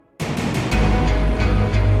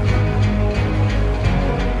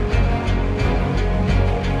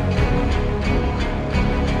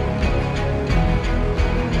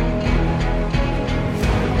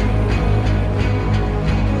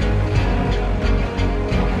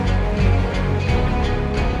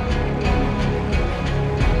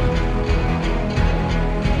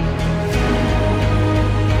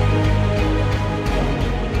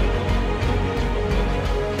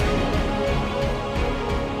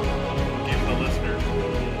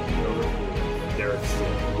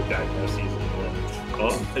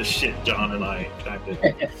the shit John and I typed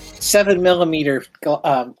in. 7 millimeter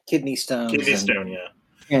kidney stones. Kidney stone, yeah.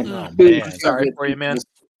 And man. Sorry for you, man.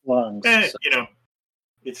 Lungs. You know,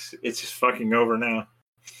 it's just fucking over now.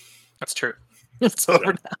 That's true. It's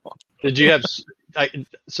over now. Did you have?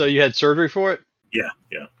 So you had surgery for it? Yeah.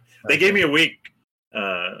 They gave me a week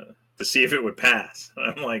to see if it would pass.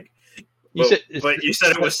 I'm like, but you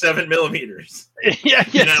said it was 7 millimeters. Yeah,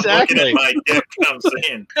 And I'm exactly. looking at my dick. I'm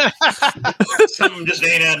saying something just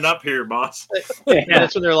ain't adding up here, boss. Yeah,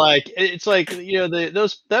 that's what they're like. It's like,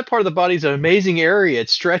 that part of the body's an amazing area. It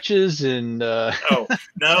stretches and. Oh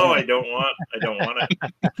no, I don't want it. I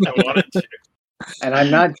want it to. And I'm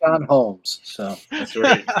not John Holmes, so That's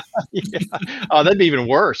right. Yeah. Oh, that'd be even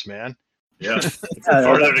worse, man. Yeah, it's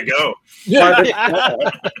farther to go.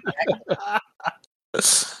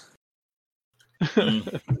 Can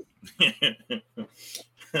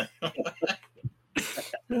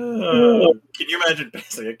you imagine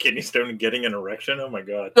passing a kidney stone and getting an erection? Oh my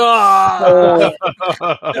god! Ah!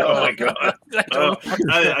 Oh my god!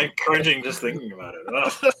 I'm cringing just thinking about it. Oh.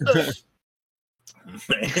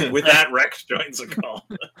 And with that, Rex joins the call.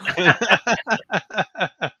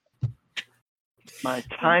 My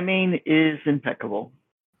timing is impeccable.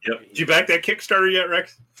 Yep. Did you back that Kickstarter yet,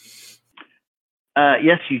 Rex?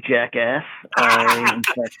 Yes, you jackass. I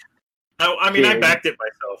backed it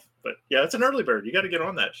myself, but yeah, it's an early bird. You got to get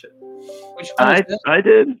on that shit. I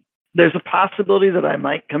did. There's a possibility that I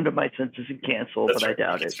might come to my senses and cancel, but I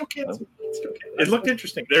doubt it. Still cancel. It looked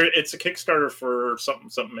interesting. It's a Kickstarter for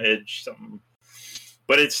something Edge, something.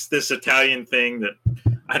 But it's this Italian thing that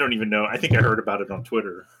I don't even know. I think I heard about it on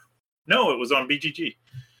Twitter. No, it was on BGG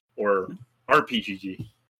or RPGG.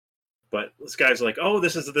 But this guy's like, oh,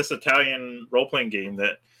 this is this Italian role-playing game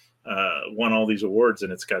that won all these awards,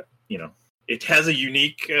 and it's got, it has a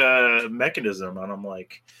unique mechanism. And I'm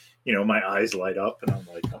like, my eyes light up, and I'm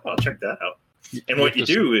like, oh, I'll check that out. And what you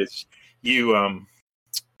do is you, I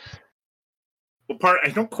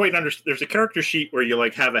don't quite understand. There's a character sheet where you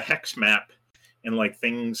have a hex map, and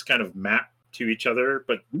things kind of map to each other,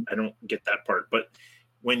 but I don't get that part. But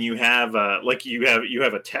when you have you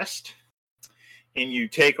have a test, and you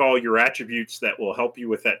take all your attributes that will help you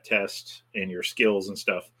with that test and your skills and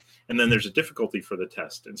stuff, and then there's a difficulty for the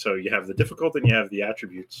test, and so you have the difficulty and you have the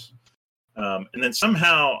attributes, and then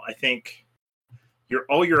somehow I think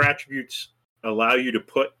all your attributes allow you to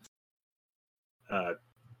put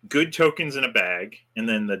good tokens in a bag, and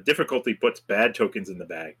then the difficulty puts bad tokens in the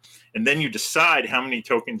bag, and then you decide how many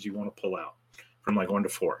tokens you want to pull out from 1 to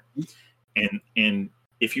 4, and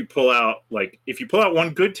if you pull out one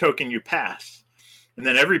good token, you pass, and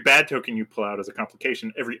then every bad token you pull out is a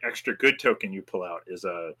complication. Every extra good token you pull out is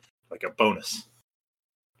a bonus.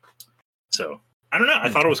 So I don't know. I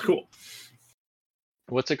thought it was cool.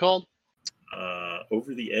 What's it called?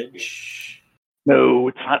 Over the Edge. No,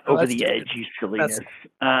 it's not Over the Edge, you silliness.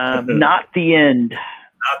 Not the End.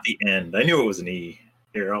 Not the End. I knew it was an E.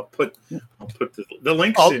 Here, I'll put the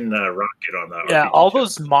links in Rocket on that. Yeah, RPG all show.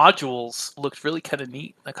 those modules looked really kind of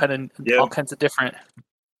neat. All kinds of different.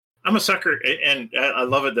 I'm a sucker, and I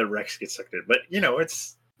love it that Rex gets sucked in. But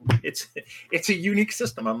it's a unique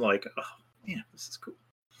system. I'm like, oh man, this is cool.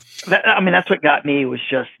 That's what got me was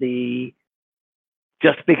just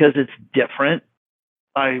because it's different.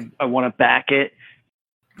 I want to back it.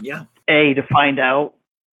 Yeah. To find out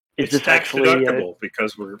it's tax deductible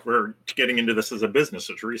because we're getting into this as a business.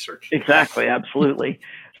 It's research. Exactly. Absolutely.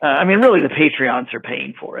 Really, the Patreons are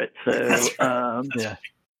paying for it. So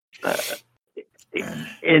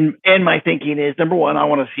and my thinking is, number one, I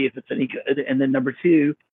want to see if it's any good, and then number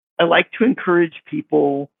two, I like to encourage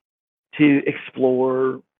people to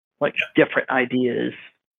explore different ideas.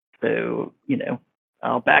 So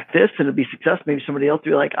I'll back this and it'll be successful. Maybe somebody else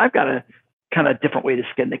will be like, I've got a kind of different way to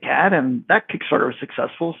skin the cat, and that Kickstarter was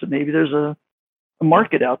successful. So maybe there's a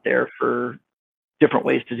market out there for different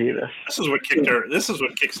ways to do this. This is what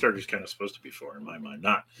Kickstarter is kind of supposed to be for, in my mind.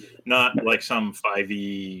 Not like some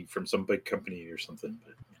 5e from some big company or something.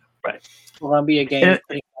 But, Right. Columbia Games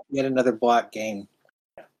yet another block game.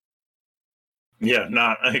 Yeah,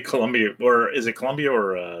 not Columbia, or is it Columbia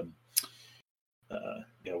or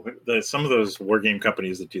some of those war game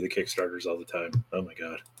companies that do the Kickstarters all the time. Oh my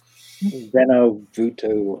god. Reno,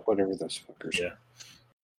 Vuto, whatever those fuckers. Yeah.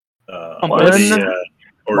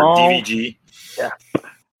 Or Small. DVG. Yeah.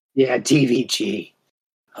 Yeah, DVG.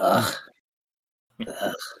 Ugh.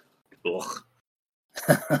 Ugh.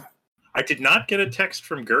 I did not get a text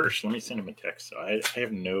from Gersh. Let me send him a text. So I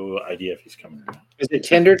have no idea if he's coming or not. Is it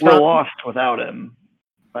Tinder? We're lost without him,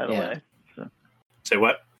 by the way. So. Say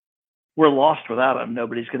what? we're lost without him.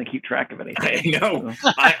 Nobody's going to keep track of I anything. know.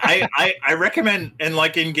 So, I recommend, and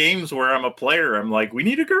like in games where I'm a player, I'm like, we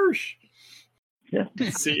need a Gersh. Yeah.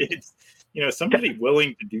 See, it's somebody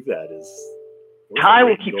willing to do that is. Ty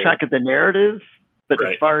will keep track of the narrative, but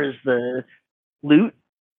Right. as far as the loot,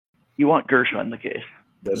 you want Gersh on the case.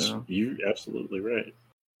 That's So, you absolutely right.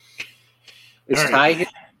 Is All right. Ty here?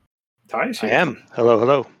 Ty's I here. am.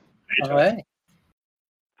 Hello. Hey, Ty. Oh,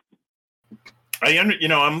 hey.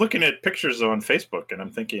 I'm looking at pictures on Facebook, and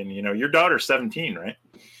I'm thinking, your daughter's 17, right?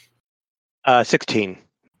 16.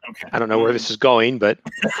 Okay. I don't know where this is going, but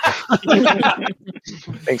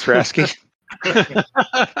thanks for asking.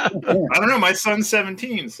 I don't know. My son's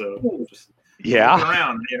 17, so just looking Yeah.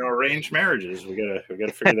 around, arranged marriages. We gotta figure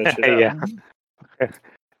that shit out. Yeah.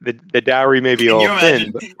 The dowry may be Can all you thin,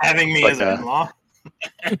 imagine but having me but, as an in-law?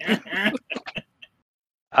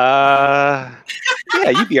 yeah,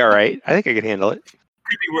 you'd be all right. I think I could handle it.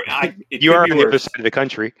 Could be wor- it You could are be on the other worse. side of the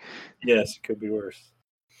country. Yes, it could be worse.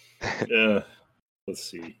 Let's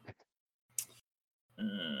see.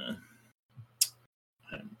 I'm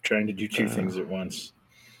trying to do two things at once.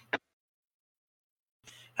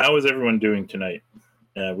 How is everyone doing tonight?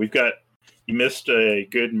 You missed a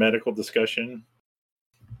good medical discussion.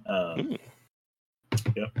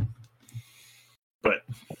 Yep. But,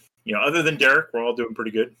 other than Derek, we're all doing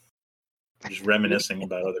pretty good. Just reminiscing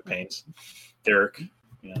about other pains. Derek,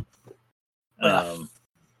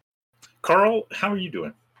 Carl, how are you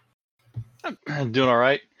doing? I'm doing all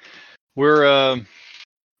right. We're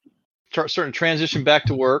starting to transition back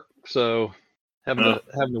to work, so having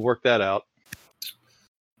to work that out.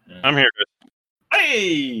 I'm here.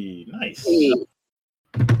 Hey, nice. Hey,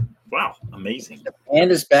 Wow, amazing. the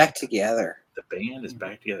band is back together. The band is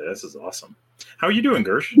back together. This is awesome. How are you doing,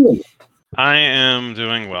 Gersh? I am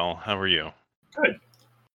doing well. How are you? Good.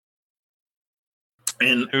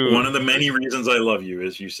 And one of the many reasons I love you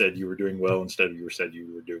is you said you were doing well instead of you said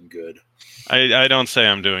you were doing good. I don't say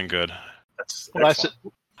I'm doing good. That's What I excellent.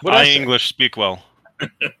 said. What I said. English speak well. I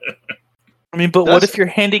mean, but what That's- if you're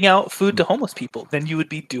handing out food to homeless people? Then you would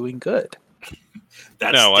be doing good.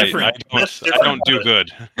 That's No, different. That's I different. don't do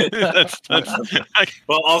good. that's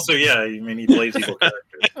Well, also, yeah, you may need lazy evil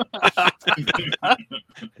characters.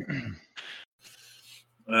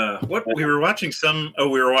 What we were watching we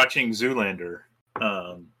were watching Zoolander,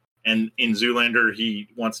 and in Zoolander he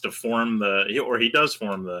wants to form he does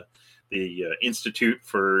form the Institute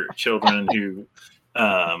for Children who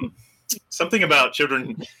something about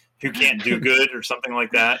children who can't do good or something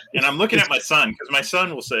like that. And I'm looking at my son because my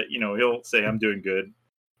son will say, he'll say I'm doing good,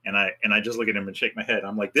 and I just look at him and shake my head.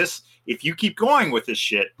 I'm like, if you keep going with this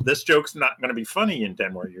shit, this joke's not going to be funny in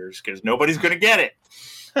 10 more years because nobody's going to get it.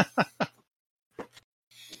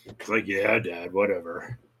 It's like, yeah, Dad,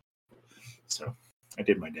 whatever. So I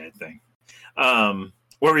did my dad thing.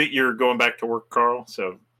 You're going back to work, Carl?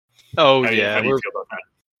 So Oh how do you yeah, feel about that?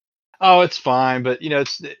 Oh, it's fine, but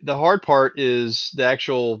it's the hard part is the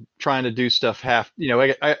actual trying to do stuff half.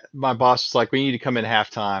 My boss is like, we need to come in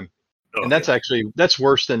halftime, and that's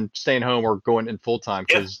worse than staying home or going in full time.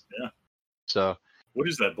 Yeah. So What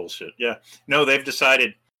is that bullshit? Yeah, no, they've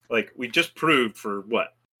decided. Like we just proved for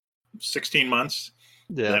 16 months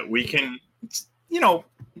that we can,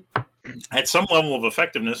 at some level of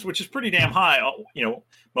effectiveness, which is pretty damn high.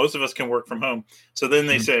 Most of us can work from home. So then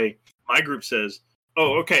they say, my group says,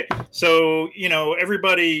 oh, okay. So,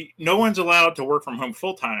 everybody, no one's allowed to work from home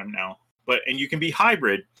full time now, and you can be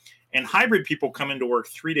hybrid, and hybrid people come into work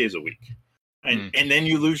 3 days a week, and then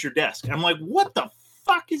you lose your desk. I'm like, what the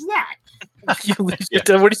fuck is that? You lose your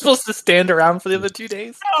time. What are you supposed to stand around for the other 2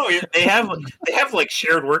 days? Oh, they have like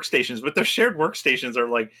shared workstations, but their shared workstations are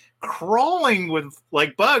like crawling with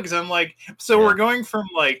like bugs. I'm like, we're going from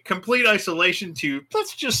like complete isolation to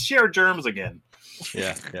let's just share germs again.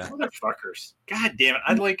 Yeah. Motherfuckers. God damn it.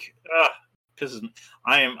 Pisses me.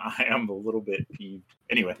 I am a little bit peeved.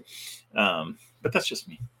 Anyway. But that's just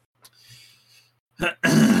me.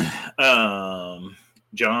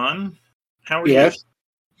 John, how are you? Yes.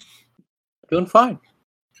 Doing fine.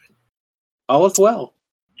 All is well.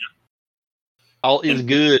 All is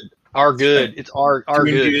good. Our good. It's our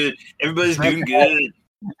Doing good. Everybody's doing good.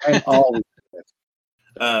 I'm always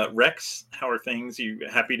Rex, how are things? You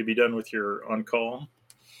happy to be done with your on call?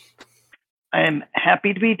 I am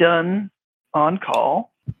happy to be done on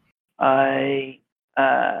call. I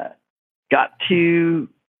got to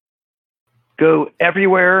go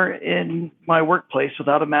everywhere in my workplace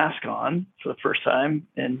without a mask on for the first time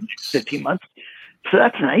in 15 months. So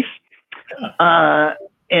that's nice.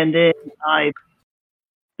 And then I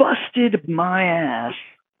busted my ass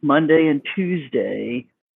Monday and Tuesday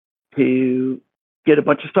to get a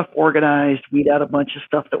bunch of stuff organized, weed out a bunch of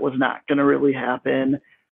stuff that was not going to really happen,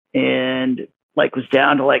 and like was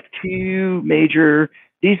down to like two major.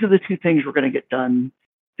 These are the two things we're going to get done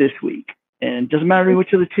this week, and it doesn't matter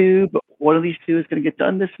which of the two, but one of these two is going to get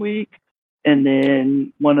done this week. And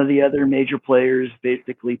then one of the other major players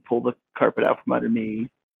basically pulled the carpet out from under me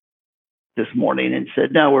this morning and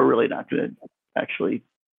said, "No, we're really not going to actually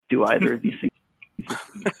do either of these things."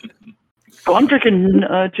 So I'm drinking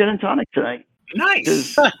gin and tonic tonight.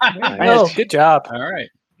 Nice. Oh, good job. All right.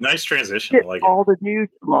 Nice transition. I Get like it. all to do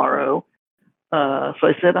tomorrow. So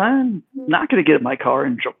I said, I'm not going to get in my car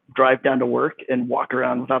and drive down to work and walk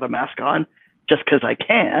around without a mask on just because I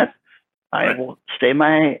can't. I Right. will stay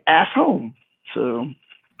my ass home. So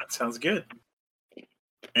That sounds good.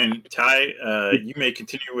 And Ty, you may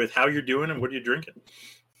continue with how you're doing and what are you drinking.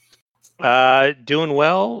 Doing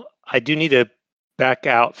well. I do need to back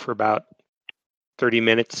out for about 30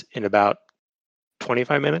 minutes in about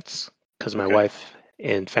 25 minutes because my Okay. wife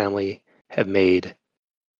and family have made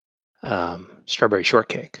strawberry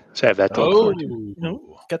shortcake. So I have that to look forward to.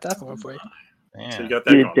 No, got that one for you. So you got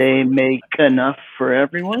that did going. they make enough for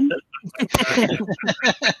everyone?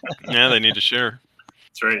 Yeah, they need to share.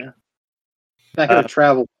 That's right. Not going to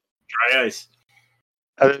travel. Dry ice.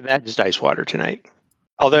 Other than that, just ice water tonight.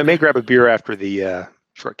 Although I may grab a beer after the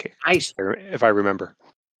shortcake, Ice. if I remember.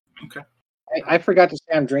 I forgot to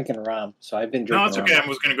say I'm drinking rum, so I've been No, drinking it's rum. okay. I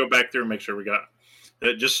was going to go back through and make sure we got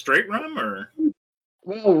just straight rum or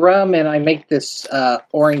Well, rum, and I make this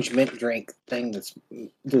orange mint drink thing that's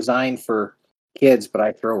designed for kids, but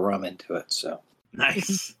I throw rum into it. So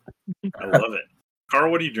nice. I love it.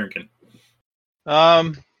 Carl, what are you drinking?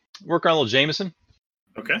 Work on a little Jameson.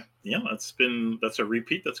 Okay. Yeah, that's a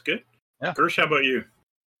repeat. That's good. Yeah. Gersh, how about you?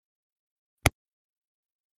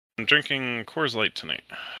 I'm drinking Coors Light tonight.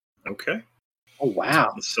 Okay. oh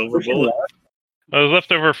wow, The silver bullet. It was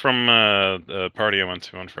left over from the party I went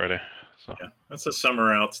to on Friday. So Yeah. That's a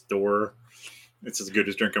summer outdoor. It's as good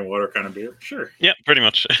as drinking water kind of beer. Sure. yeah, pretty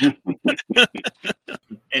much.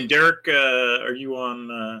 And Derek, are you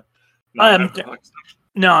on I'm non-alcoholic stuff?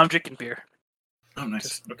 No, I'm drinking beer. Oh, nice.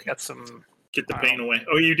 Just Okay. got some. Get the pain away.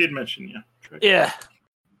 Oh, you did mention, yeah. Yeah.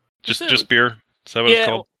 just beer. Is that what it's Yeah.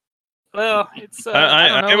 called? Well, it's.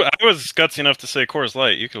 I don't know. I was gutsy enough to say Coors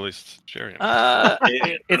Light. You could at least share it. I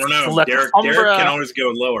It's don't know. La Derek Sombra. can always go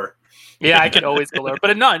lower. Yeah, I can always go there,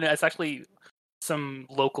 but no, it's actually some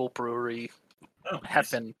local brewery Oh, nice.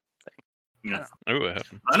 have been. Yeah. Oh, it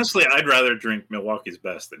happened. Honestly, I'd rather drink Milwaukee's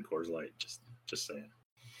Best than Coors Light. Just saying.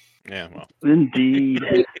 Yeah, well. Indeed.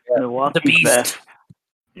 Milwaukee's The Beast. best.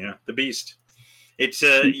 Yeah, the Beast. It's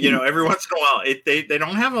every once in a while they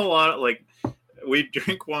don't have a lot of, like, we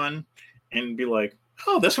drink one and be like,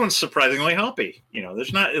 oh, this one's surprisingly hoppy.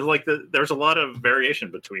 There's not like there's a lot of variation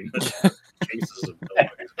between the cases of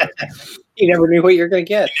Milwaukee's Best. you never knew what you're going to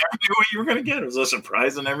get. You never knew what you were going to get. It was a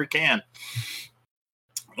surprise in every can.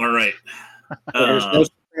 All right. There's no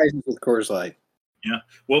surprises with Coors Light.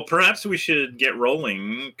 Well, perhaps we should get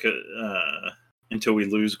rolling until we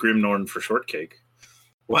lose Grim Norton for shortcake.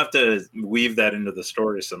 We'll have to weave that into the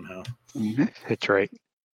story somehow. That's right.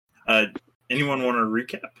 Anyone want to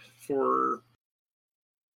recap for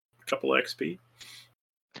a couple of XP?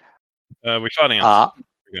 We fought ants.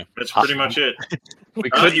 That's pretty much it. We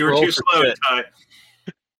Oh, couldn't you were roll too for slow, shit. Ty.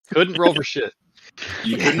 Couldn't roll for shit.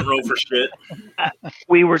 You couldn't roll for shit.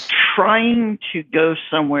 We were trying to go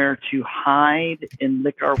somewhere to hide and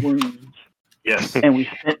lick our wounds, Yes. and we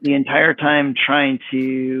spent the entire time trying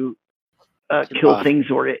to kill things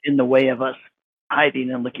that were in the way of us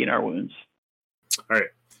hiding and licking our wounds. All right.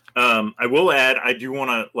 I will add, I do want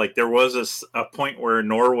to, like, there was a point where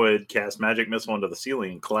Norwood cast magic missile into the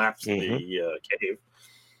ceiling and collapsed the cave.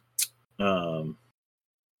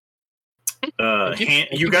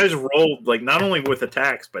 You guys rolled, like, not only with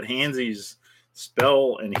attacks, but Hansy's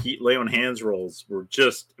spell and lay on hands rolls were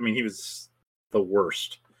just, I mean, he was the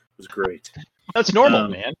worst. It was great. That's normal,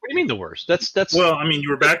 man. What do you mean the worst? That's Well, I mean, you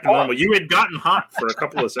were back to normal. You had gotten hot for a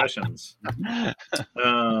couple of sessions.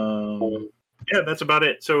 Yeah, that's about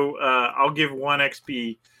it. So I'll give 1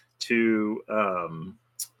 XP to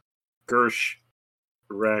Gersh,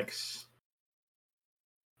 Rex.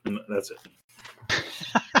 And that's it.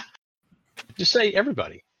 just say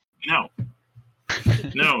everybody. No,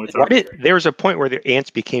 it's There was a point where the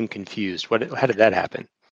ants became confused. How did that happen?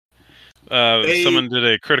 Someone did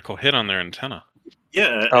a critical hit on their antenna.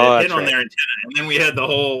 Yeah, Oh, it hit that's on right. their antenna, and then we had the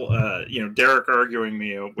whole, Derek arguing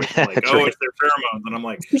me with like, That's oh, right. it's their pheromones, and I'm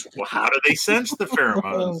like, well, how do they sense the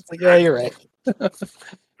pheromones? It's like, yeah, you're right.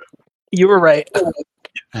 You were right.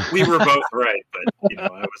 We were both right, but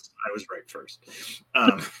I was right first.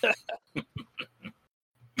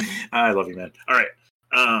 I love you, man. All right.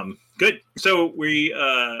 Good. So we,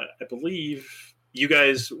 I believe you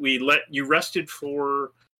guys, we let you rested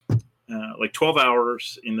for like 12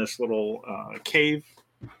 hours in this little cave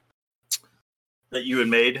that you had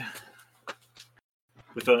made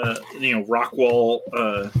with a rock wall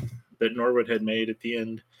that Norwood had made at the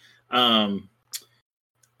end.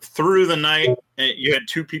 Through the night, you had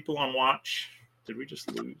 2 people on watch. Did we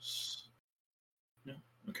just lose? No.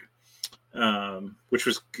 Okay. Which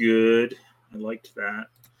was good. I liked that.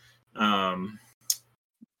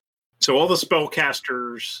 So all the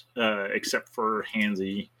spellcasters, except for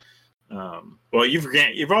Hansy, well,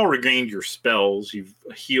 you've all regained your spells. You've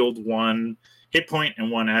healed 1 hit point and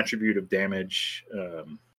 1 attribute of damage.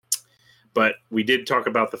 But we did talk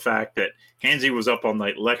about the fact that Hansy was up all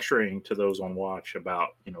night lecturing to those on watch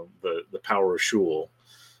about the power of Shul.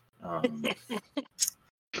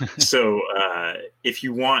 So if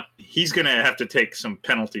you want, he's going to have to take some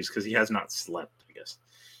penalties because he has not slept, I guess,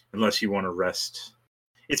 unless you want to rest.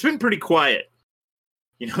 It's been pretty quiet.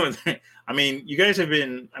 I mean, you guys have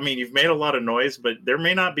been, you've made a lot of noise, but there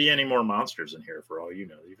may not be any more monsters in here for all you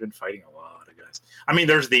know. You've been fighting a lot of guys.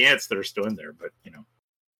 There's the ants that are still in there, but,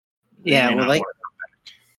 Yeah, well,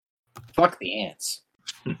 fuck the ants.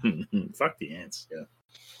 Fuck the ants, yeah.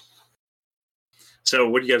 So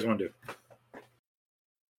what do you guys want to do?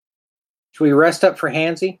 Should we rest up for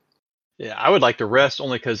Hansy? Yeah, I would like to rest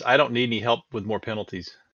only because I don't need any help with more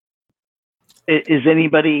penalties. Is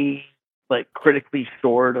anybody like critically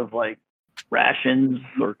short of like rations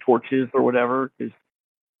or torches or whatever? Because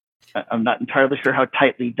I'm not entirely sure how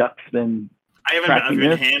tightly Duck's been. I've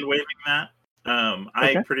been hand waving that.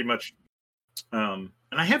 I pretty much, and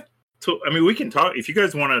I have to. We can talk if you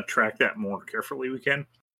guys want to track that more carefully. We can.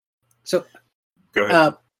 So, go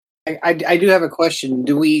ahead. I do have a question.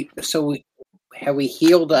 Have we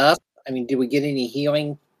healed up? Did we get any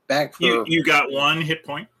healing back? You got 1 hit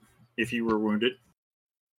point if you were wounded.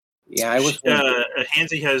 Yeah, I was.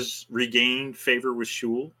 Hansy has regained favor with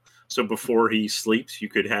Shul, so before he sleeps, you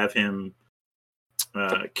could have him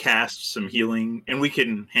cast some healing, and we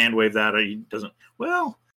can hand wave that. He doesn't.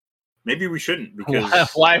 Well, maybe we shouldn't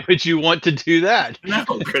because. Why would you want to do that? No,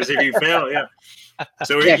 because if you fail, yeah.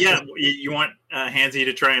 So you want Hansy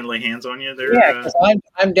to try and lay hands on you there? Yeah, because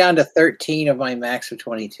I'm down to 13 of my max of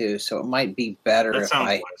 22, so it might be better that if sounds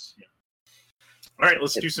I. Wise, yeah. All right,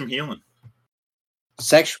 let's do some healing.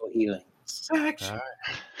 Sexual healing. Sexual.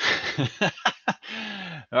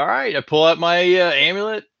 All right, I pull out my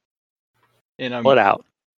amulet, and I'm pull it out.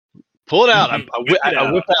 Pull it out. I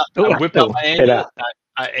whip out my amulet.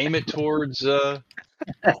 I aim it towards.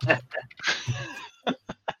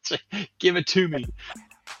 Give it to me.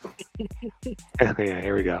 Yeah,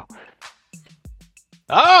 here we go.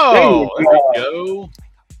 Oh, there we go.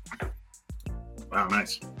 Wow,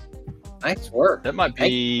 nice. Nice work. That might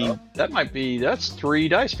be. That's 3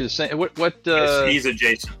 dice for the same. What? He's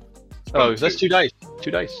adjacent. Oh, that's 2 dice.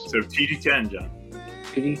 2 dice. So TD10, John.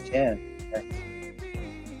 TD10.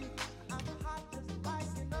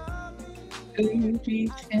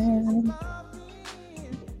 TD10.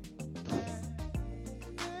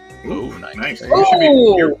 Ooh, nice.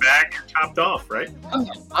 Oh! You're back. You're topped off, right?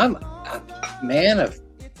 I'm a man of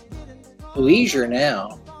leisure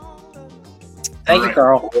now. Thank you,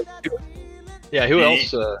 Carl. Yeah. Who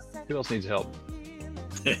else? Who else needs help?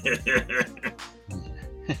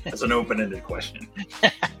 That's an open-ended question.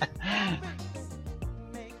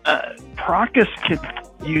 Procus could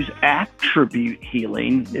use attribute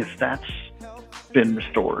healing if that's been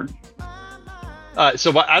restored.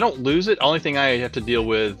 So I don't lose it. Only thing I have to deal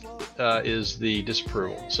with is the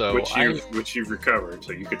disapproval. So which you've recovered,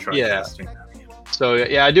 so you could try casting that. So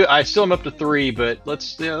yeah, I do. I still am up to 3, but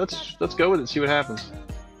let's go with it. See what happens.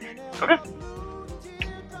 Okay.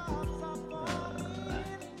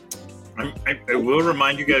 I will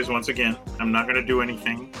remind you guys once again. I'm not going to do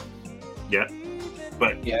anything yet,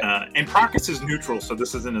 but and Procus is neutral, so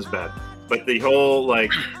this isn't as bad. But the whole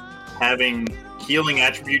having healing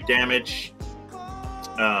attribute damage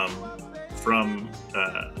from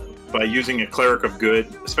by using a cleric of good,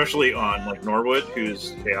 especially on Norwood,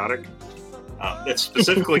 who's chaotic. It's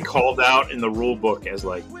specifically called out in the rule book as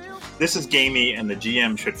this is gamey, and the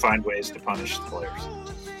GM should find ways to punish the players.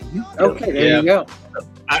 Okay, there you go.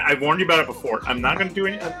 I warned you about it before. I'm not going to do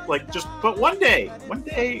any but one day,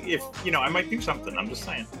 if I might do something. I'm just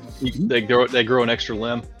saying. They grow an extra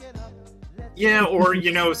limb. Yeah, or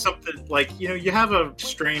something you have a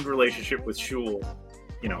strained relationship with Shul.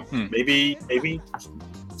 Maybe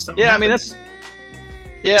something. Yeah, happens.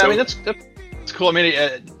 that's cool.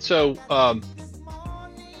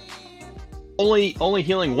 Only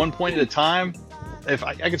healing 1 point at a time. if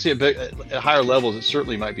I can see a bit at higher levels, it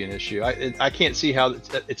certainly might be an issue. I can't see how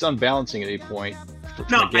it's unbalancing at any point.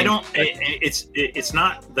 No, I don't. It's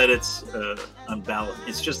not that it's unbalanced.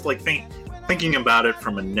 It's just like thinking about it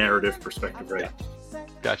from a narrative perspective, right?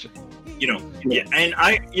 Gotcha. Yeah, and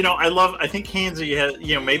I think Hansy has,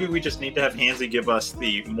 maybe we just need to have Hansy give us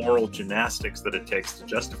the moral gymnastics that it takes to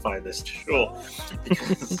justify this to Shul,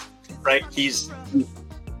 because, right? He's,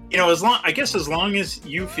 as long as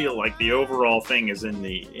you feel like the overall thing is in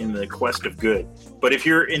the quest of good, but if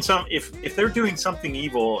you're if they're doing something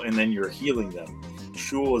evil and then you're healing them,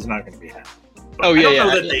 Shul is not going to be happy. But I don't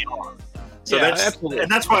know that they are. So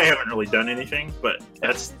that's why I haven't really done anything. But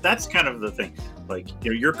that's kind of the thing. Like,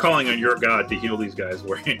 you're calling on your God to heal these guys,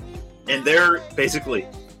 and they're basically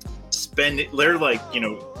they're like,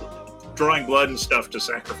 drawing blood and stuff to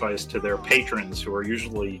sacrifice to their patrons, who are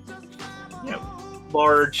usually,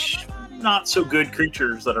 large, not so good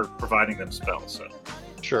creatures that are providing them spells. So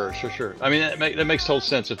sure. I mean, that makes total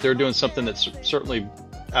sense. If they're doing something that's certainly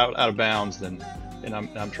out of bounds, then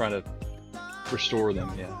I'm trying to restore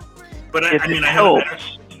them. Yeah. But I haven't.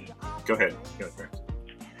 Go ahead.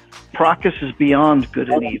 Prakus is beyond good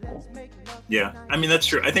and evil. Yeah, I mean, that's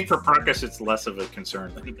true. I think for Prakus, it's less of a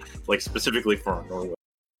concern than, like, specifically for Norway.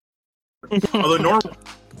 Although Norway,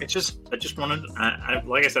 I just wanted,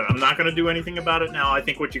 like I said, I'm not going to do anything about it now. I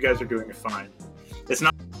think what you guys are doing is fine. It's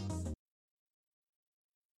not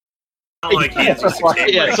like so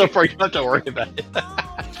far you don't have to worry about it.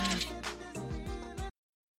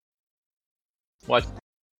 What?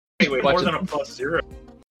 Anyway, more than a +0.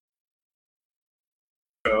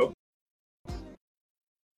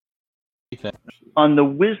 On the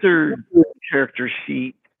wizard character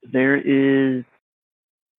sheet, there is,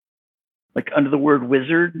 like, under the word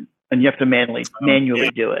wizard, and you have to manually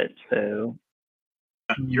do it. So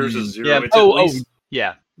yours is 0. Yeah. It's at least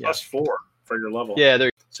 +4 for your level. Yeah.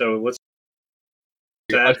 There. So let's.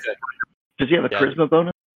 Okay. Does he have a charisma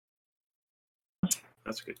bonus?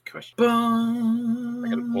 That's a good question.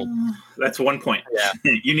 That's 1 point. Yeah.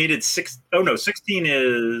 You needed 6. Oh no, 16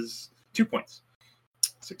 is 2 points.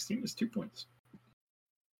 16 is 2 points.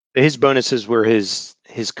 His bonuses were his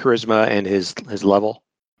charisma and his level.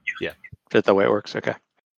 Yeah. Is that the way it works? Okay.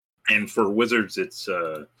 And for wizards, it's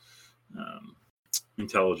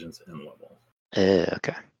intelligence and level.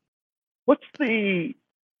 Okay. What's the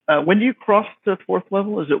when do you cross the 4th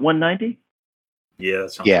level? Is it 190? Yeah,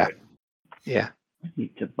 that sounds Yeah. right. Yeah. I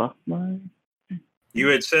need to buff mine. You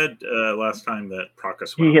had said last time that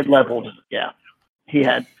Prakus. He had leveled. Yeah, he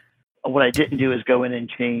had. What I didn't do is go in and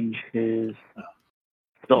change his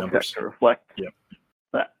spell check to reflect. Yep.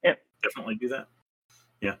 But, yep. Definitely do that.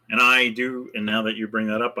 Yeah, and I do. And now that you bring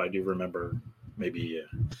that up, I do remember. Maybe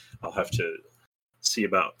I'll have to see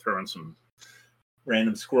about throwing some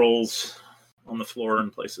random scrolls on the floor in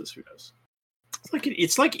places. Who knows?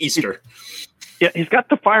 It's like Easter. Yeah, he's got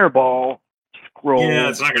the fireball scroll. Yeah,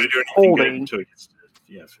 it's not going to do anything good until he gets to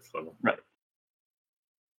 5th level. Right.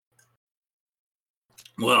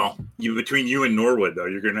 Well, between you and Norwood, though,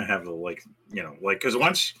 you're going to have because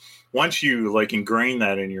once you ingrain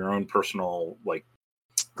that in your own personal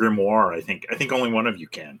grimoire, I think only one of you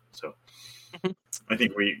can. So I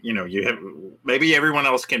think you have, maybe everyone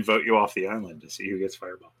else can vote you off the island to see who gets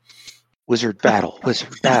fireball. Wizard battle. Nice.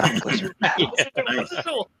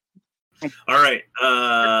 All right.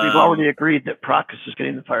 We've already agreed that Prakus is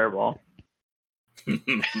getting the fireball.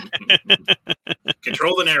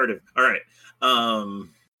 Control the narrative. All right.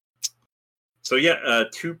 So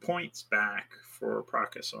 2 points back for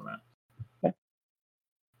Prakus on that. Okay.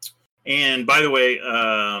 And by the way,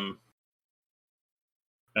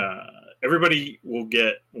 everybody will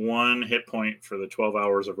get 1 hit point for the 12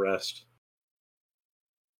 hours of rest.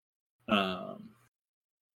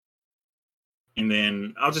 And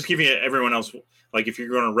then I'll just give you everyone else, if you're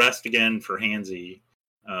going to rest again for Hansy,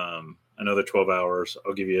 another 12 hours,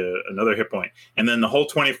 I'll give you another hit point. And then the whole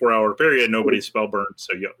 24-hour period, nobody's spellburned.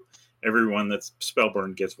 So everyone that's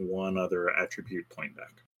spellburned gets 1 other attribute point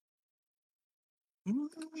back.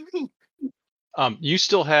 You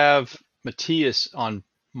still have Matthias on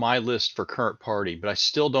my list for current party, but I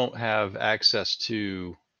still don't have access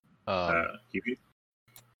to.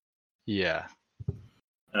 Yeah.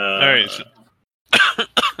 All right.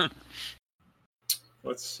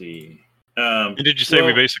 Let's see. Did you say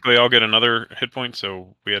we basically all get another hit point?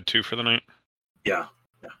 So we had 2 for the night? Yeah.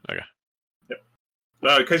 Okay. Yep.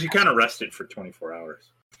 Because you kind of rested for 24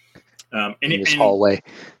 hours. In this hallway.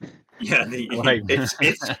 Yeah.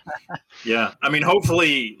 Yeah. I mean,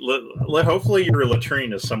 hopefully your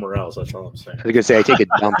latrine is somewhere else. That's all I'm saying. I was going to say, I take a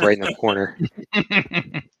dump right in the corner.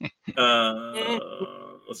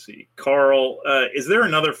 let's see, Carl. Is there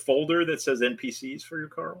another folder that says NPCs for you,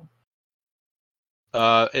 Carl?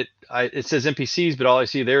 It says NPCs, but all I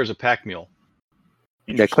see there is a pack mule.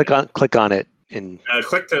 Yeah, click on it and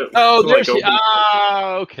Click to. Oh, to, there's open it.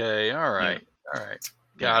 okay. All right.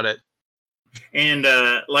 Got it. And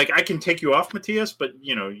I can take you off, Matthias, but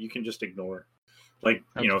you can just ignore.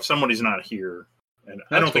 If somebody's not here, and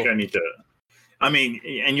I don't think I need to. I mean,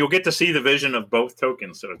 and you'll get to see the vision of both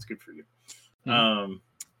tokens, so it's good for you.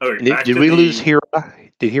 Okay, did we lose Hira?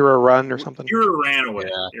 Did Hira run or something? Hira ran away.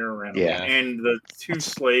 Yeah. Hira ran Yeah. away. And the two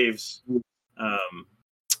slaves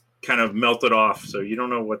kind of melted off, so you don't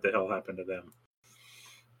know what the hell happened to them.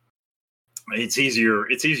 It's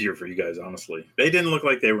easier for you guys, honestly. They didn't look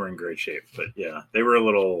like they were in great shape, but yeah, they were a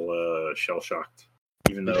little shell-shocked,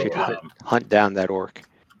 even though... Hunt down that orc.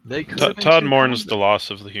 They could Todd mourns the loss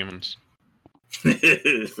of the humans.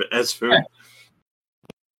 As food.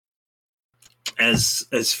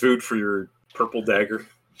 As food for your purple dagger.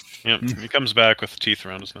 Yep, he comes back with teeth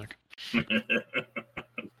around his neck.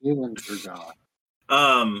 Humans are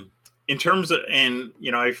gone. In terms of, and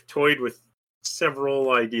I've toyed with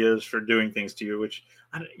several ideas for doing things to you, which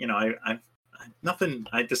I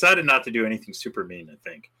decided not to do anything super mean, I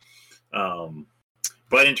think.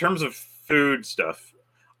 But in terms of food stuff,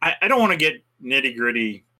 I don't want to get nitty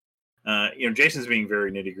gritty. Jason's being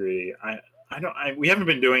very nitty gritty. We haven't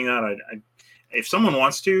been doing that. If someone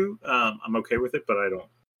wants to, I'm okay with it, but I don't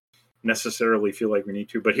necessarily feel like we need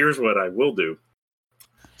to. But here's what I will do.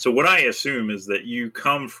 So what I assume is that you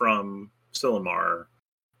come from Silmar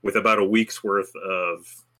with about a week's worth of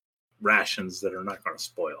rations that are not going to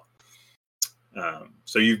spoil.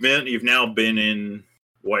 So you've now been in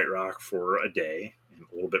White Rock for a day and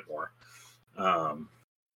a little bit more.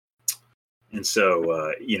 And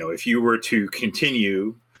so, if you were to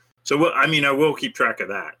continue, I will keep track of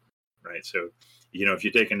that, right? So, if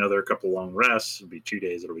you take another couple long rests, it'll be 2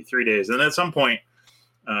 days, it'll be 3 days. And at some point,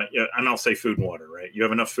 and I'll say food and water, right? You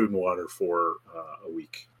have enough food and water for a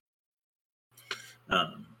week.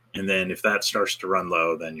 And then if that starts to run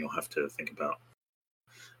low, then you'll have to think about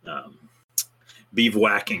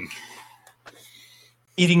bivouacking.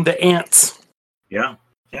 Eating the ants. Yeah.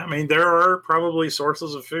 Yeah, I mean, there are probably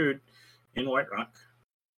sources of food in White Rock.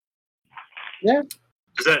 Yeah.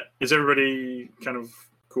 Is everybody kind of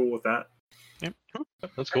cool with that? Yep.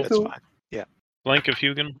 That's cool. That's fine. Yeah. Blank of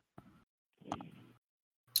Hugin.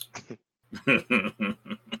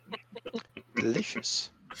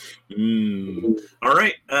 Delicious. All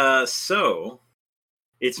right. So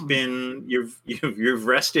it's been you've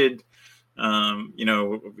rested.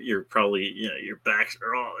 You're probably your backs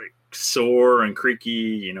are all sore and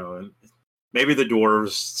creaky. And maybe the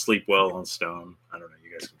dwarves sleep well on stone. I don't know.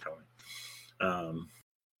 You guys can tell me.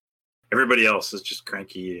 Everybody else is just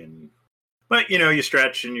cranky but you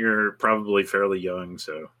stretch and you're probably fairly young,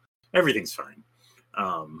 so everything's fine.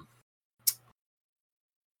 All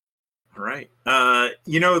right.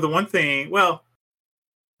 The one thing,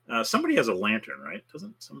 somebody has a lantern, right?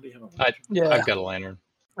 Doesn't somebody have a lantern? I've got a lantern.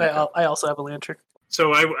 I also have a lantern.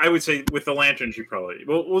 So I would say with the lanterns, you probably,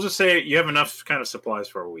 we'll just say you have enough kind of supplies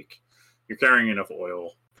for a week. You're carrying enough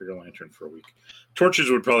oil for your lantern for a week. Torches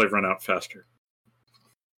would probably run out faster.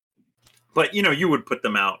 But you would put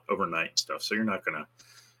them out overnight and stuff, so you're not gonna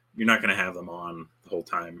have them on the whole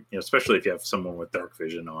time. Especially if you have someone with dark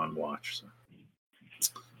vision on watch. So.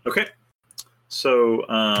 Okay, so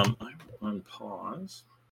I will unpause,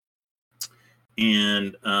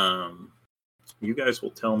 and you guys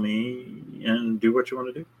will tell me and do what you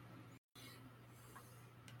want to do.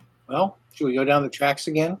 Well, should we go down the tracks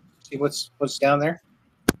again? See what's down there?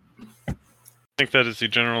 I think that is the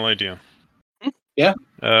general idea. Yeah.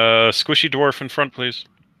 Squishy dwarf in front, please.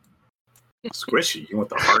 Squishy? You want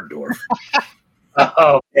the hard dwarf?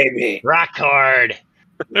 Oh, baby. Rock hard.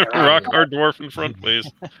 Rock hard dwarf in front, please.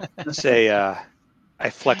 Say, I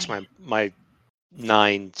flex my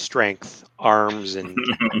 9 strength arms and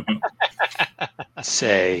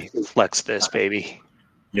say, flex this, baby.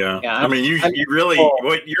 Yeah. I mean, you really,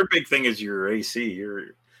 what your big thing is your AC.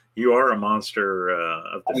 You are a monster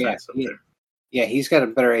of defense up there. Yeah, he's got a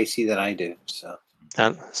better AC than I do. So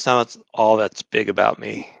That's not all that's big about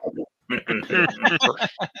me. For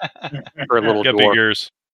a little Got dwarf. big ears.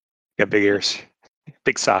 Got big ears.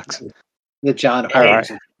 Big socks. the John All right.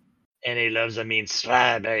 Hart. And he loves a mean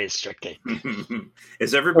strawberry strictly.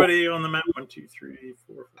 Is everybody on the map? 1, 2, 3,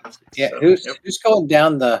 4, 5, 6, Yeah, 7. who's going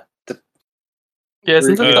down the Yeah,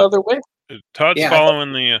 isn't it the other way? Todd's Yeah,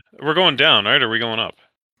 following the. We're going down, right? Or are we going up?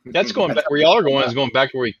 That's going back. Where y'all are going is going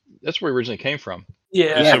back to that's where we originally came from.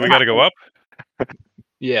 Yeah. So we got to go up.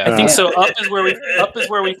 Yeah. I think so. Up is where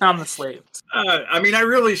we found the slaves. I mean, I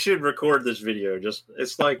really should record this video. It's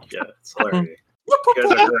hilarious. You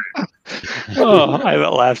guys are great. Oh, I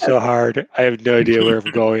haven't laughed so hard. I have no idea where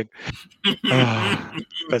I'm going. Oh,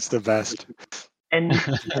 that's the best. And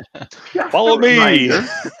Follow me. reminder,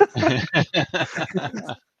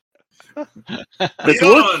 Lead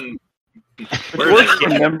on. dwarves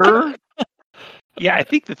remember. Yeah, I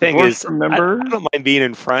think the thing Dwarves is, remember. I don't mind being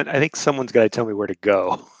in front. I think someone's got to tell me where to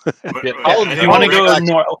go. Yeah, You want to go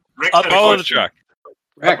north, Rex up had a Follow the question.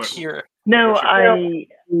 track. up here. No, I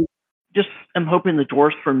just am hoping the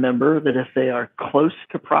dwarves remember that if they are close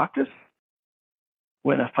to Proctus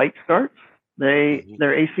when a fight starts,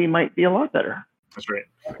 their AC might be a lot better. That's right.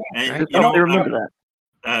 And Right. you know, They remember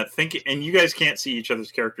that. and you guys can't see each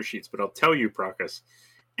other's character sheets, but I'll tell you, Procus,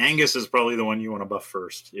 Angus is probably the one you want to buff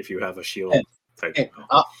first if you have a shield type. Okay,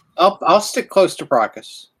 I'll stick close to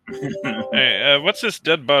Procus. Hey, what's this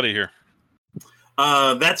dead body here?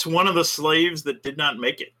 That's one of the slaves that did not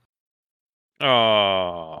make it.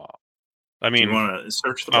 Oh, I Do you mean, want to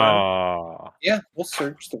search the body? Yeah, we'll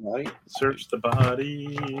search the body. Search the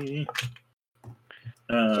body.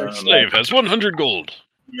 slave has 100 gold.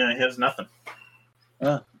 Yeah, he has nothing.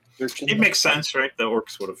 Search It makes sense, right? The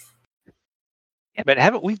orcs would have. Yeah, but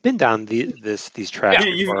haven't we've been down these tracks?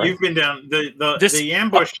 Yeah, before, you've been down This- the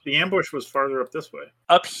ambush. The ambush was farther up this way.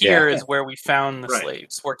 Up here Yeah. is where we found the Right.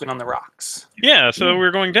 slaves working on the rocks. Yeah, so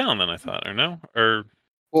we're going down then. I thought, or no, or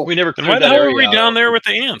We never then cleared why the that hell are area we out. down there with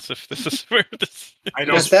the ants? If this is where this, I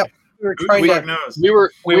don't. Is that we were Who trying the to? fuck knows? We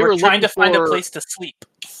were Trying to looking find a for- place to sleep.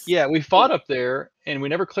 Yeah, we fought up there, and we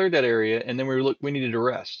never cleared that area, and then we needed to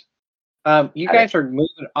rest. You guys are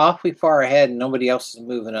moving awfully far ahead, and nobody else is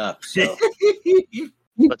moving up. So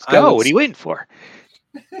Let's I go. was- What are you waiting for?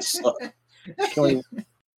 so- can we-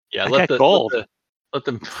 Yeah, I let got the gold. let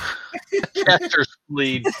the casters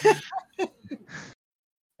lead.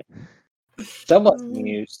 someone's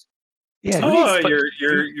amused. Yeah. Oh, Please,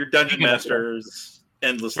 your dungeon Hugo. master is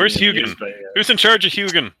endlessly. Where's amused Hugon? by, Who's in charge of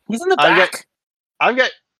Hugon? He's in the I back. I've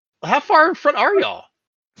got. How far in front are y'all?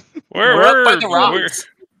 We're up by the rocks.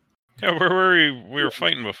 Where were we were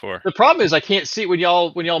fighting before? The problem is I can't see when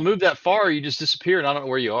y'all move that far. You just disappear, and I don't know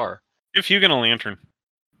where you are. Give Hugon a lantern.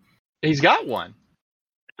 He's got one.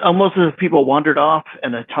 Almost as if people wandered off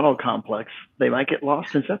in a tunnel complex, they might get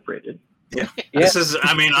lost and separated. This is.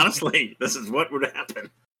 I mean, honestly, this is what would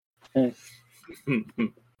happen.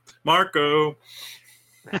 Marco.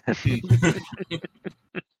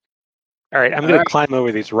 All right, I'm going to climb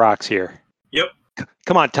over these rocks here. Yep.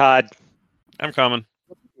 Come on, Todd. I'm coming.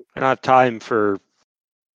 I don't have time for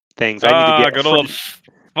things. I need to get good old.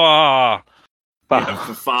 Ah, Yep,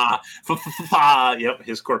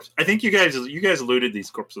 his corpse. I think you guys looted these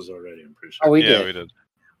corpses already. I'm pretty sure. Oh, we yeah, did. we did.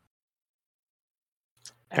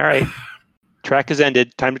 All right. Track has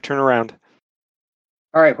ended. Time to turn around.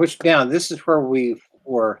 All right, which down? This is where we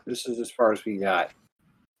were. This is as far as we got.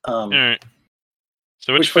 All right.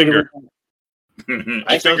 So which way do finger? we-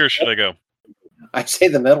 Which finger should I go? I say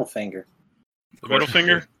the middle finger. The middle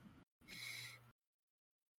finger?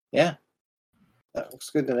 Yeah, that looks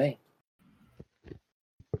good to me.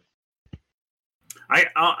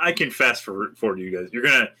 I can fast forward you guys. You're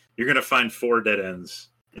gonna find 4 dead ends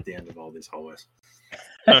at the end of all these hallways.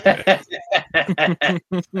 Okay.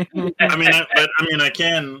 I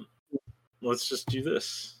can. Let's just do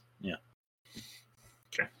this. Yeah.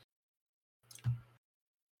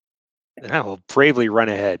 And I will bravely run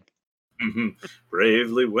ahead.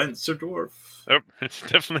 Bravely went Sir Dwarf. Oh, it's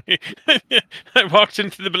definitely. I walked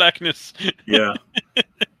into the blackness. Yeah.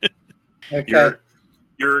 Okay.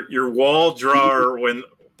 Your wall drawer when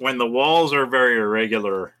the walls are very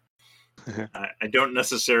irregular. I don't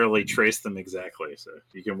necessarily trace them exactly, so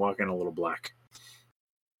you can walk in a little black.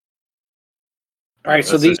 All right,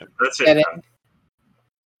 so That's these it. dead end-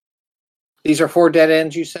 these are 4 dead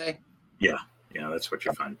ends, you say? Yeah, that's what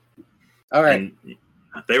you find. All right. And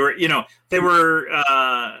they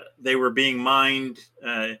were being mined.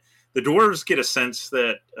 The dwarves get a sense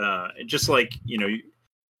that just like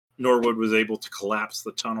Norwood was able to collapse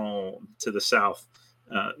the tunnel to the south.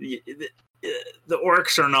 The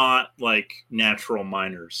orcs are not like natural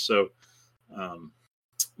miners, so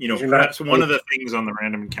perhaps one of the things on the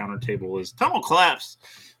random encounter table is tunnel collapse,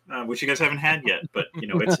 which you guys haven't had yet. But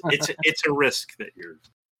it's a risk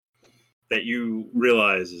that you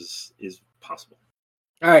realize is possible.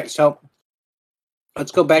 All right, so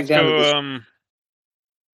let's go back down to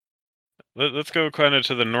this. Let's go kind of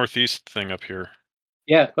to the northeast thing up here.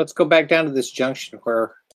 Yeah, let's go back down to this junction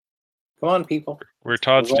where. Come on, people. Where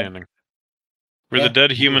Todd's Well, standing. Where yeah. the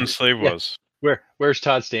dead human slave Yeah. was. Where's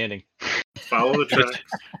Todd standing? Follow the track.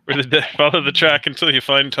 Follow the track until you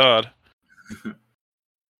find Todd.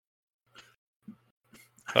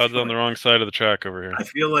 Todd's on the wrong side of the track over here. I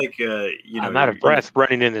feel like I'm out of breath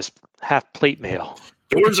running in this half plate mail.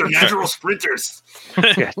 Doors are natural sprinters.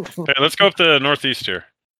 Yeah. Okay, let's go up the northeast here.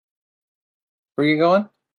 Where you going?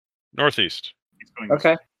 Northeast.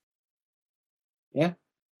 Okay. Yeah.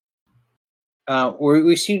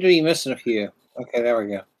 We seem to be missing a few. Okay, there we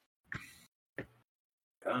go.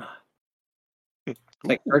 It's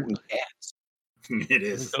like herding cats. It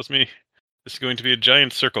is. Tells me this is going to be a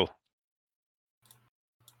giant circle.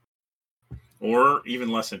 Or even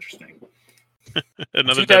less interesting.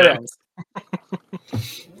 Another Two dead dead end.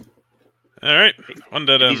 ends. All right, one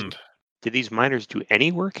dead These- end. Did these miners do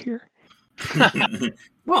any work here?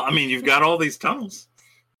 Well, I mean, you've got all these tunnels.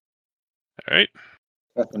 All right.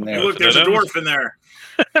 Nothing Hey, there. look, there's a Dead ends. dwarf in there.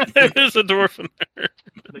 There's a dwarf in there.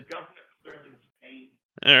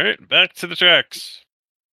 All right, back to the tracks.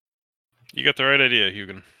 You got the right idea,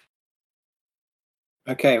 Hugin.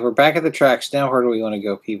 Okay, we're back at the tracks. Now where do we want to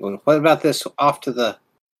go, people? What about this off to the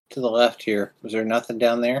left here? Was there nothing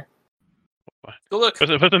down there? Go look.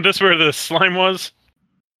 Wasn't this where the slime was?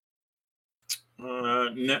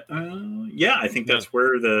 Yeah, I think that's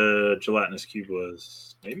where the gelatinous cube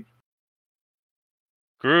was. Maybe.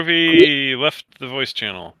 Groovy left the voice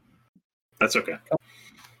channel. That's okay.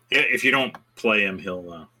 Yeah, if you don't play him, he'll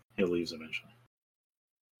leave eventually.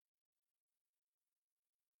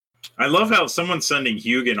 I love how someone's sending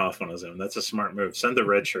Hugin off on his own. That's a smart move. Send the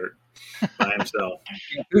red shirt by himself.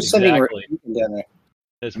 Who's sending Exactly. down there?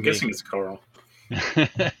 That's I'm me. guessing it's Carl.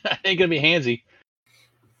 Ain't gonna be handsy.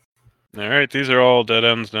 All right, these are all dead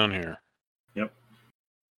ends down here.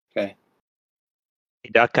 Okay. Hey,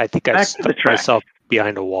 Duck, I think I Back to the stuck track. myself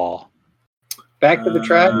behind a wall. Back to the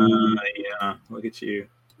track. Yeah, look at you.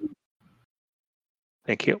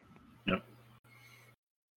 Thank you.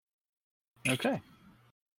 Okay.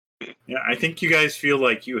 Yeah, I think you guys feel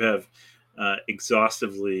like you have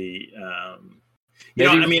exhaustively.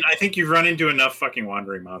 Maybe- I think you've run into enough fucking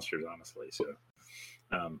wandering monsters, honestly. So,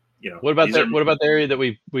 What about these that? are- What about the area that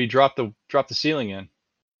we dropped the ceiling in?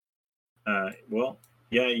 Well,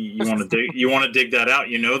 yeah, you want to dig. You want to dig that out.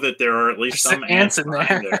 You know that there are at least There's some ants in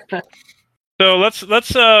behind there. So let's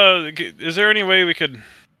is there any way we could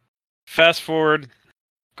fast forward,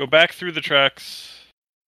 go back through the tracks,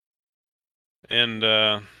 and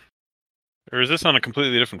or is this on a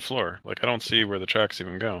completely different floor? Like I don't see where the tracks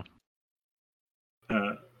even go.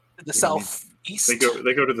 The southeast.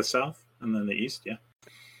 They go to the south and then the east. Yeah,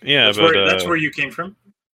 Yeah, that's but that's where you came from.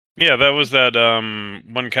 yeah, that was that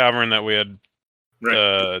one cavern that we had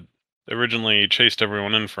Right. originally chased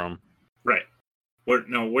everyone in from. Right. What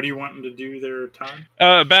do you want them to do there,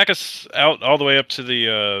 Todd? Back us out all the way up to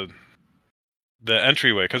the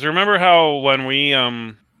entryway. Because remember how when we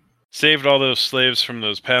saved all those slaves from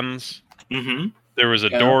those pens, Mm-hmm. there was a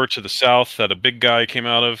Yeah. door to the south that a big guy came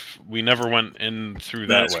out of. We never went in through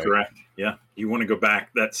that That's way. correct. Yeah. You want to go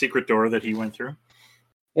back that secret door that he went through?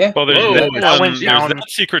 Yeah. Well, there's Whoa, that that one, went there's down. that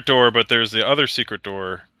secret door, but there's the other secret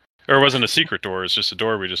door. Or it wasn't a secret door, it's just a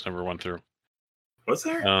door we just never went through. Was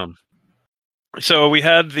there? So we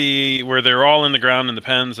had where they're all in the ground in the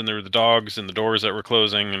pens, and there were the dogs and the doors that were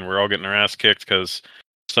closing, and we're all getting our ass kicked because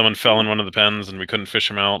someone fell in one of the pens and we couldn't fish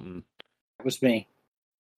them out. And It was me.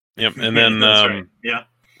 yep, and then That's right. Yeah.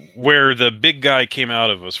 where the big guy came out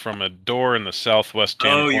of was from a door in the southwest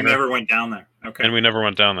Oh, you corner, never went down there. Okay. and we never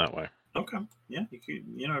went down that way. Okay. Yeah. You could.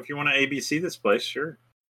 If you want to ABC this place, sure.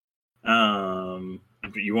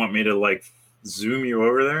 You want me to like zoom you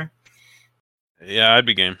over there? Yeah, I'd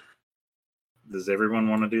be game. Does everyone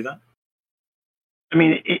want to do that? I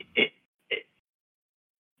mean,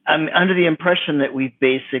 I'm under the impression that we've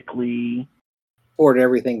basically Poured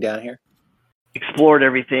everything down here. explored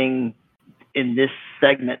everything in this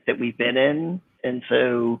segment that we've been in, and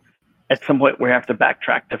so at some point we have to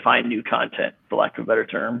backtrack to find new content, for lack of a better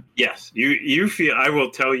term. Yes. You feel. I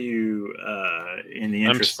will tell you. In the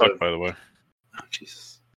I'm interest stuck, of. by the way. Oh,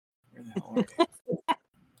 Jesus. Where the hell are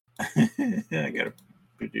they? Yeah, I gotta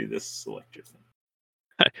do this selector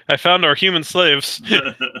I found our human slaves. thing.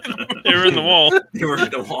 They were in the wall. They were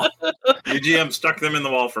in the wall. Your GM stuck them in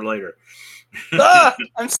the wall for later.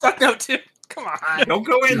 I'm stuck now too. Come on. Don't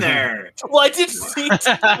go in there. Well, I did see.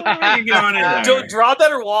 Why are you going in there? Don't draw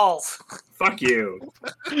better walls. Fuck you.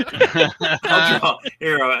 I'll draw.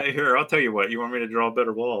 Here. I'll tell you what. You want me to draw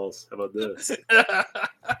better walls? How about this?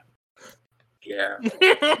 Yeah.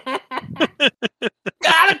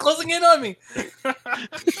 God, they're closing in on me.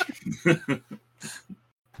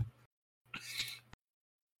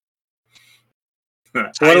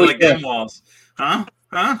 I do we like do? them walls. Huh?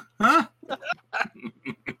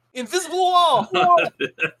 Invisible wall.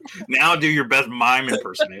 Now do your best mime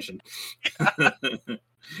impersonation.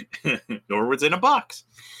 Norwood's in a box.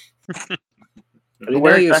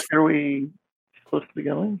 Where exactly are we supposed to be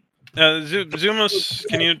going? Zumos,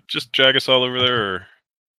 can you just drag us all over there? Or?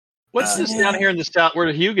 What's this down here in the south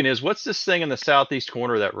where the Hugin is? What's this thing in the southeast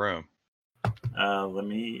corner of that room? Let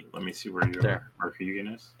me see where you are. Where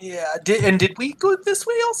Hugin is. Yeah. Did we go this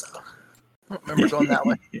way also? I don't remember going that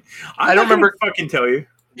way. I don't remember. Fucking tell you.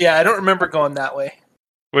 Yeah, I don't remember going that way.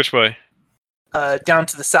 Which way? Down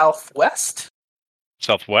to the southwest.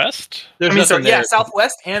 Southwest?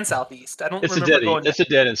 Southwest and southeast. I don't. It's remember a dead end. It's a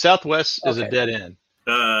dead end. Southwest is a dead end.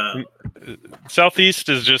 Southeast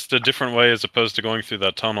is just a different way as opposed to going through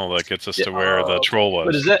that tunnel that gets us to where the troll was.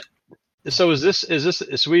 But is that? So is this?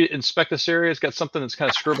 So we inspect this area? It's got something that's kind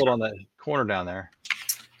of scribbled on that corner down there.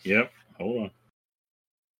 Yep. Hold on.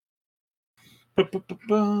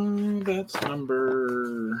 That's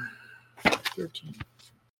number 13.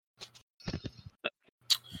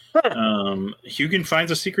 Hugin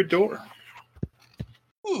finds a secret door.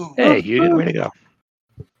 Hey, Hugin, way to go.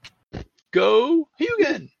 Go,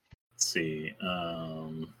 Hugin! Let's see.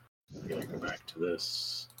 Gotta go back to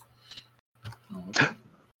this.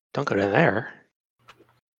 Don't go down there.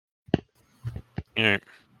 All right.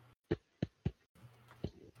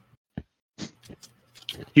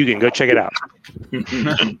 Hugin, go check it out.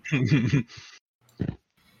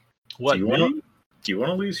 What? Do you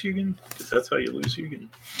want to lose Hugin? Because that's how you lose Hugin.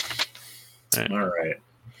 Right. All right.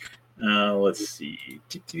 Let's see.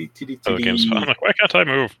 Oh, game's paused. I'm like, why can't I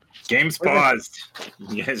move? Game's paused.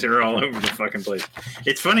 You guys are all over the fucking place.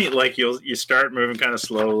 It's funny, like you start moving kind of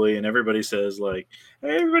slowly, and everybody says like,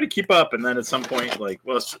 "Hey, everybody, keep up." And then at some point, like,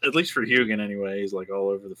 well, at least for Hugin anyway, he's like all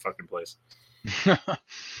over the fucking place.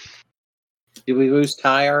 Did we lose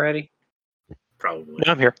Ty already? Probably.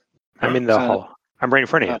 No, I'm here. I'm in the hall. I'm right in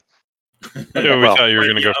front of you. Yeah, we thought you were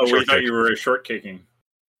going to go for we short thought kick. you were short kicking.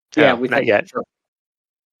 Yeah, we not yet. Sure.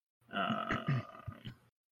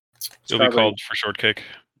 You'll be called for short kick.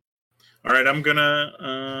 All right, I'm gonna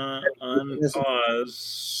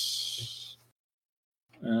unpause.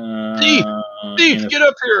 Steve, get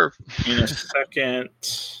up here! In a second.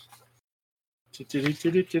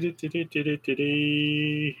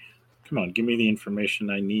 Come on, give me the information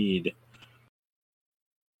I need.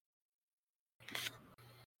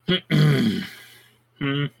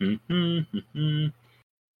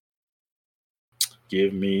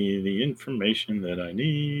 Give me the information that I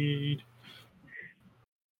need.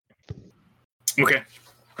 Okay,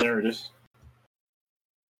 there it is.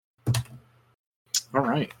 All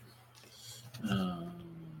right. We'll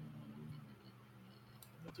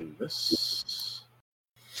do this.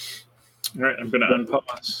 All right, I'm going to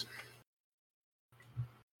unpause.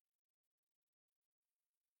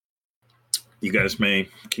 You guys may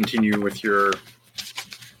continue with your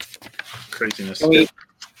craziness.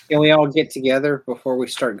 Can we all get together before we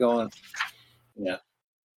start going? Yeah,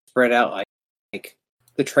 spread out like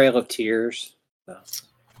the Trail of Tears.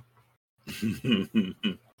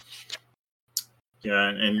 Yeah,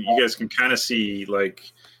 and you guys can kind of see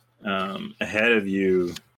like ahead of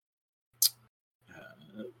you.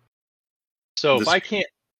 So if I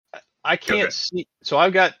can't see. So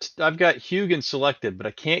I've got Hugin selected, but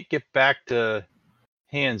I can't get back to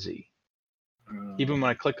Hansy. Even when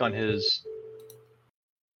I click on his,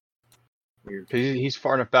 because he's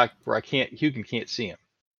far enough back where Hugin can't see him.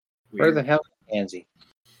 Where the hell is Hansy?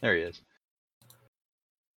 There he is.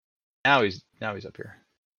 Now he's up here.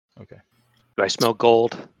 Okay. Do I smell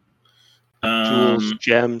gold? Jewels,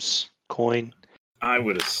 gems, coin? I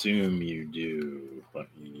would assume you do. Let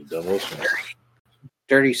me double check.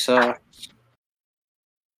 Dirty socks.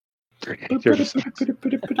 Dirty socks.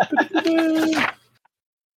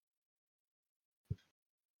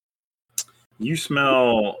 You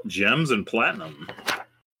smell gems and platinum.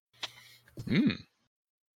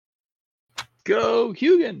 Go,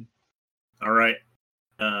 Hugin. All right.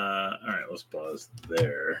 All right, let's pause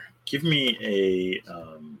there. Give me a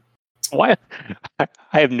Why? I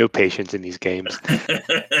have no patience in these games.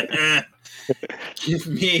 give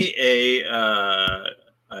me a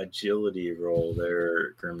agility roll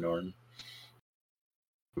there, Grimnorn.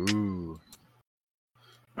 Ooh.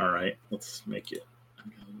 All right, let's make it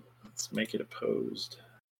opposed.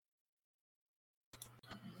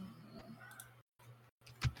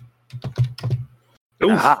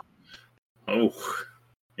 Oh,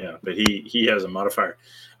 yeah, but he has a modifier.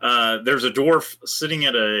 There's a dwarf sitting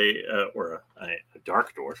at a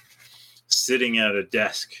dark dwarf sitting at a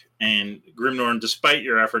desk, and Grimnorn, despite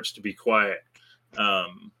your efforts to be quiet,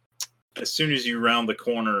 as soon as you round the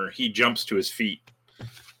corner, he jumps to his feet.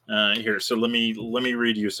 Here, so let me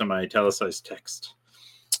read you some italicized text.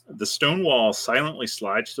 The stone wall silently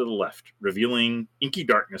slides to the left, revealing inky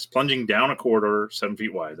darkness plunging down a corridor 7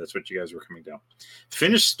 feet wide. That's what you guys were coming down.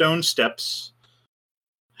 Finished stone steps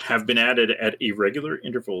have been added at irregular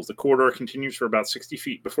intervals. The corridor continues for about 60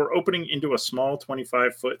 feet before opening into a small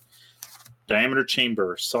 25-foot diameter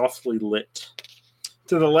chamber, softly lit.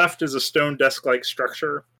 To the left is a stone desk-like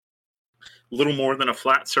structure, little more than a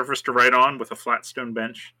flat surface to write on with a flat stone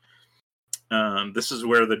bench. This is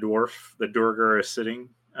where the Duergar, is sitting.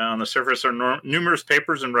 On the surface are numerous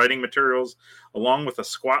papers and writing materials, along with a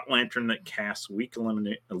squat lantern that casts weak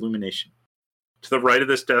illumination. To the right of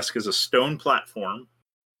this desk is a stone platform.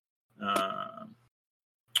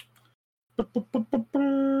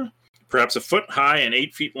 Perhaps a foot high and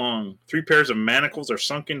 8 feet long. 3 pairs of manacles are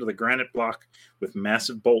sunk into the granite block with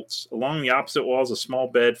massive bolts. Along the opposite wall is a small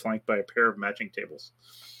bed flanked by a pair of matching tables.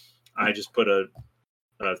 I just put a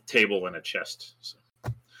table in a chest.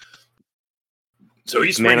 So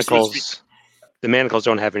he's manacles. The manacles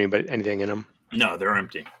don't have anything in them. No, they're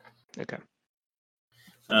empty. Okay.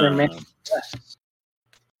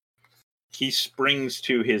 He springs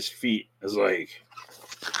to his feet as like,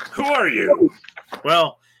 who are you?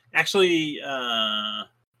 Well, actually,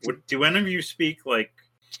 do any of you speak like?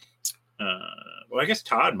 Well, I guess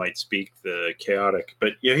Todd might speak the chaotic,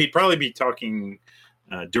 but yeah, he'd probably be talking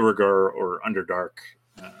Duergar or Underdark,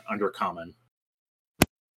 Undercommon.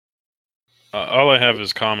 All I have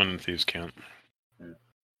is common and thieves' cant.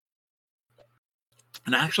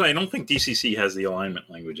 And actually, I don't think DCC has the alignment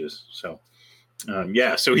languages. So,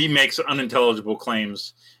 so he makes unintelligible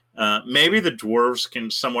claims. Maybe the dwarves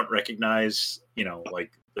can somewhat recognize,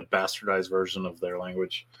 like the bastardized version of their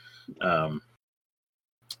language,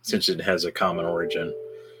 since it has a common origin.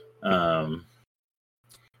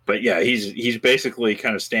 But yeah, he's basically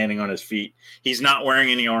kind of standing on his feet. He's not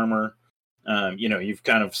wearing any armor. You've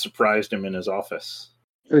kind of surprised him in his office.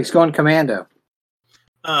 He's going commando.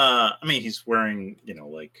 He's wearing,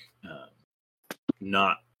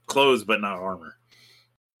 not clothes, but not armor.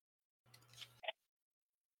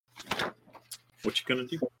 What you gonna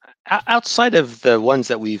do? Outside of the ones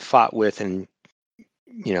that we've fought with, and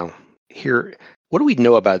here, what do we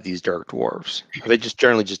know about these dark dwarves? Are they just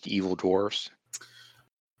generally just evil dwarves?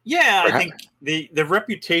 Yeah, I think the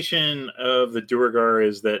reputation of the Duergar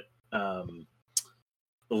is that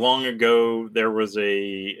long ago there was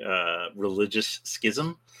a religious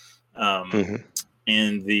schism, and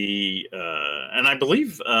I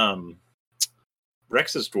believe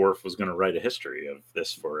Rex's dwarf was going to write a history of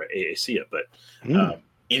this for AACA, but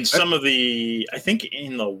in some of the, I think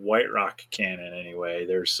in the White Rock canon anyway,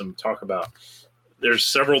 there's some talk about there's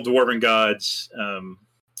several dwarven gods.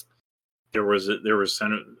 There was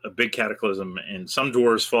kind of a big cataclysm, and some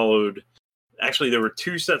dwarves followed. Actually, there were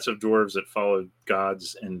 2 sets of dwarves that followed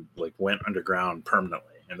gods and like went underground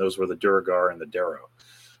permanently, and those were the Duergar and the Darrow.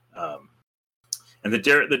 And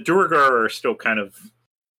the Duergar are still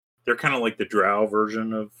they're kind of like the Drow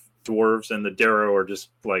version of dwarves, and the Darrow are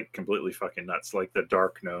just like completely fucking nuts, like the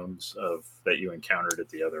dark gnomes that you encountered at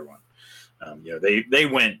the other one. They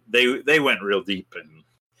went real deep and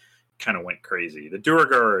kind of went crazy. The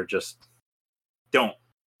Duergar are just don't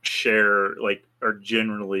share, like, are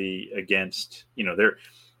generally against, they're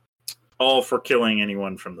all for killing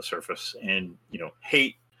anyone from the surface, and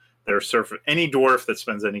hate their surface. Any dwarf that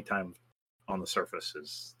spends any time on the surface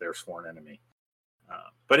is their sworn enemy.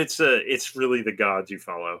 But it's really the gods you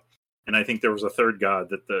follow, and I think there was a third god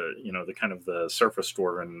that the kind of the surface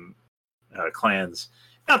dwarven clans.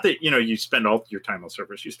 Not that you spend all your time on the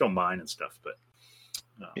surface, you still mine and stuff, but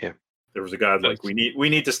there was a god like we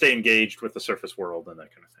need to stay engaged with the surface world and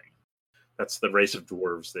that kind of thing. That's the race of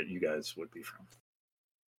dwarves that you guys would be from.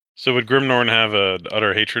 So would Grimnorn have an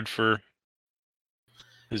utter hatred for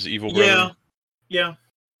his evil brother? Yeah,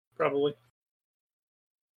 probably.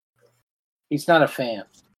 He's not a fan.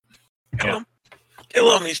 Kill him.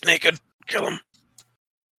 Kill him. He's naked. Kill him.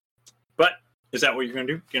 But is that what you're going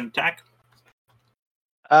to do? You're going to attack?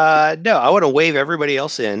 No, I want to wave everybody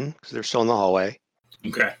else in because they're still in the hallway.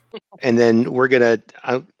 Okay. And then we're gonna,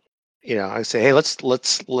 I say, hey, let's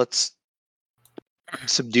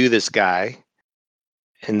subdue this guy,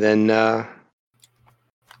 and then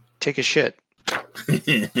take a shit. Take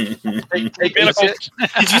a shit.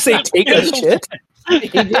 Did you say take a shit? He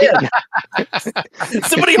did.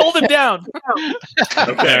 Somebody hold him down.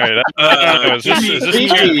 Okay. All right. Is this 2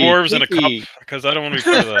 dwarves in a cup? Because I don't want to be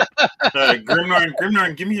part of that.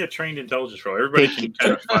 Grimnorn, give me a trained intelligence roll. Everybody can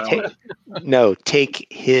kind of file it. No, take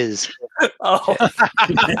his. Oh.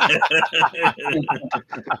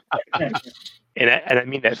 And I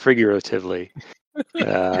mean that figuratively.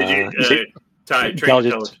 Did you, Ty, train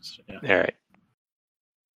intelligence. Yeah. All right.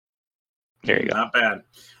 There you go. Not bad.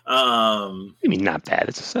 I mean, not bad.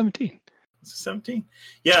 It's a 17. It's a 17.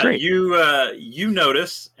 Yeah, Great. you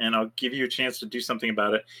notice, and I'll give you a chance to do something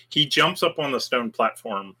about it. He jumps up on the stone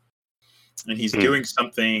platform, and he's doing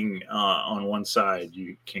something on one side.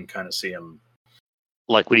 You can kind of see him.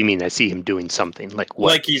 Like, what do you mean? I see him doing something. Like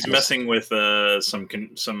what? Like he's messing with some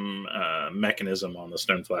mechanism on the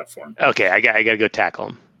stone platform. Okay, I got to go tackle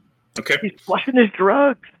him. Okay, He's flushing his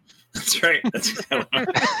drugs. that's right. That's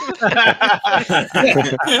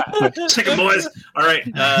Chicken boys. All right.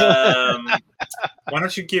 Why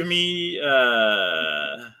don't you give me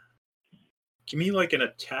like an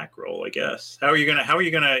attack roll? I guess. How are you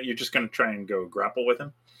gonna? You're just gonna try and go grapple with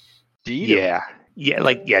him? Yeah,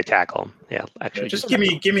 tackle him. Yeah, actually, Just give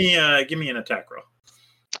me an attack roll.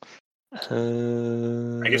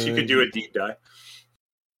 I guess you could do a deep dive.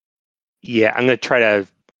 Yeah, I'm gonna try to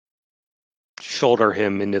shoulder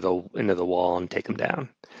him into the wall and take him down.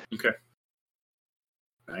 Okay.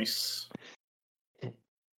 Nice.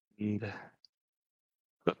 And,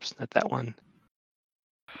 whoops, not that one.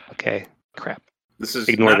 Okay, crap. This is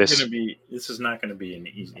Ignore not this. going to be. This is not going to be an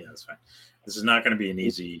easy. Yeah, that's fine. This is not going to be an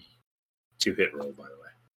easy 2-hit roll, by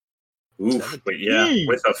the way. Oof! But yeah,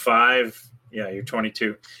 with a 5, yeah, you're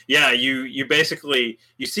 22. Yeah, you basically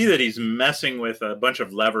you see that he's messing with a bunch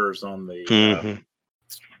of levers on the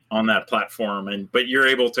on that platform, but you're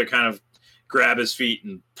able to kind of grab his feet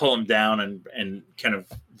and pull him down and kind of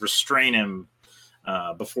restrain him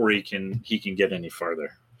before he can get any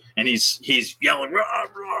farther. And he's yelling, "Rah,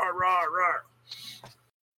 rah, rah, rah."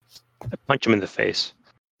 I punch him in the face.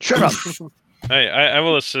 Shut up. Hey, I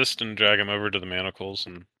will assist and drag him over to the manacles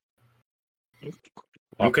and. lock him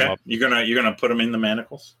Okay, up. you're gonna put him in the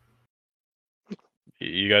manacles.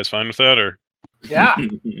 You guys fine with that, or? Yeah.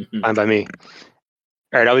 Fine by me.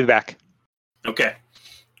 All right, I'll be back. Okay.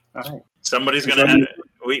 All right. Somebody's gonna have.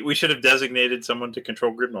 We should have designated someone to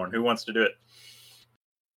control Grimnorn. Who wants to do it?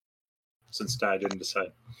 Since Ty didn't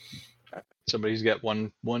decide. Somebody's got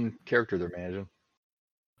one character they're managing.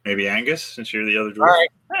 Maybe Angus, since you're the other dwarf. All right.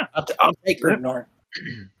 I'll take Grimnorn.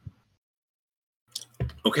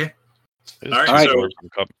 Okay. There's All right, two so- dwarves in the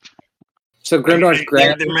cup. So Grimnorn's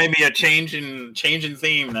grabbed. There may be a change in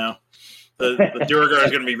theme now. The Duergar is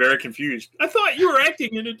going to be very confused. I thought you were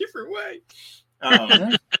acting in a different way.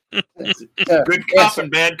 Good cop and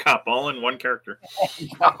bad cop, all in one character.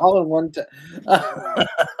 All in one time.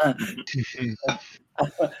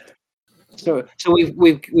 So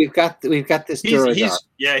we've got this Duergar.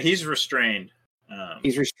 He's restrained.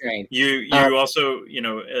 He's restrained. You also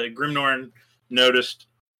Grimnorn noticed,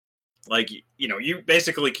 like, you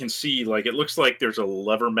basically can see, like, it looks like there's a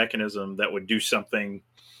lever mechanism that would do something.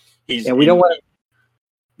 We don't want to.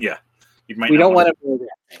 Yeah, We don't want to move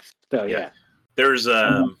that thing. So yeah. There's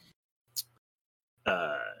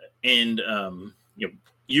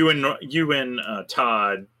you and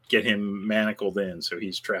Todd get him manacled in, so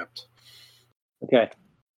he's trapped. Okay.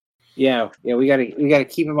 Yeah. We gotta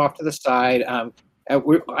keep him off to the side. I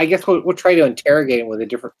guess we'll try to interrogate him with a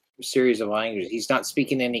different series of languages. He's not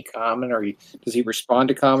speaking any common, or does he respond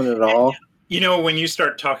to common at all? When you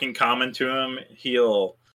start talking common to him,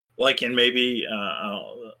 he'll and maybe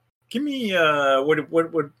give me give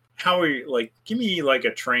me like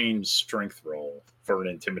a trained strength roll for an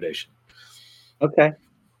intimidation. Okay.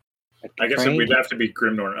 I guess it would have to be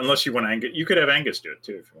Grimnorn, unless you want Angus. You could have Angus do it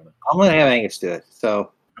too if you want to. I'm gonna have Angus do it.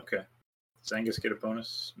 So okay. Does Angus get a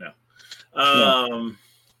bonus? No. No.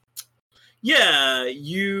 Yeah,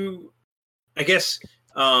 I guess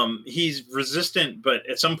he's resistant, but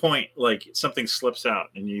at some point, like, something slips out,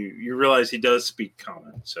 and you realize he does speak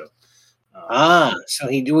common. So, so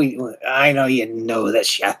he do. I know you know that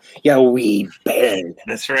shit. Yeah, we bad.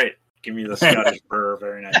 That's right. Give me the Scottish burr.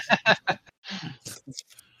 Very nice.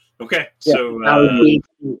 Okay, Yeah, so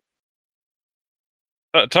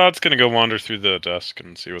Todd's gonna go wander through the desk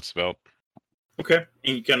and see what's about. okay,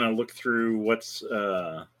 and you kind of look through what's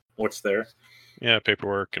there. Yeah,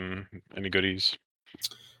 paperwork and any goodies.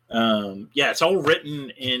 It's all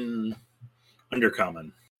written in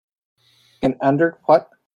Undercommon. And under what?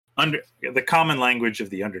 Under the common language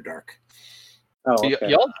of the Underdark. Oh, So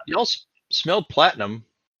okay. y'all smelled platinum.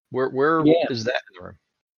 Where Yeah. is that in the room?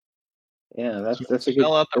 Yeah, that's a good.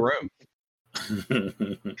 Smell out the room.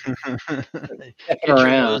 Checking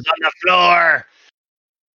around. on the floor.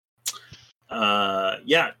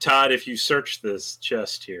 Todd, if you search this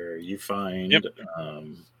chest here, you find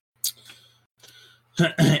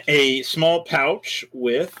a small pouch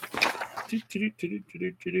with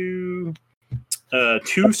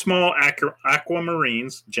 2 small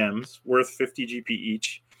aquamarines gems worth 50 GP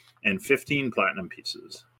each, and 15 platinum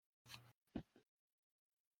pieces.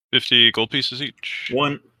 50 gold pieces each.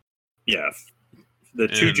 The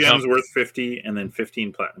 2 And gems worth 50, and then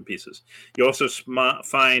 15 platinum pieces. You also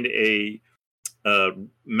find a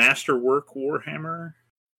masterwork warhammer,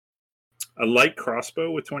 a light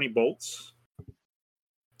crossbow with 20 bolts,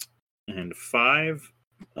 and 5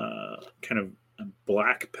 kind of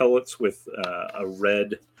black pellets with a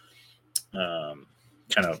red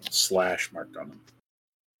kind of slash marked on them.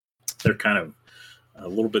 They're kind of a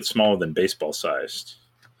little bit smaller than baseball sized.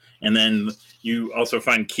 And then you also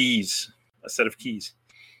find keys, a set of keys.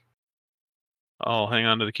 I'll hang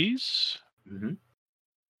on to the keys. Mm-hmm.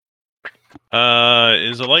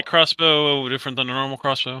 Is a light crossbow different than a normal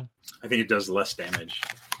crossbow? I think it does less damage.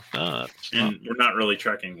 And we're not really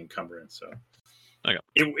tracking encumbrance, so okay.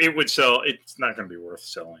 It would sell. It's not going to be worth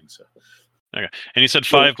selling. So okay. And you said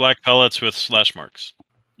 5 black pellets with slash marks.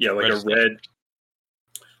 Yeah, like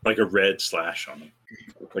a red slash on them,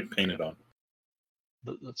 like painted on.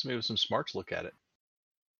 Let's maybe some smarts look at it.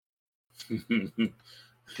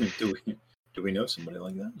 Do we know somebody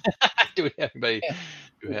like that? Do we have anybody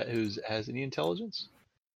who has any intelligence?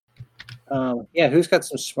 Yeah, who's got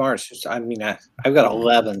some smarts? I mean, I've got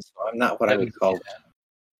 11, so I'm not what I would call that.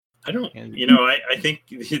 I don't. I think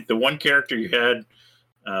the one character you had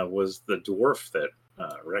was the dwarf that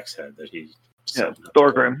Rex had that he. Yeah,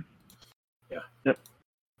 Thorgrim. Yeah. Yep.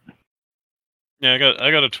 Yeah, I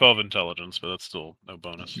got a 12 intelligence, but that's still no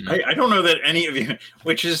bonus. I don't know that any of you,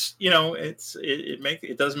 which is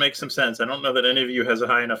it does make some sense. I don't know that any of you has a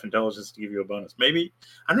high enough intelligence to give you a bonus. Maybe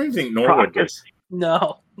I don't even think Norwood does.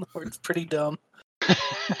 No, Norwood's pretty dumb. Does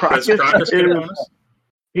Crocus get a bonus?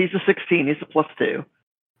 He's a 16. He's a +2.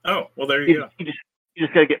 Oh well, there you go. You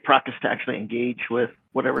just got to get Procus to actually engage with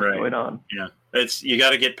whatever's going on. Yeah, you got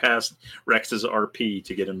to get past Rex's RP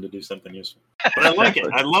to get him to do something useful. But I like it.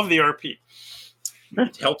 I love the RP.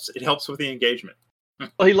 It helps. It helps with the engagement.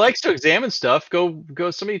 Well, he likes to examine stuff. Go!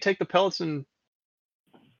 Somebody take the pellets and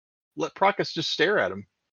let Procus just stare at him.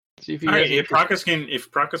 See if he. If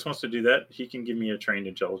Procus wants to do that, he can give me a trained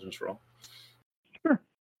intelligence roll. Sure.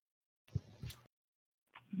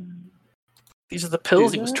 These are the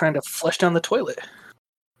pills he was trying to flush down the toilet.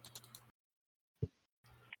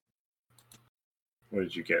 What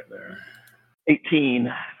did you get there?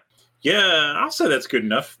 18. Yeah, I'll say that's good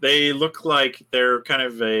enough. They look like they're kind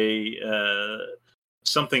of a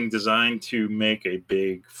something designed to make a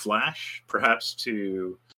big flash, perhaps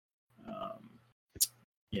to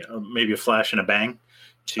maybe a flash and a bang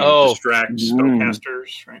to distract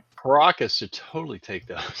spellcasters, right? Procus should totally take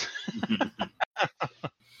those.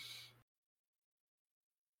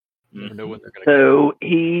 Never know when they're going to. So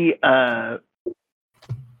he,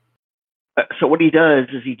 so what he does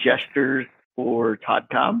is he gestures for Todd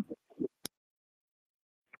Cobb,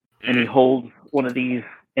 and he holds one of these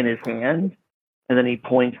in his hand, and then he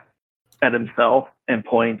points at himself and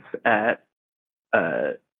points at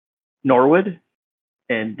Norwood,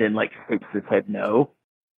 and then shakes his head no.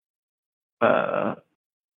 And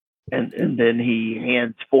then he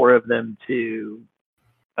hands 4 of them to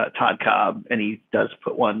Todd Cobb, and he does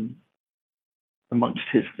put one amongst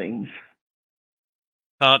his things.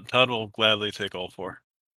 Todd will gladly take all 4.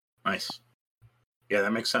 Nice. Yeah,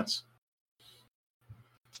 that makes sense.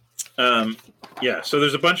 So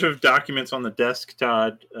there's a bunch of documents on the desk,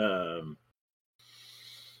 Todd.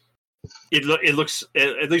 It looks,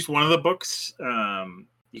 at least one of the books,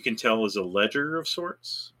 you can tell is a ledger of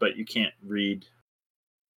sorts, but you can't read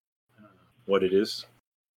what it is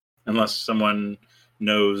unless someone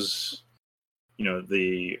knows,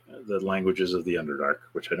 the languages of the Underdark,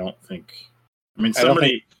 which I don't think. I mean,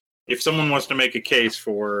 if someone wants to make a case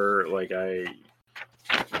for a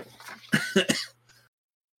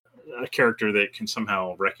character that can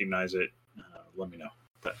somehow recognize it, let me know.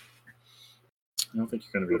 But I don't think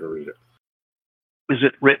you're going to be able to read it. Is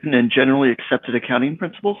it written in generally accepted accounting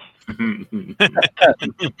principles? Do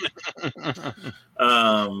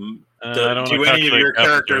any of your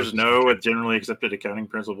characters know what generally accepted accounting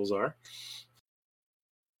principles are?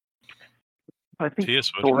 I think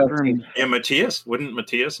Matthias Yeah, Matthias. Wouldn't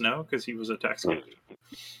Matthias know because he was a tax collector?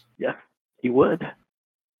 Yeah, he would.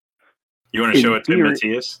 You want to show it to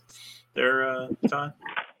Matthias there, Todd?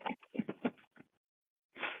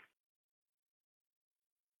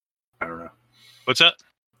 I don't know. What's that?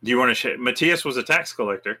 Do you want to show? Matthias was a tax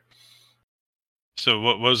collector. So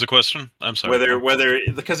what was the question? I'm sorry. Whether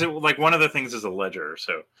because one of the things is a ledger.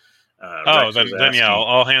 So. Then yeah,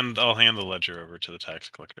 I'll hand the ledger over to the tax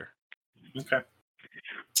collector. Okay.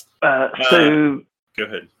 So Go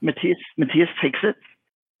ahead. Matthias takes it,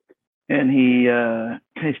 and he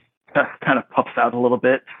kind of puffs out a little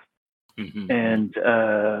bit, and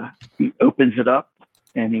he opens it up,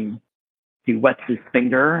 and he wets his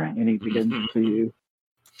finger, and he begins to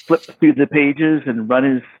flip through the pages and run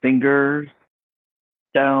his fingers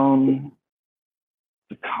down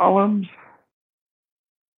the columns,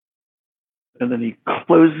 and then he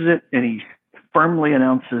closes it, and he firmly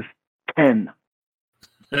announces 10.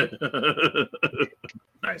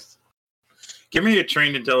 Nice. Give me a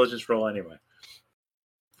trained intelligence roll anyway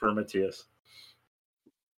for Matthias.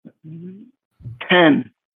 10.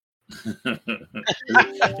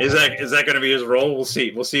 Is that going to be his roll? We'll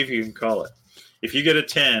see. We'll see if you can call it. If you get a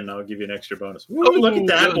 10, I'll give you an extra bonus. Ooh, look at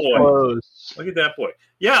that boy! Close. Look at that boy.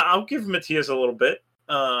 Yeah, I'll give Matthias a little bit.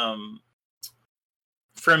 From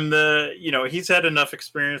the, he's had enough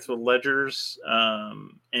experience with ledgers,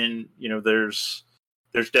 and there's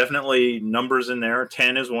definitely numbers in there.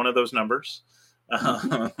 10 is one of those numbers.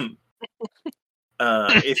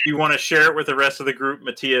 If you want to share it with the rest of the group,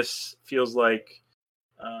 Matthias feels like,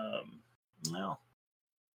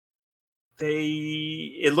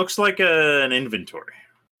 it looks like an inventory.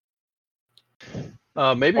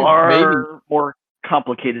 Maybe More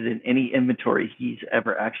complicated than any inventory he's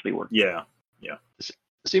ever actually worked. Yeah.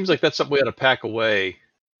 Seems like that's something we had to pack away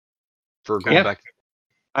for going back.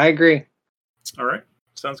 I agree. All right.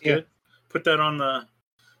 Sounds good. Put that on the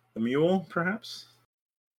mule, perhaps?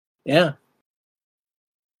 Yeah.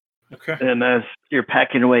 Okay. And as you're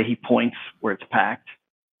packing away, he points where it's packed.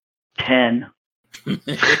 10.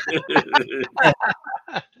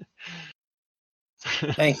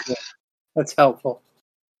 Thank you. That's helpful.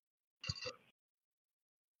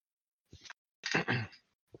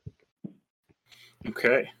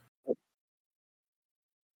 Okay. All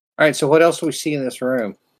right. So what else do we see in this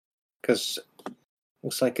room? Because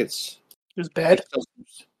looks like it's There's bed.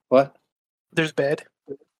 what? There's bed.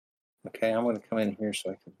 Okay, I'm going to come in here so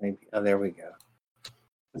I can maybe. Oh, there we go.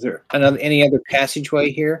 Is there any other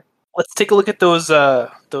passageway here? Let's take a look at those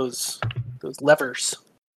levers.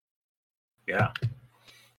 Yeah.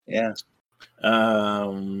 Yeah.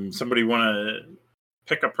 Somebody want to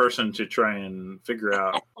pick a person to try and figure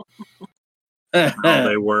out how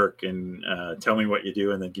they work and tell me what you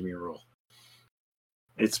do and then give me a roll.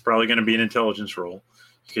 It's probably going to be an intelligence roll.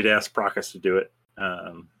 You could ask Prakas to do it.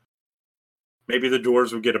 Maybe the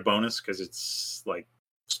dwarves would get a bonus because it's like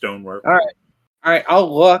stonework. All right.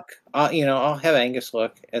 I'll look. I'll have Angus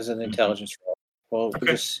look as an intelligence roll. We'll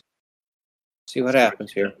just see what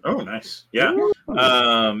happens here. Oh, nice. Yeah.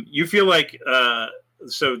 You feel like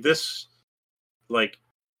so this, like,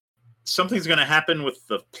 something's going to happen with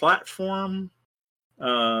the platform.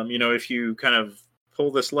 If you kind of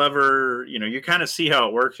pull this lever, you kind of see how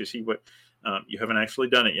it works. You see what you haven't actually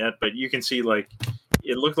done it yet, but you can see, like,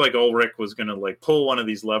 it looked like Ulrich was going to, like, pull one of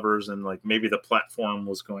these levers, and, like, maybe the platform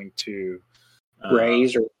was going to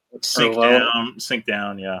Raise or sink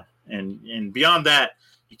down. Yeah. And beyond that,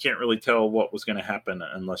 you can't really tell what was going to happen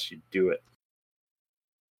unless you do it.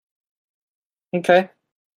 Okay.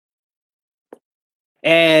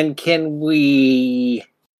 And can we?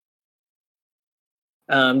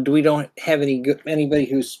 Do we don't have anybody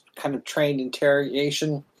who's kind of trained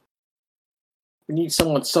interrogation? We need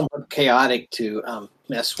someone somewhat chaotic to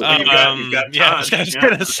mess with. You've got I was Todd,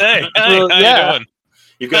 going to say. Well, How yeah. you doing?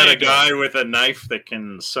 You've got a guy with a knife that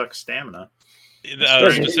can suck stamina.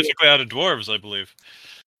 Specifically out of dwarves, I believe.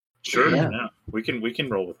 Sure, Yeah. yeah. We can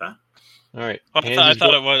roll with that. All right. I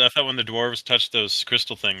thought when the dwarves touched those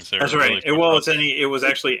crystal things, That's right. It was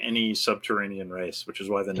actually any subterranean race, which is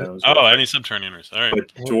why the nose. any subterranean race. All right.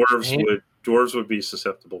 But dwarves would be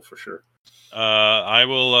susceptible for sure. I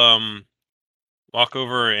will walk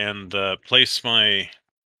over and pull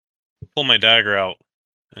my dagger out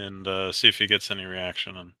and see if he gets any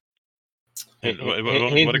reaction. And what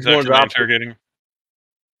exactly am I interrogating?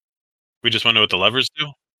 We just want to know what the levers do.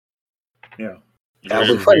 Yeah.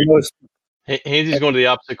 Hansy's going to the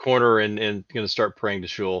opposite corner and going to start praying to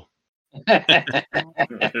Shul.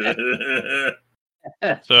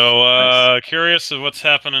 So curious of what's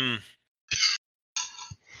happening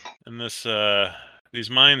in this these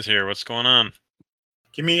mines here. What's going on?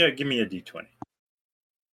 Give me a D20.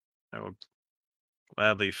 I will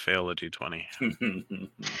gladly fail a D20.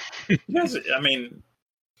 Yes, I mean,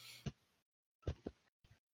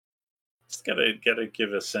 just gotta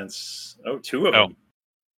give a sense. Oh, two of them.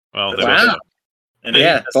 Well, Wow. And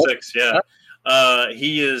Yeah. 6. Yeah.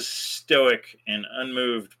 He is stoic and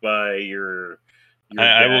unmoved by your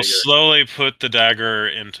I will dagger. slowly put the dagger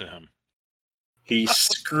into him. He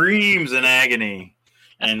screams in agony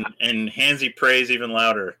and Hansy prays even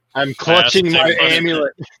louder. I'm clutching my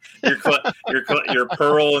amulet. Your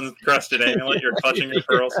pearl encrusted amulet. You're clutching your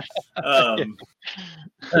pearls.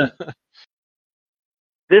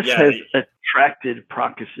 This has attracted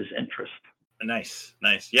Procus's interest. Nice.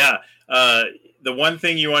 Yeah. The one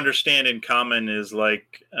thing you understand in common is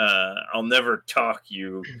like, I'll never talk,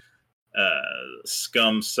 you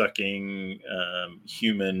scum sucking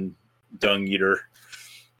human dung eater.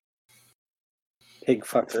 Pig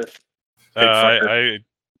fucker.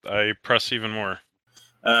 I press even more.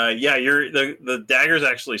 Yeah, the dagger's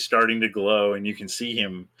actually starting to glow, and you can see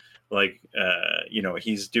him like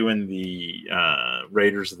he's doing the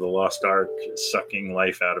Raiders of the Lost Ark sucking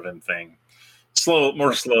life out of him thing.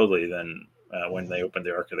 More slowly than when they opened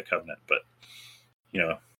the Ark of the Covenant, but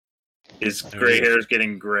his gray hair is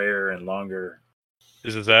getting grayer and longer.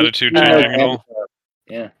 Is his attitude changing at all?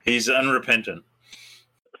 Yeah, he's unrepentant.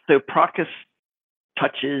 So Procus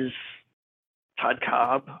touches Todd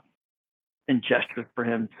Cobb and gestures for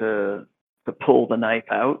him to pull the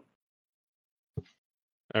knife out.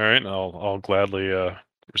 All right, I'll gladly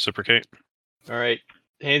reciprocate. All right,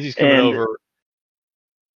 Hansy's coming over.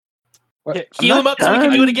 Yeah, heal him up so we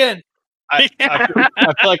can do it again. I feel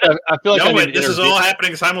like no, but this is all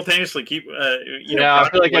happening simultaneously. Keep I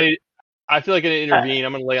feel like I need to intervene.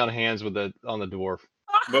 I'm going to lay on hands on the dwarf.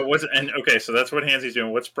 But so that's what Hansy's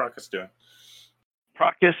doing. What's Procus doing?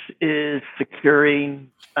 Procus is securing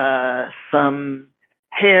some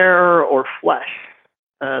hair or flesh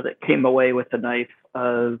that came away with the knife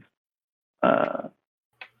of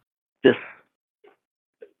this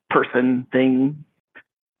person thing,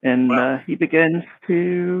 and he begins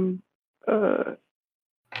to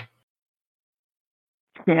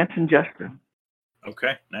chant and gesture.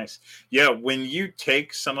 Okay, nice. Yeah, when you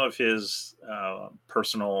take some of his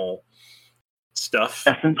personal stuff,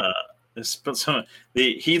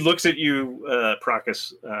 he looks at you,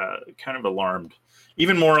 Procus, kind of alarmed,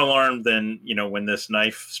 even more alarmed than when this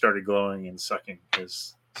knife started glowing and sucking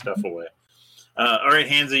his stuff away. All right,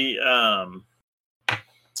 Hansy,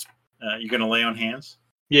 you gonna lay on hands?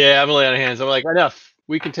 Yeah, I'm gonna lay on hands. I'm like, enough.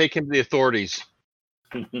 We can take him to the authorities.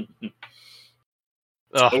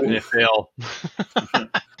 They fail.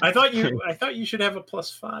 I thought you should have a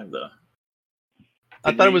 +5 though.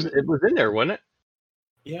 I thought it was in there, wasn't it?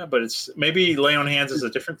 Yeah, but it's maybe lay on hands is a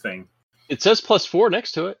different thing. It says +4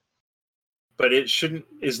 next to it. But it shouldn't.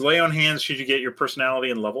 Is lay on hands? Should you get your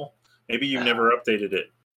personality and level? Maybe you never updated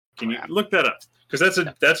it. Can you look that up? Because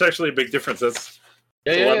that's actually a big difference. That's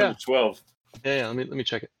 11 to 12. Yeah. Let me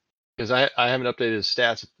check it because I haven't updated his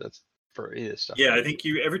stats. That's for any of this stuff. Yeah, I think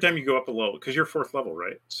every time you go up a level because you're 4th level,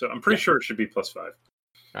 right? So I'm pretty sure it should be +5. All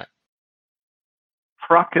right.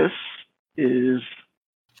 Procus is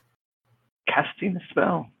casting a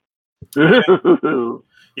spell. Okay.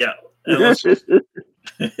 Yeah. Nice.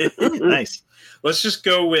 Let's just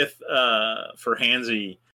go with for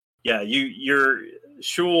Hansy. Yeah, your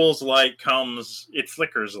Shul's light comes. It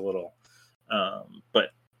flickers a little,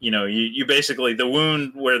 but you basically the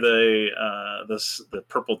wound where the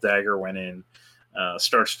purple dagger went in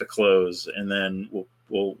starts to close, and then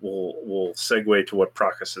we'll segue to what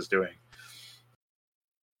Procus is doing.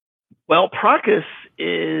 Well, Procus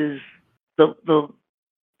is the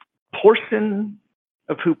portion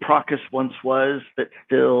of who Procus once was that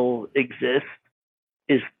still exists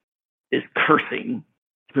is cursing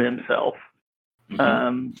to himself,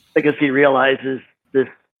 because he realizes this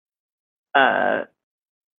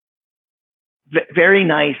very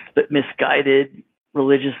nice but misguided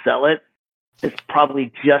religious zealot has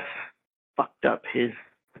probably just fucked up his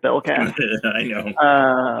spellcast. I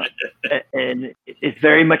know. And it's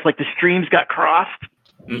very much like the streams got crossed,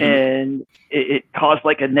 and it caused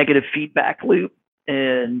like a negative feedback loop,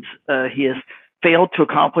 and he has failed to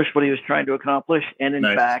accomplish what he was trying to accomplish, and in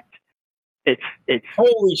fact, it's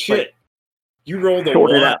holy shit! Like, you rolled a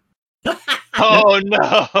 1. Oh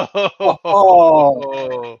no!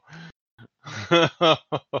 Oh.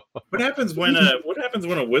 What happens when a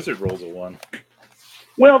wizard rolls a 1?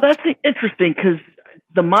 Well, that's interesting because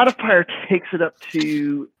the modifier takes it up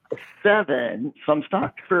to 7, so I'm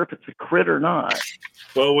not sure if it's a crit or not.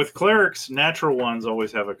 Well, with clerics, natural ones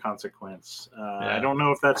always have a consequence. I don't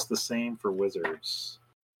know if that's the same for wizards.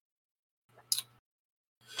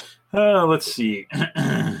 Let's see.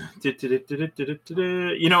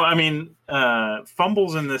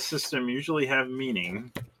 Fumbles in this system usually have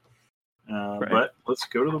meaning. But let's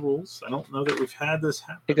go to the rules. I don't know that we've had this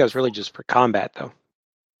happen. I think that was really just for combat, though.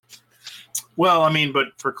 Well, but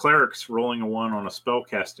for clerics, rolling a 1 on a spell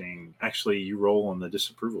casting, actually, you roll on the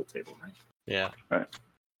disapproval table, right? Yeah. Right.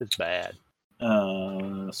 It's bad.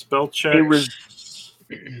 Spell checks.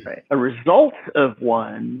 Right. A result of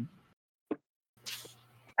one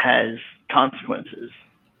has consequences,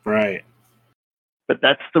 Right. but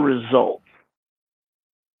that's the result.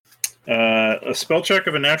 A spell check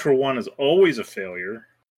of a natural 1 is always a failure.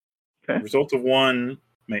 Okay. The result of 1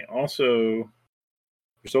 may also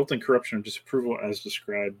result in corruption or disapproval as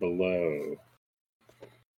described below.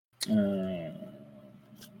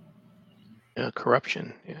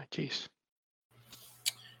 Corruption. Yeah, jeez.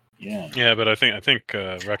 Yeah. Yeah, but I think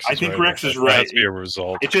Rex. I Is think right. Rex is It right. has to be a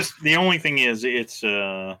result. It just the only thing is it's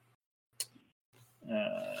yeah,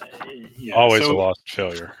 Always so a lost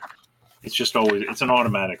failure. it's just always it's an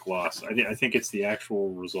automatic loss. I think it's the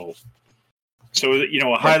actual result. So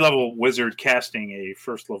a high level wizard casting a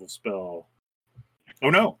first level spell.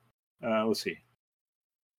 Oh no, let's see.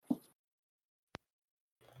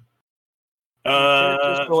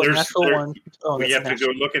 Just roll a There's natural one. Oh, you that's have a to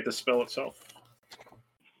go natural. look at the spell itself.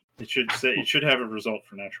 It should have a result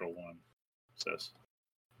for natural 1. It says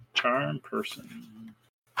charm person.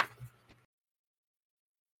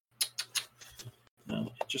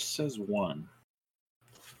 No, it just says 1.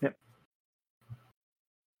 Yep.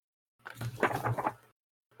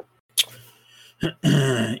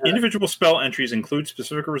 Individual spell entries include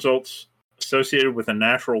specific results associated with a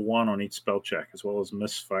natural 1 on each spell check, as well as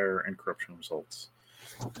misfire and corruption results.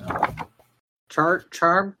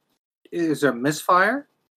 Charm is a misfire.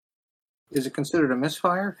 Is it considered a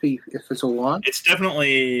misfire if it's a 1? It's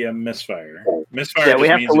definitely a misfire. Misfire. Yeah, we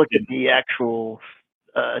just have means to look it at the actual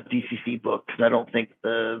DCC book because I don't think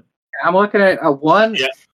the I'm looking at a 1 Yeah.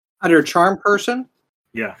 under charm person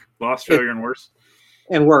Yeah, lost, failure, and worse.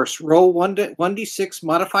 and worse. Roll 1d6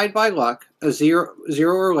 modified by luck, a 0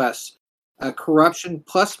 or less, corruption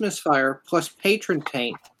plus misfire plus patron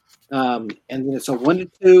taint, and then it's a 1 to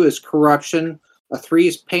 2 is corruption, a 3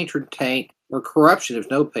 is patron taint or corruption if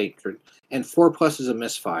no patron, and 4+ is a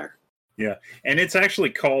misfire. Yeah, and it's actually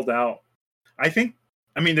called out.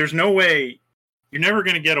 There's no way you're never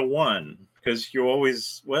going to get a 1 because you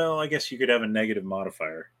always. Well, I guess you could have a negative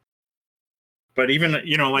modifier. But even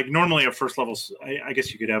like normally a first level, I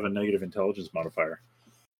guess you could have a negative intelligence modifier.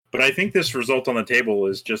 But I think this result on the table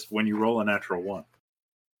is just when you roll a natural 1.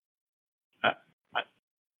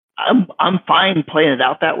 I'm fine playing it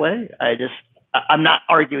out that way. I'm not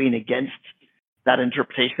arguing against that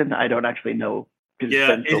interpretation. I don't actually know because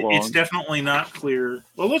Yeah, it's been so long. it's definitely not clear.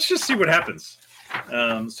 Well, let's just see what happens.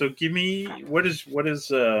 So give me what is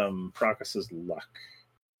Procus's luck?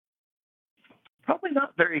 Probably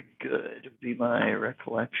not very good, would be my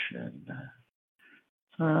recollection.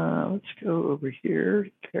 Let's go over here.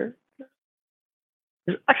 Character.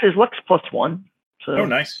 Actually, his luck's +1. So Oh,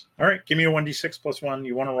 nice. All right, give me a 1d6 +1.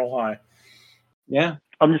 You want to roll high? Yeah.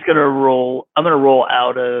 I'm just gonna roll. I'm gonna roll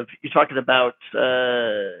out of. You're talking about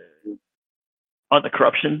on the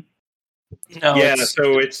corruption. No, Yeah, it's-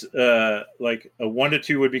 so it's like a 1 to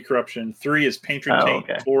 2 would be corruption. 3 is patron Oh, taint.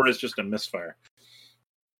 okay. 4 is just a misfire.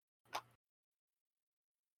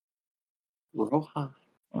 Roll high.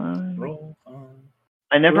 Roll.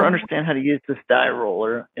 I never Roll. understand how to use this die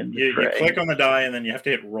roller in the You tray. click on the die and then you have to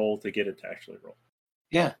hit roll to get it to actually roll.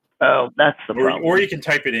 Yeah. Oh, that's the problem. Or you can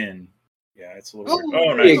type it in. Yeah, it's a little weird.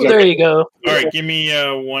 Oh, there you nice. go. there you go. All right, give me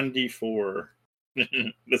 1d4.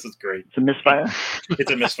 This is great. It's a misfire.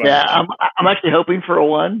 It's a misfire. Yeah, I'm actually hoping for a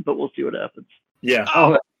 1, but we'll see what happens. Yeah.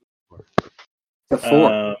 Oh, the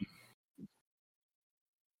 4.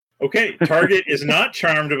 Okay, target is not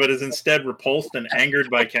charmed, but is instead repulsed and angered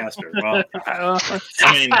by caster. Well,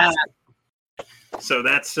 I mean, so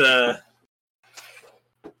that's there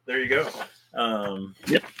you go.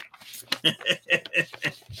 Yep.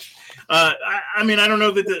 I don't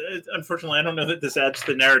know that. Unfortunately, I don't know that this adds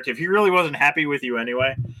to the narrative. He really wasn't happy with you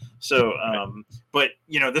anyway. So, but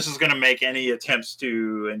this is going to make any attempts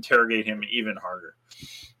to interrogate him even harder.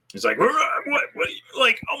 He's like, what?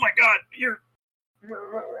 Like, oh my god, you're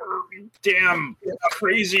damn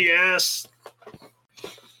crazy ass.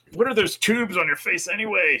 What are those tubes on your face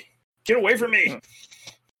anyway? Get away from me.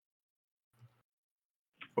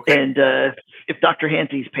 Okay. And if Dr.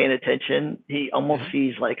 Hansy's paying attention, he almost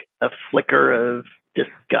sees like a flicker of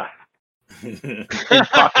disgust in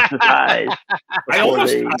Procus's eyes. I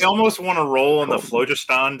before almost want to roll on the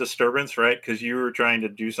phlogiston disturbance, right? Because you were trying to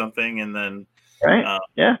do something and then right?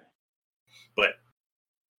 Yeah. But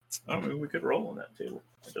we could roll on that table.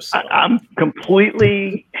 I'm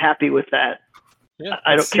completely happy with that. Yeah. I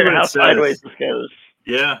don't Let's see care what it how says. sideways this goes.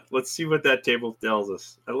 Yeah, let's see what that table tells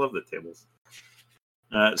us. I love the tables.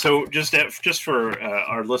 So just for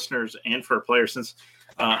our listeners and for our players, since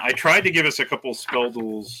I tried to give us a couple spell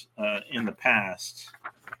duels in the past,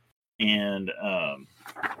 and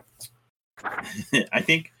I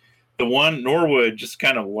think the one Norwood just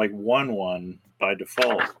kind of like won one by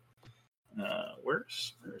default.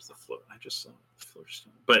 Where's the float? I just saw the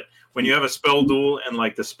Floatstone. But when you have a spell duel and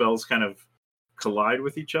like the spells kind of collide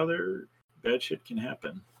with each other, bad shit can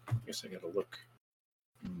happen. I guess I gotta look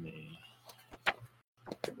in the.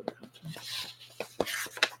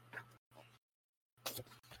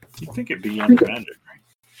 You'd think it'd be under magic, right?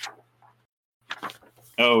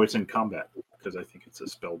 Oh, it's in combat because I think it's a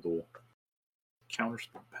spell duel. Counter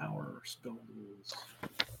spell power, spell duels.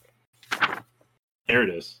 There it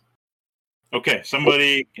is. Okay,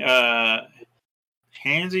 somebody,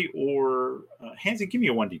 Hansy or Hansy, give me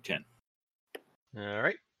a 1d10. All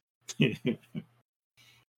right.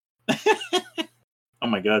 Oh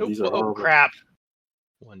my god, these are horrible. Crap.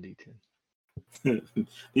 1d10.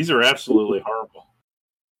 These are absolutely horrible.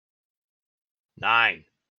 9.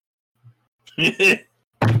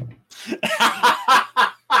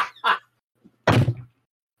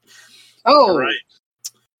 Oh,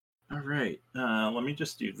 All right. Let me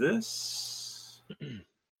just do this.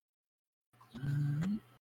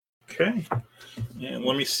 Okay. And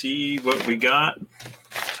let me see what we got.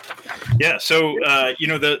 Yeah, so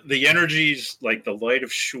the energies, like the light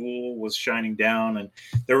of Shul was shining down, and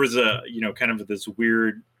there was a kind of this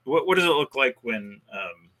weird. What does it look like when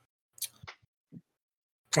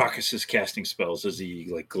Crocus is casting spells? Does he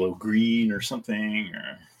like glow green or something?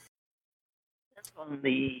 Or on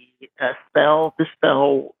the spell,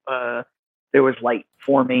 there was light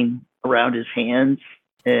forming around his hands,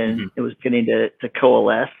 and it was getting to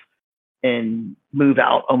coalesce and move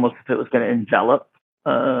out almost if it was going to envelop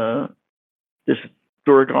this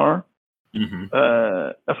Duergar.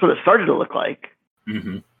 That's what it started to look like.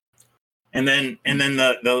 And then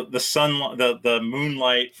the sun, the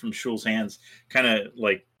moonlight from Shul's hands, kind of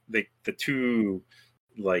like the two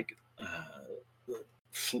like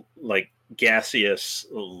gaseous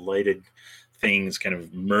lighted things kind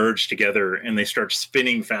of merge together, and they start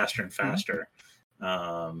spinning faster and faster.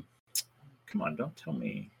 Come on, don't tell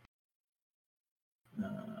me.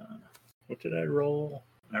 What did I roll?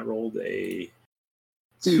 I rolled a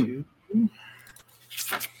 2.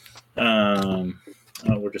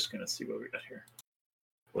 We're just gonna see what we got here.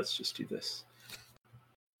 Let's just do this.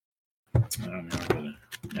 Now I'm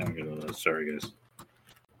gonna. Sorry, guys.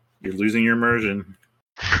 You're losing your immersion.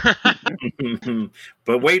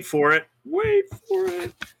 But wait for it.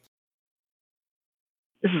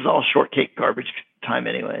 This is all shortcake garbage time,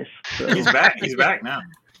 anyways. So. He's back. He's back now.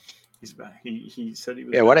 He's back. He said he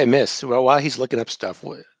was. Yeah, what I missed? Well, while he's looking up stuff,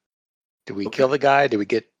 did we kill the guy? Did we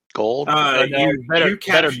get gold? You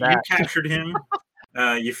captured him.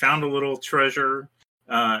 You found a little treasure,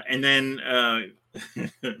 and then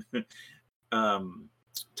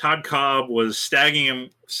Todd Cobb was stabbing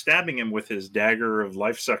him with his dagger of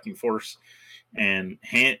life-sucking force, and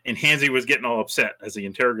Hansy was getting all upset as he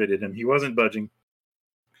interrogated him. He wasn't budging.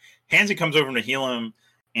 Hansy comes over to heal him,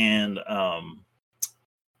 and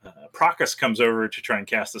Procus comes over to try and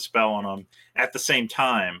cast a spell on him at the same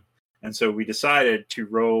time. And so we decided to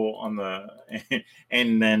roll on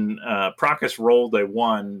and then Procus rolled a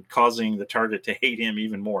 1, causing the target to hate him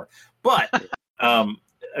even more. But a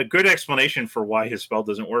good explanation for why his spell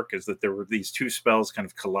doesn't work is that there were these two spells kind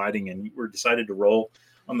of colliding, and we decided to roll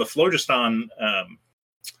on the Phlogiston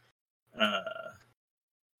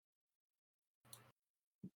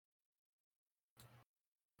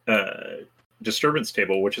disturbance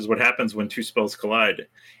table, which is what happens when two spells collide.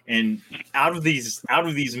 And out of these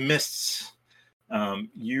mists,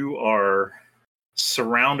 you are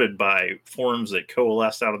surrounded by forms that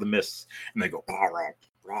coalesce out of the mists, and they go rah, rah,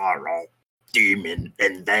 rah, rah. Demon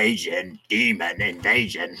invasion. Sound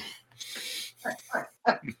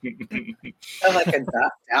like a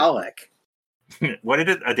Dalek. What did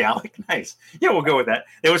it? A Dalek? Nice. Yeah, we'll go with that.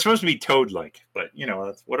 It was supposed to be Toad-like, but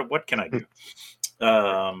that's what can I do?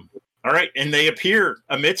 All right, and they appear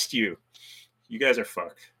amidst you. You guys are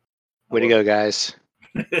fucked. Way to go, guys.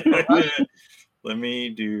 Let me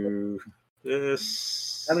do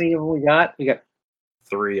this. How many of them we got? We got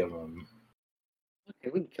 3 of them. Okay,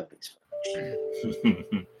 we can kill these.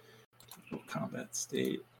 Combat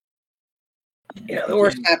state. Yeah, the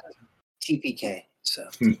worst happens. TPK. So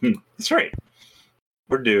that's right.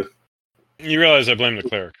 We're due. You realize I blame the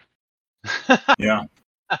cleric. Yeah.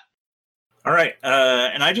 All right,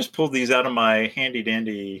 and I just pulled these out of my handy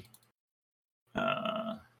dandy.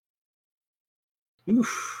 Oh,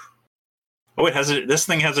 this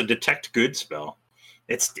thing has a detect good spell.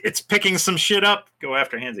 It's picking some shit up. Go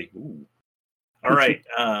after Hansy. Ooh. All right.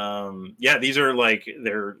 Yeah, these are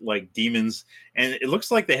they're like demons, and it looks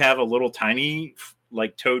like they have a little tiny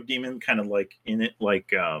like toad demon kind of like in it,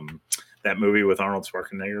 like that movie with Arnold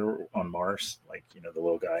Schwarzenegger on Mars, like the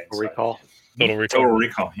little guy. Inside. Recall. Total Recall. Total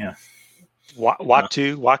Recall. Yeah.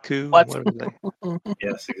 Waku. What? What are they?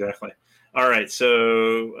 Yes, exactly. All right,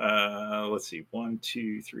 so let's see. 1,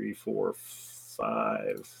 2, 3, 4,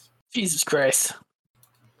 5. Jesus Christ.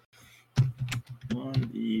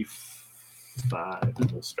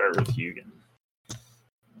 1d5. We'll start with Hugin.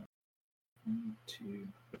 1, 2.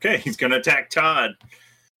 Okay, he's going to attack Todd.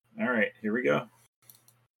 All right, here we go.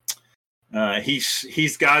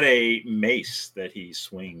 He's got a mace that he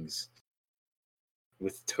swings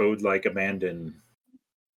with toad-like abandon.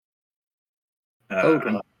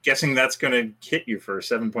 I'm guessing that's going to hit you for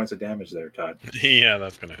 7 points of damage there, Todd. Yeah,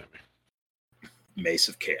 that's gonna hit me. Mace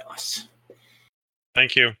of Chaos.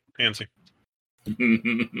 Thank you, Nancy.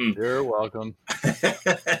 You're welcome.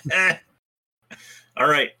 All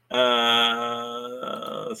right.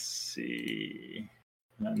 Let's see.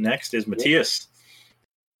 Next is Matthias.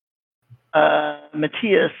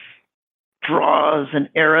 Matthias draws an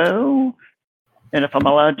arrow, and if I'm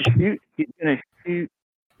allowed to shoot, he's going to shoot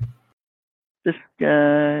this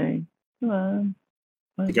guy. Come on.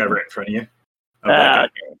 The guy right in front of you. Okay.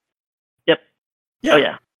 Yep.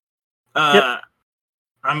 Yeah. Oh yeah.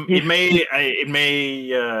 It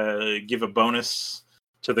may give a bonus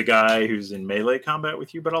to the guy who's in melee combat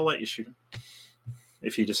with you, but I'll let you shoot him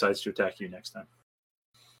if he decides to attack you next time.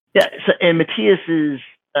 Yeah. So, and Matthias is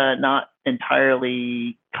not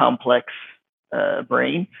entirely complex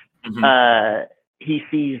brain. Mm-hmm. He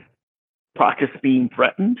sees Procus being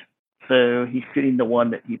threatened, so he's shooting the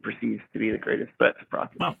one that he perceives to be the greatest threat to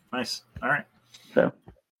Procus. Oh, nice. All right. So,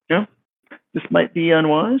 this might be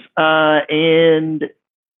unwise. And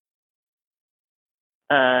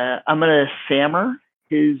I'm going to Sammer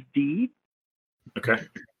his deed. Okay.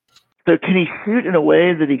 So can he shoot in a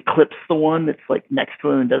way that he clips the one that's like next to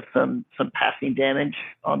him and does some passing damage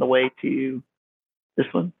on the way to this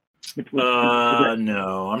one?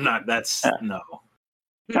 No, I'm not. That's no. All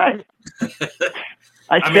right.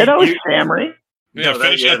 I said I was Sammery. Yeah, No,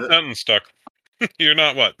 finish that sentence, Duck. You're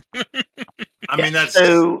not what? I mean, that's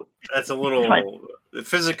so a little fine.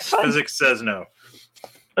 Physics says no.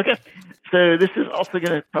 Okay. So this is also going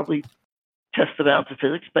to probably test the balance of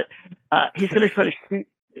physics, but he's going to try to shoot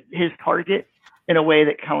his target in a way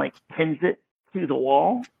that kind of like pins it to the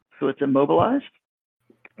wall so it's immobilized.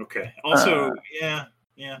 Okay. Also, yeah.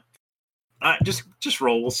 Just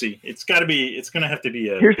roll. We'll see. It's going to have to be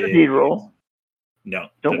a. Here's the deed roll. No.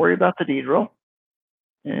 Don't worry about the deed roll.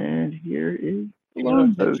 And here is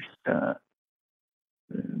longbow shot.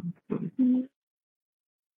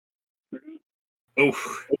 Oh.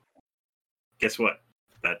 Guess what?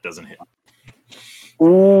 That doesn't hit.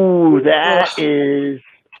 Ooh, that is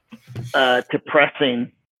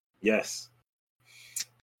depressing. Yes.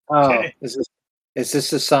 Oh, Okay. is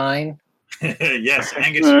this a sign? Yes,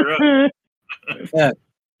 Angus, you're up.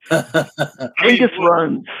 Angus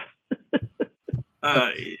runs.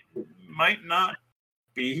 It might not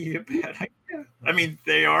be a bad idea. I mean,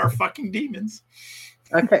 they are fucking demons.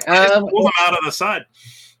 Okay. Just pull them out of the side.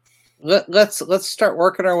 Let's start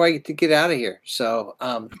working our way to get out of here. So,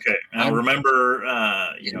 Okay. Now remember,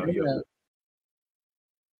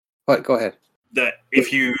 what? Go ahead. that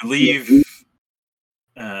if you leave the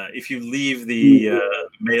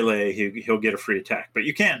melee, he'll get a free attack, but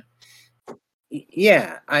you can.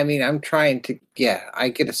 Yeah, I mean, I'm trying to. Yeah, I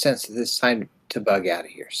get a sense that it's time to bug out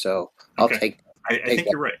of here. So I'll Okay. take. I think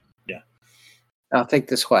you're right. Yeah. I'll take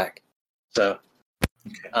this whack. So.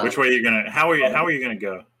 Okay. Which way are you gonna? How are you gonna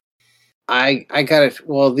go? I got it.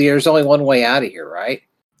 Well, there's only one way out of here, right?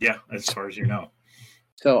 Yeah, as far as you know.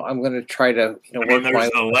 So I'm going to try to, I mean,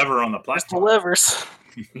 there's a lever on the The platform. levers.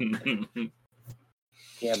 Yeah,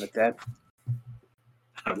 but that.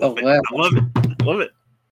 I love it.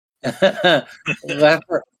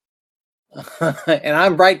 Lever. And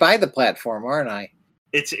I'm right by the platform, aren't I?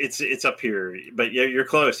 It's up here, but yeah, you're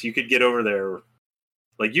close. You could get over there.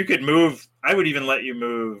 Like you could move. I would even let you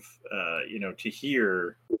move, to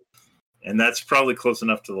here, and that's probably close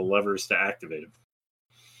enough to the levers to activate him.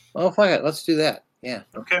 Oh, fuck it. Let's do that. Yeah.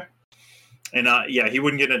 Okay. And he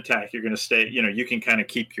wouldn't get an attack. You're going to stay. You can kind of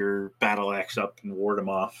keep your battle axe up and ward him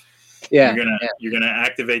off. Yeah. You're gonna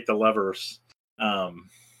activate the levers.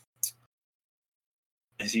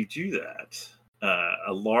 As you do that,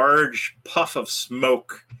 a large puff of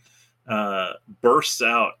smoke bursts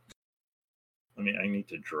out. I need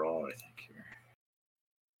to draw, I think, here.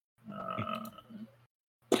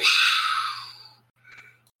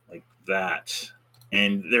 Like that.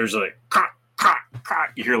 And there's like,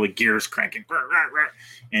 you hear like gears cranking.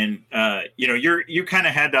 And, you kind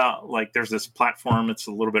of had to, like, there's this platform, it's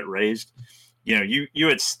a little bit raised. you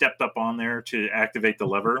had stepped up on there to activate the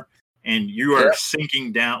lever, and you are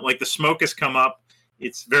sinking down. Like the smoke has come up.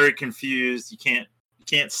 It's very confused. You can't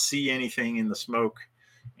see anything in the smoke,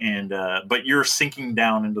 and but you're sinking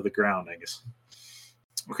down into the ground, Angus.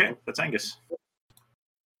 Okay, that's Angus.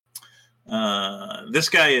 This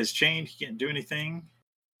guy is chained. He can't do anything.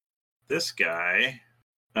 This guy,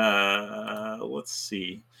 let's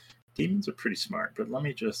see. Demons are pretty smart, but let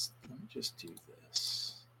me just do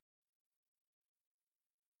this.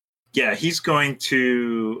 Yeah, he's going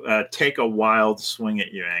to take a wild swing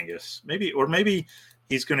at you, Angus. Maybe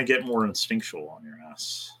he's going to get more instinctual on your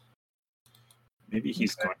ass. Maybe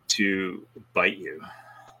he's going to bite you.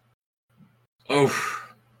 Oh,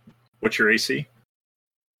 what's your AC?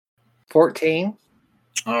 14.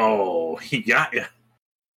 Oh, he got you.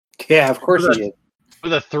 Yeah, of course he did.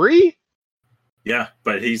 With a 3? Yeah,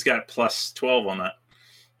 but he's got plus 12 on that.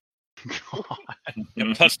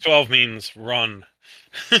 Yeah, plus 12 means run.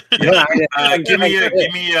 Give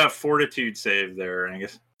me a fortitude save there,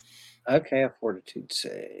 Angus. Okay, a fortitude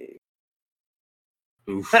save.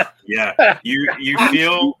 Oof. Yeah, you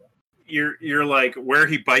feel you're like where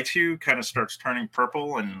he bites you kind of starts turning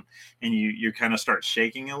purple, and you kind of start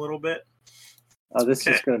shaking a little bit. Oh, this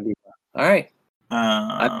is going to be fun. All right.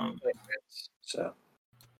 So,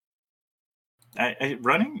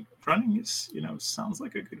 running is sounds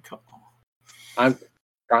like a good call. I'm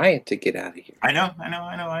trying to get out of here. I know.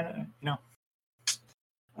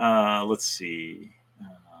 Let's see.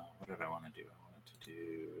 What did I want to do? I wanted to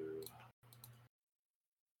do.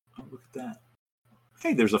 Oh, look at that!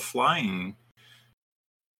 Hey, there's a flying.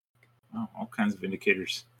 Oh, all kinds of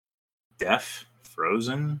indicators. Deaf,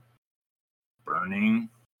 frozen, burning,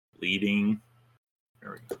 bleeding.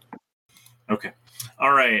 There we go. Okay.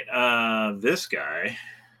 All right. This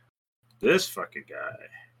fucking guy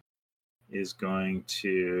is going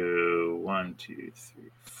to 1, 2, 3,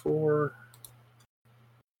 4.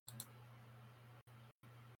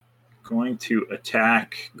 Going to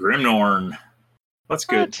attack Grimnorn. That's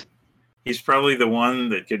good. What? He's probably the one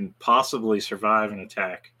that can possibly survive an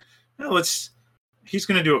attack. Now he's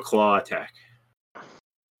going to do a claw attack.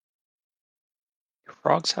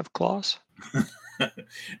 Frogs have claws?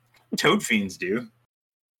 Toad fiends do.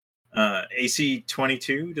 AC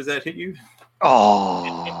 22, does that hit you?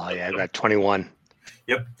 Oh, yeah, I got 21.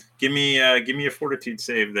 Yep. Give me a fortitude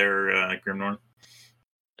save there, Grimnorn.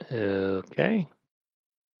 Okay.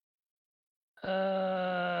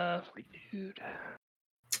 Fortitude.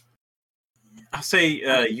 I'll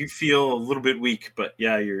say you feel a little bit weak, but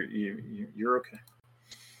yeah, you're okay.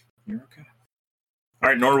 You're okay. All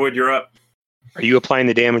right, Norwood, you're up. Are you applying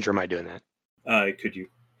the damage, or am I doing that? Could you?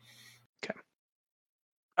 Okay.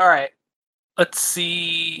 All right. Let's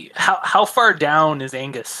see. How far down is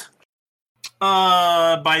Angus?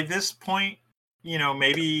 By this point,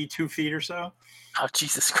 maybe 2 feet or so. Oh,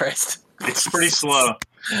 Jesus Christ! It's pretty slow.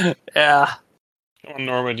 Yeah. Oh,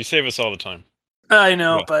 Norwood, you save us all the time. I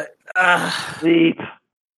know, Yeah. but Sleep.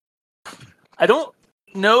 I don't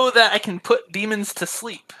know that I can put demons to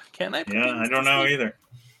sleep. Can I? Put Yeah, demons I don't to know sleep? either.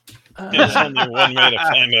 There's only one way to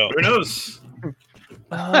find out. Who knows?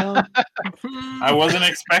 I wasn't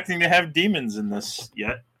expecting to have demons in this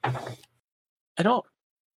yet. I don't,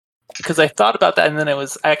 because I thought about that, and then I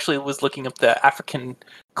actually was looking up the African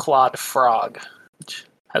clawed frog, which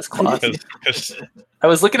has claws. Because I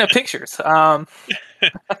was looking at pictures. I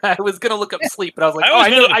was gonna look up sleep, but I was like, I was I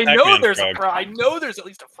gonna know Pac-Man there's frog. a frog. I know there's at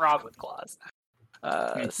least a frog with claws.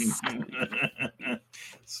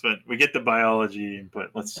 So we get the biology, but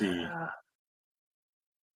let's see.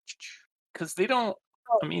 Because they don't.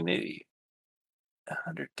 I mean, maybe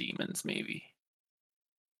 100 demons, maybe.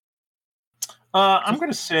 I'm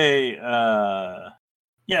gonna say, yeah,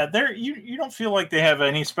 you don't feel like they have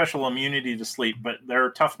any special immunity to sleep, but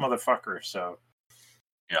they're tough motherfuckers, so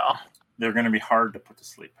Yeah. they're gonna be hard to put to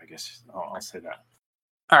sleep. I guess I'll say that.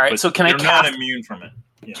 All right. But So can I they're not cast? immune from it.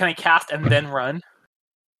 Yeah. Can I cast and then run?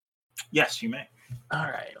 Yes, you may. All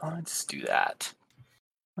right. Well, let's do that.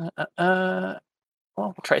 Well,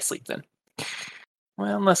 we'll try sleep then.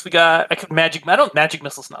 Well, unless we got, I could magic. Magic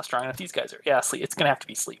missile's not strong enough. These guys are. Yeah, sleep. It's gonna have to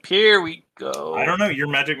be sleep. Here we go. I don't know. Your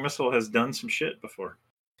magic missile has done some shit before.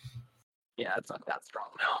 Yeah, it's not that strong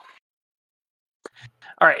now.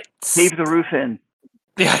 All right. Cave the roof in.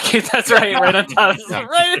 Yeah, okay, that's right. Right on top.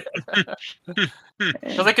 Right.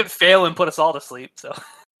 Because I could fail and put us all to sleep. So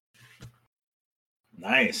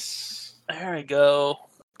Nice. there we go.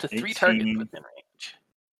 To 3 targets 18. within range.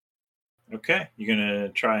 Okay, you're gonna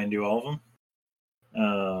try and do all of them.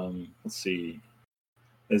 Let's see.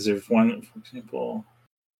 Is there one, for example?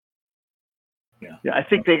 Yeah, I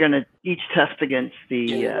think they're going to each test against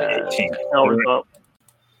the 18. spell result.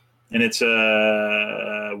 And it's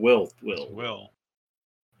Will.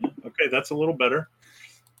 Okay, that's a little better.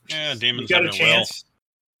 Yeah, You demons got have a no chance.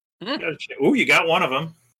 Oh, you got one of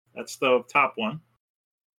them. That's the top one.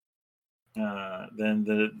 Then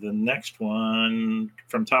the next one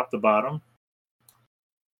from top to bottom.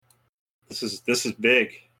 This is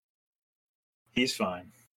big. He's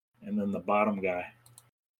fine. And then the bottom guy.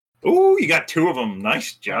 Oh, you got 2 of them.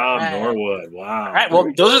 Nice job, Right. Norwood. Wow. All right.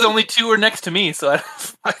 Well, those are the only 2 who are next to me. So,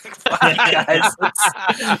 guys,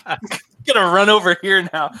 gonna run over here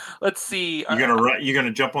now. Let's see. You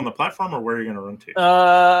gonna jump on the platform, or where are you gonna run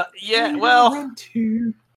to? Yeah. Well, run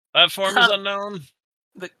to? Platform is unknown.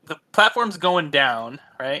 The platform's going down,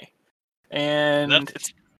 right? And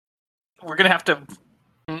we're gonna have to.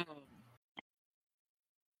 And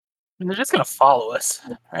they're just gonna follow us,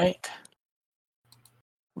 right?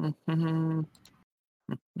 Let me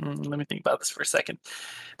think about this for a second.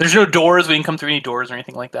 There's no doors. We didn't come through any doors or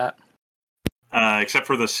anything like that. Except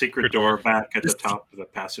for the secret door back at the top of the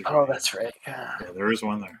passage. Oh, that's right. Yeah, there is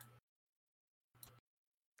one there.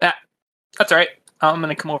 That's all right. I'm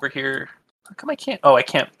gonna come over here. How come I can't? Oh, I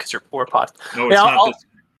can't because you're 4 pods. No, it's not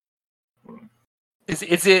this.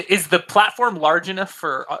 Is the platform large enough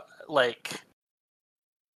for like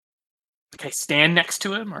I stand next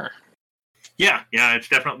to him or? Yeah, it's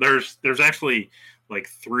definitely there's actually like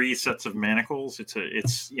 3 sets of manacles. It's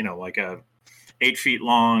like a 8 feet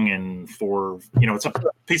long and 4. It's a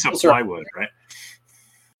piece of plywood, right?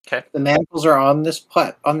 Okay. The manacles are on this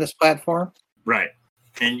platform. Right,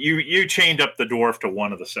 and you chained up the dwarf to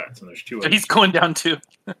one of the sets, and there's 2. So he's going down too.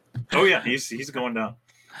 Oh yeah, he's going down.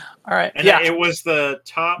 All right. And it was the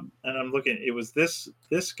top, and I'm looking. It was this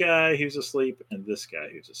guy who's asleep, and this guy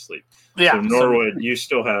who's asleep. Yeah. So Norwood, you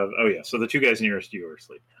still have. Oh yeah. So the 2 guys nearest you are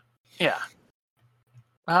asleep. Yeah.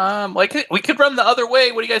 We could run the other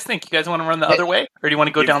way. What do you guys think? You guys want to run the other way, or do you want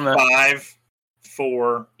to go down the 5,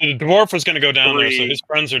 4? The dwarf was going to go down 3, there, so his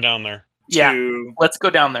friends are down there. 2, let's go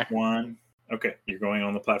down there. 1. Okay, you're going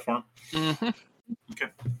on the platform. Mm-hmm. Okay.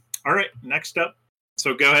 All right. Next up.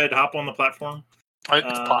 So go ahead, hop on the platform.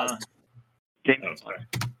 It's paused. Oh, sorry.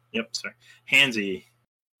 Yep, sorry. Hansy.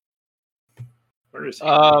 Where is he?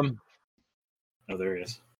 Oh, there he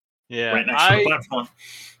is. Yeah. Right next to the platform.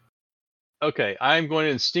 Okay, I'm going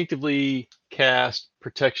to instinctively cast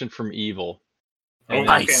Protection from Evil. Oh,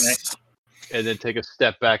 Nice. okay, nice. And then take a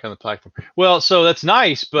step back on the platform. Well, so that's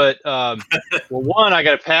nice, but well, 1, I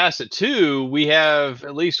got to pass it. 2, we have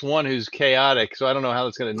at least one who's chaotic, so I don't know how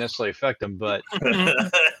that's going to necessarily affect them. But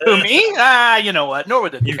Who, me? You know what?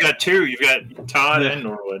 Norwood didn't. You've got 2. You've got Todd and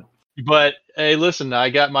Norwood. But hey, listen, I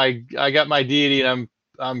got my deity, and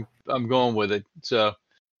I'm going with it. So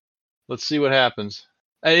let's see what happens.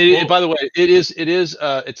 By the way,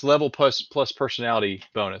 it's level plus personality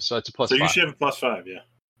bonus, so it's a plus. So 5. you should have a plus 5, yeah.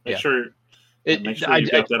 Make sure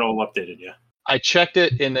you got that all updated, yeah. I checked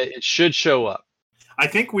it, and it should show up. I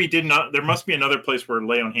think we did not. There must be another place where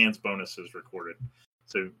lay on hands bonus is recorded.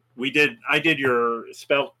 So I did your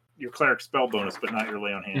cleric spell bonus, but not your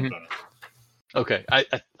lay on hands bonus. Okay, I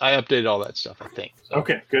updated all that stuff, I think. So.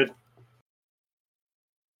 Okay, good.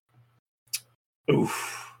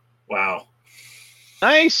 Oof! Wow.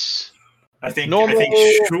 Nice. I think Normal.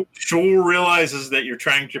 Shul realizes that you're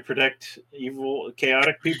trying to protect evil,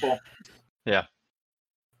 chaotic people. Yeah.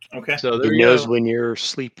 Okay. So He knows when you're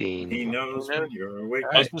sleeping. He knows when you're awake.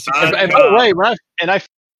 And by the way, I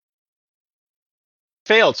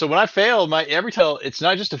failed. So when I failed, every time it's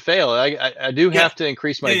not just a fail. I do have to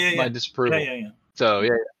increase my disapproval. Yeah. So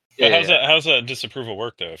How's that disapproval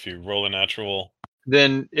work though? If you roll a natural,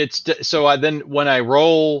 then when I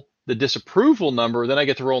roll the disapproval number, then I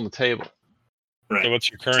get to roll on the table. Right. So what's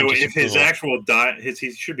your current? So if his disapproval? actual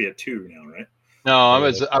he should be a 2 now, right? No, I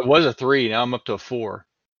was a 3. Now I'm up to a 4.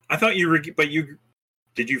 I thought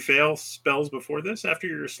did you fail spells before this after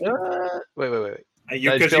your sleep? Wait.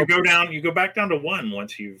 Because you go back down to 1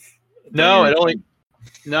 once you've.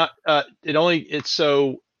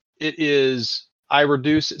 I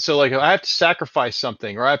reduce it. So like I have to sacrifice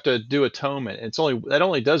something or I have to do atonement. That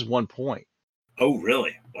only does 1 point. Oh,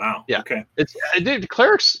 really? Wow. Yeah. Okay. The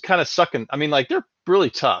clerics kind of sucking. I mean, like they're really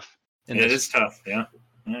tough. It is tough. Yeah.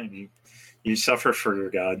 You suffer for your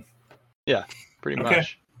god. Yeah, pretty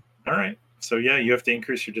much. All right. So yeah, you have to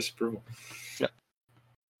increase your disapproval. Yeah.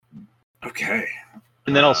 Okay.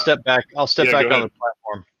 And then I'll step back. I'll step back on the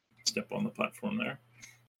platform. Step on the platform there.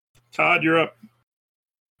 Todd, you're up.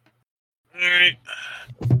 All right.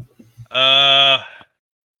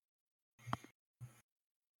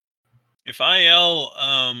 If I yell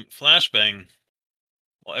flashbang,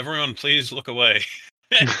 Well, everyone, please look away.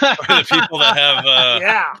 Or the people that have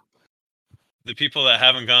Yeah. the people that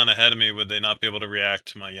haven't gone ahead of me, would they not be able to react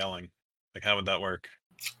to my yelling? Like, how would that work?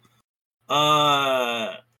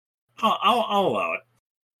 I'll allow it.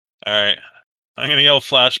 All right, I'm gonna yell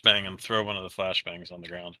flashbang and throw one of the flashbangs on the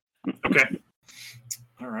ground, Okay.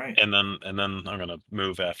 All right. and then I'm gonna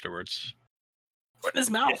move afterwards. Put in his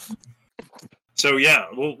mouth. So yeah,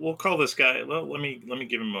 we'll call this guy. Let me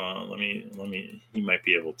give him. He might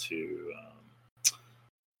be able to.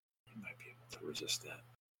 Resist that.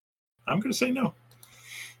 I'm going to say no. All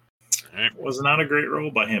right. It was not a great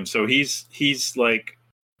roll by him. So he's like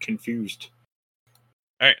confused.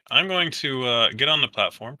 All right, I'm going to get on the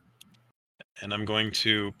platform, and I'm going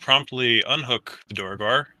to promptly unhook the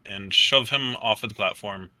Duergar and shove him off of the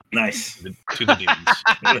platform Nice. to the demons.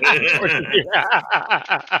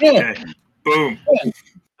 Okay. Boom.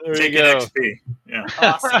 There Take you an go. XP. Yeah.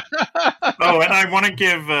 Awesome. Oh, and I want to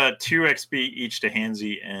give 2 XP each to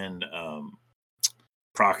Hansi and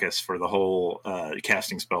Procus for the whole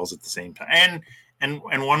casting spells at the same time, and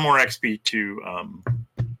one more XP to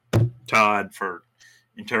Todd for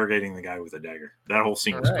interrogating the guy with the dagger. That whole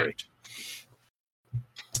scene was All right. great.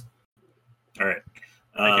 All right.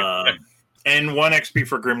 Thank you. And 1 XP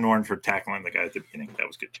for Grimnorn for tackling the guy at the beginning. That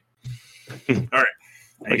was good too. All right.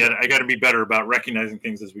 I got to be better about recognizing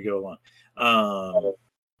things as we go along.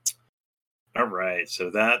 All right. So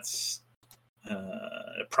that's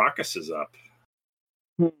Procus is up.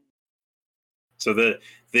 So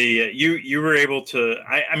you were able to.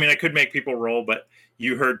 I mean, I could make people roll, but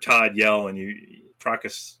you heard Todd yell, and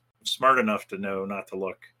Procus smart enough to know not to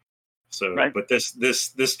look. So, Right. but this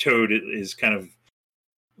toad is kind of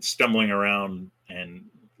stumbling around and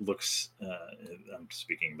looks. I'm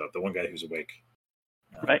speaking about the one guy who's awake.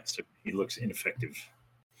 Right. So he looks ineffective.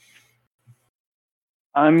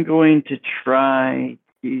 I'm going to try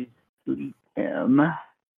to sleep him,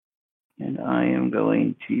 and I am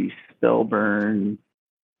going to spellburn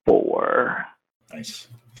 4. Nice.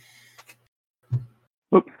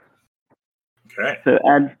 Oops. Okay. So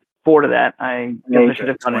add 4 to that. I guess I should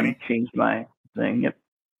have gone 20. and changed my thing. Yep.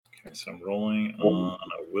 Okay. So I'm rolling on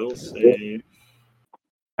a will save.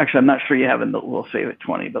 Actually, I'm not sure you have in the. We'll save at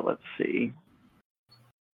 20, but let's see.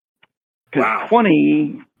 Because Wow.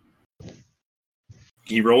 20.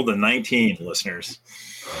 He rolled a 19, listeners.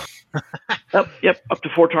 Oh, yep, up to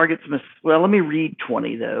 4 targets. Well, let me read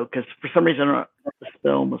 20 though, because for some reason the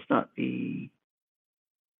spell must not be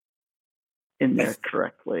in there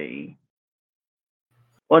correctly.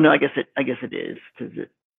 Well, no, I guess it is, because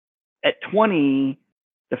at 20,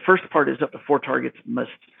 the first part is up to 4 targets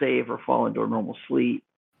must save or fall into a normal sleep.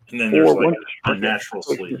 And then there's Or like a one natural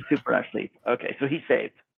which sleep. is supernatural sleep. Okay, so he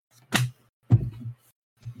saved.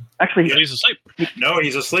 Actually, But he's asleep. No,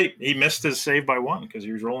 he's asleep. He missed his save by 1 because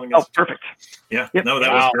he was rolling. oh, His... perfect. Yeah. Yep. No,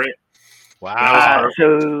 that Wow. was great. Wow.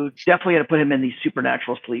 So definitely going to put him in the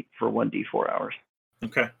supernatural sleep for 1d4 hours.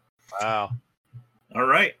 Okay. Wow. All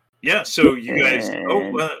right. Yeah. So you guys. And-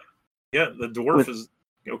 Yeah. The dwarf is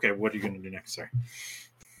okay. What are you going to do next? Sorry.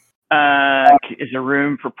 Is there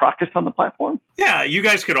room for Proctus on the platform? Yeah, you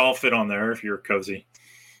guys could all fit on there if you're cozy.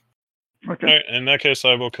 Okay. All right, in that case,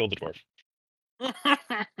 I will kill the dwarf.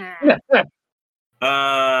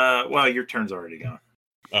 Well, your turn's already gone.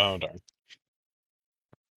 Oh darn!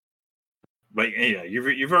 But yeah,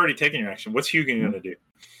 you've already taken your action. What's Hugin going to do?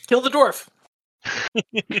 Kill the dwarf.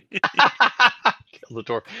 Kill the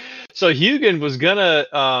dwarf. So Hugin was gonna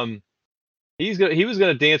he was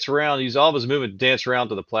gonna dance around, use all of his movement to dance around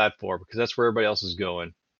to the platform because that's where everybody else is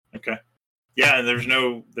going. Okay. Yeah, and there's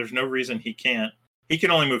no reason he can't. He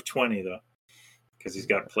can only move 20 though, because he's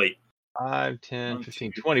got a plate. 5, 10, 1,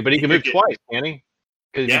 15, 2, 20. But he he can could move get- twice, can he?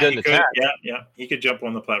 Because Yeah, he doesn't he could. attack. Yeah, he could jump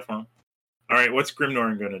on the platform. All right, what's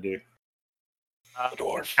Grimnorn going to do?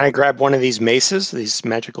 Dwarf. Can I grab one of these maces, these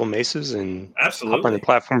magical maces, and hop on Absolutely. the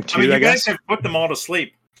platform too? I mean, you guess. guys have put them all to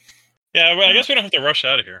sleep. Yeah, well, I guess we don't have to rush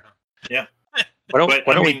out of here. Why But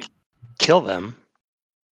don't I we mean, kill them?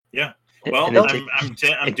 Yeah. And- well, and then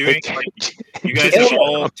I'm doing. You guys have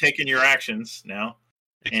all taken your actions now,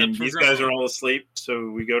 Except and for these guys Grimnorn. are all asleep.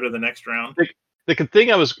 So we go to the next round. The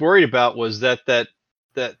thing I was worried about was that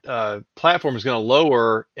platform is going to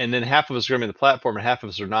lower, and then half of us are going to be on the platform, and half of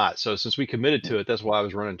us are not. So since we committed to it, that's why I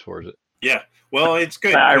was running towards it. Yeah. Well, it's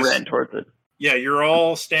good. I 'cause- ran towards it. Yeah, you're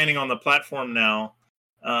all standing on the platform now,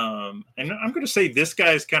 and I'm going to say this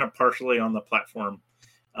guy is kind of partially on the platform,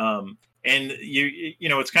 and you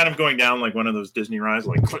know it's kind of going down like one of those Disney rides,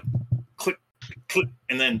 like click, click, click,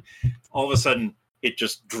 and then all of a sudden it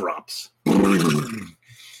just drops,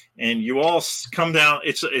 and you all come down.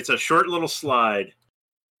 It's a short little slide,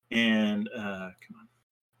 and come on,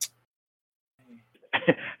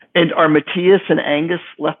 And are Matthias and Angus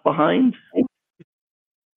left behind?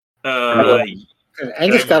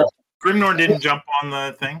 Angus got Grimnorn didn't jump on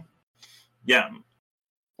the thing. Yeah,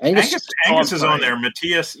 Angus Angus is on there.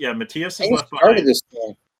 Matthias is left started behind, this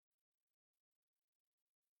thing.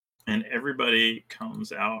 and everybody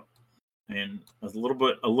comes out and a little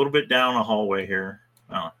bit down a hallway here.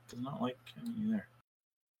 Oh, does not like any there.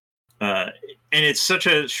 And it's such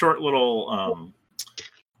a short little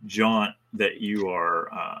jaunt that you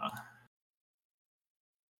are.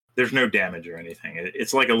 There's no damage or anything.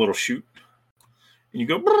 It's like a little shoot, and you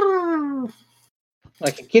go brrr,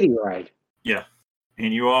 Like a kiddie ride. yeah,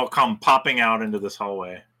 and you all come popping out into this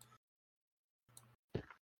hallway.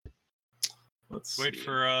 Let's Wait see.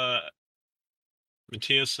 for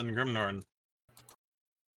Matthias and Grimnorn.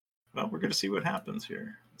 Well, we're gonna see what happens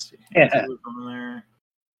here. Let's see. Yeah. Handsy was on there.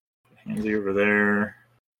 Handsy over there.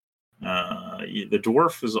 The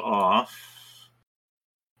dwarf is off.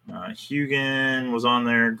 Hugin was on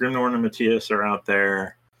there. Grimnorn and Matthias are out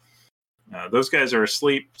there. Those guys are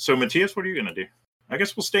asleep. So, Matthias, what are you gonna do? I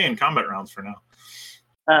guess we'll stay in combat rounds for now.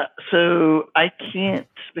 So I can't,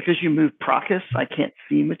 because you moved Procus, I can't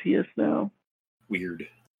see Matthias now. Weird.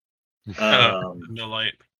 No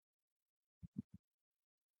light.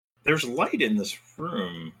 There's light in this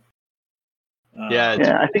room. Yeah,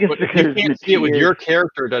 Yeah, I think it's But if because you can't see it with Matthias- your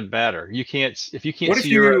character, it doesn't matter. You can't if you can't What if see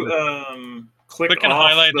your you click Click and off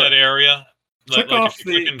highlight the, that area. click Like off if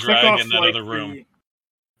you click and click drag off, in that like, other room.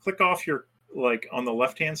 click off your, like, on the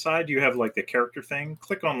left hand side. You have like the character thing.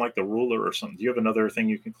 Click on like the ruler or something. Do you have another thing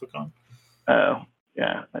you can click on? Oh,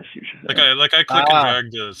 yeah, I see what you're saying. Like I click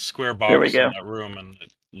and drag the square box There we in go. that room and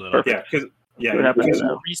it lit up. Perfect. Yeah, because See what happens because-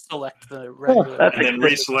 now. Reselect the regular. that's and then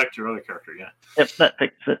fixed it. reselect your other character. Yeah. Yep, that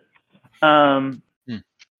fixed it.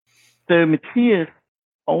 So Matthias,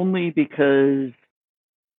 only because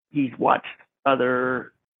he's watched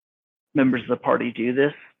other members of the party do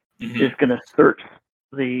this, Mhm. is going to search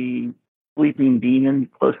the sleeping demon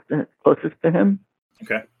closest to him.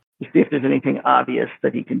 Okay. To see if there's anything obvious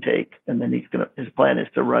that he can take, and then his plan is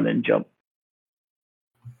to run and jump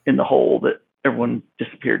in the hole that everyone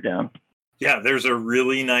disappeared down. Yeah, there's a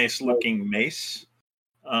really nice looking mace,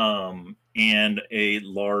 and a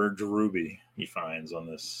large ruby he finds on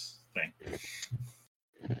this thing.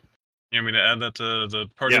 You want me to add that to the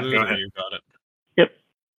party Yeah, loot, go or ahead. you got it? Yep.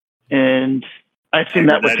 And I assume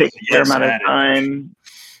that would That take is a fair yes amount of added. time.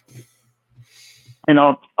 And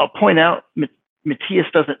I'll point out, Matthias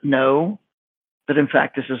doesn't know that in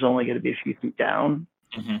fact this is only going to be a few feet down.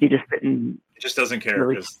 Mhm. He just didn't. He just doesn't care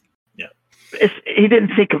Really? because He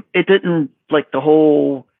didn't think of it. Didn't like the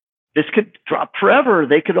whole. This could drop forever.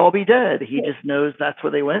 They could all be dead. He just knows that's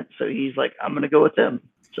where they went. So he's like, I'm going to go with them.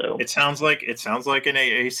 So it sounds like an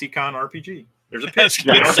AAC-Con RPG. There's a Yes, pitch.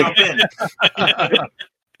 They all yes. jump in.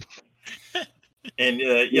 And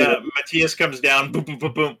yeah, Matthias comes down, boom, boom,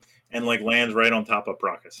 boom, boom, and like lands right on top of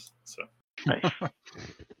Procus. So nice.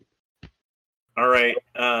 all right.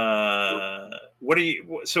 What do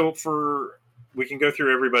you? So we can go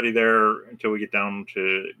through everybody there until we get down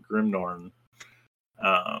to Grimnorn.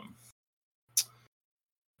 I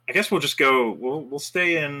guess we'll just go. We'll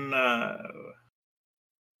stay in.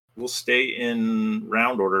 We'll stay in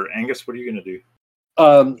round order. Angus, what are you going to do?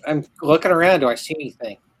 I'm looking around. Do I see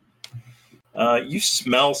anything? You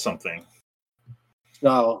smell something.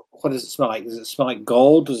 No. What does it smell like? Does it smell like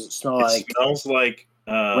gold? Does it smell It like smells like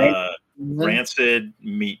rancid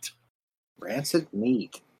meat. rancid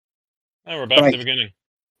meat? Oh, we're back to Right. the beginning.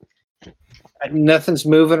 Nothing's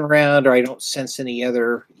moving around, or I don't sense any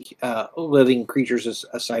other living creatures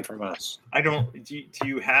aside from us. I don't. Do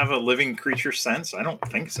you have a living creature sense? I don't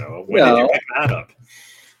think so. When did you No. pick that up?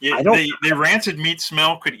 Yeah, I don't- the rancid meat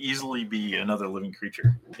smell could easily be another living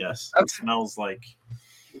creature. Yes, Okay. it smells like.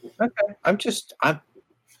 Okay, I'm trying to sense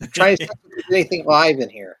if there's anything live in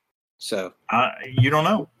here. So You don't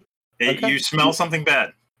know. Okay. You smell something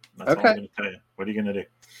bad. That's all Okay. I'm going to tell you. What are you going to do?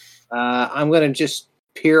 I'm going to just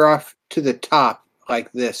peer off to the top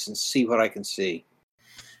like this and see what I can see.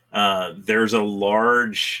 There's a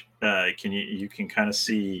large. You can kind of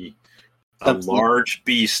see a Something. large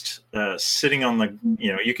beast sitting on the.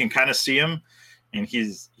 You can kind of see him, and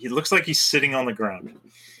he looks like he's sitting on the ground,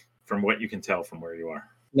 from what you can tell from where you are.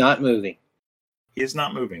 Not moving. He is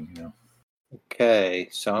not moving. No, Okay,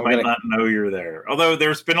 so he I'm might going to. not know you're there. Although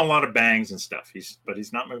there's been a lot of bangs and stuff. He's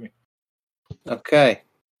not moving. Okay.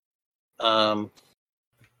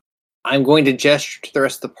 I'm going to gesture to the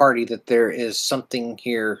rest of the party that there is something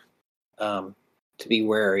here to be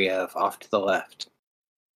wary of off to the left.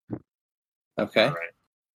 Okay. All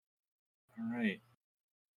right.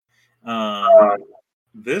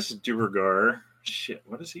 This Duergar Shit,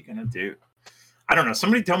 what is he gonna do? I don't know.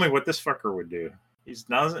 Somebody tell me what this fucker would do. He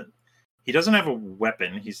doesn't have a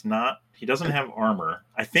weapon. He doesn't have armor.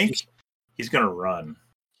 I think he's gonna run.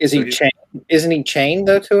 Is he chained? Isn't he chained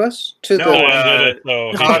though to us? To No,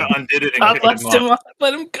 So Todd undid it and God, kicked him off.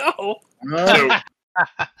 let him go. So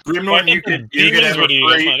Grimnorn, you could have Demons would eat him.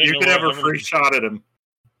 I didn't you know could have what a free shot at him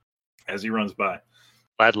as he runs by.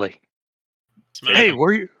 Gladly. Smack Hey, him.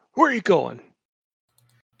 where are you going?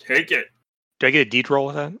 Take it. Do I get a deed roll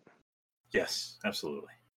with that? Yes,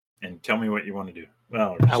 absolutely. And tell me what you want to do.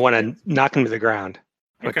 Well, I want to knock him to the ground.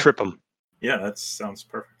 I Okay. trip him. Yeah, that sounds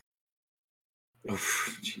perfect.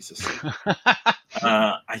 Oof, Jesus.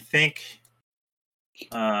 I think.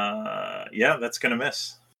 Yeah, that's gonna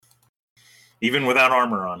miss. Even without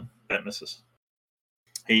armor on, that misses.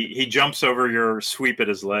 He jumps over your sweep at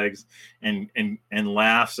his legs and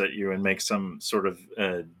laughs at you and makes some sort of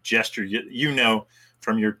gesture. You know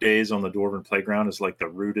from your days on the dwarven playground is like the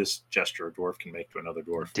rudest gesture a dwarf can make to another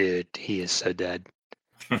dwarf. Dude, he is so dead.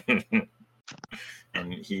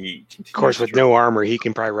 And he continues Of course, with to- no armor, he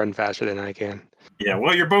can probably run faster than I can. Yeah,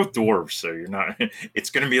 well, you're both dwarves, so you're not. It's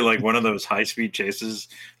going to be like one of those high-speed chases,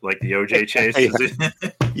 like the OJ chase.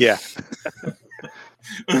 Yeah.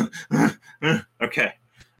 Okay.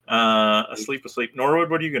 Asleep. Norwood,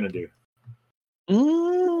 what are you going to do?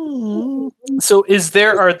 So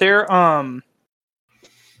are there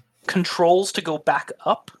controls to go back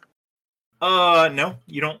up? No,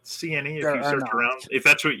 you don't see any. If There you are search not. around, if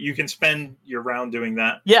that's what you can spend your round doing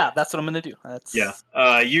that. Yeah, that's what I'm gonna do. That's Yeah.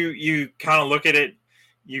 You kind of look at it.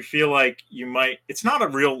 You feel like you might. It's not a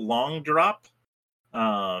real long drop.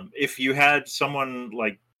 If you had someone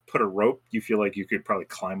like put a rope, you feel like you could probably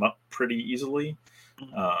climb up pretty easily.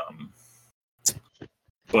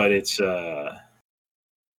 But it's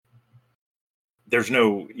there's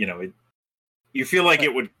no, you feel like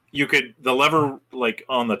it would. The lever like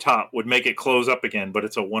on the top would make it close up again, but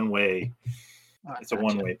it's a one-way. It's a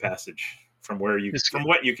one-way passage from what you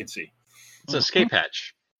can see. It's an escape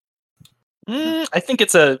hatch. I think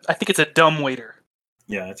it's a dumb waiter.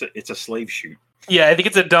 Yeah, it's a slave chute. Yeah, I think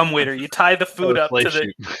it's a dumb waiter. You tie the food up to Slave the.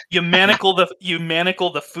 chute. You manacle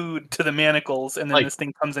the food to the manacles, and then Like this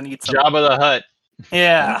thing comes and eats them. Jabba the Hutt.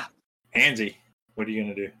 Yeah. Handsy, what are you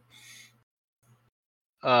gonna do?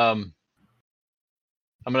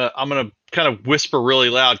 I'm gonna kind of whisper really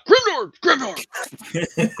loud. Grimnorn.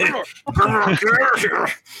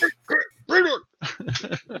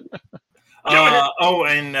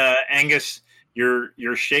 And Angus,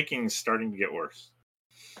 your shaking's starting to get worse.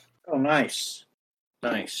 Oh, nice.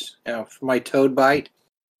 Now for my toad bite.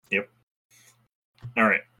 Yep. All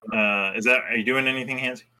right. Are you doing anything,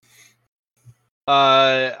 Handsy?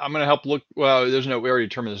 I'm gonna help look. Well, we already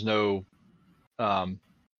determined there's no.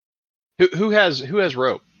 Who has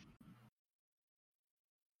rope?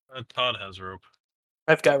 Todd has rope.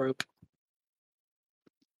 I've got rope.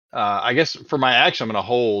 I guess for my action, I'm gonna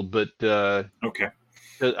hold, but Okay.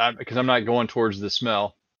 because I'm not going towards the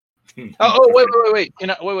smell. Oh, wait!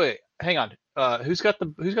 Wait! Hang on. Who's got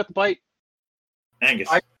the bite? Angus.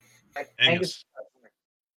 Angus.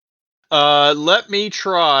 Let me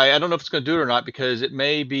try. I don't know if it's going to do it or not because it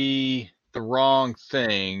may be the wrong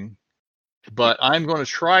thing, but I'm going to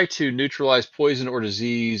try to neutralize poison or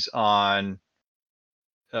disease on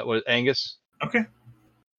Angus. Okay.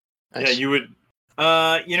 Nice. Yeah, you would.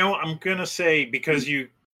 I'm gonna say because you.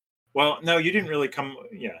 Well, no, you didn't really come.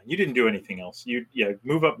 Yeah, you didn't do anything else.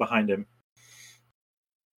 Move up behind him,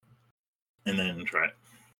 and then try it.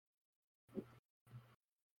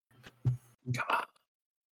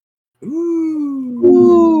 Ooh.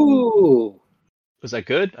 Was that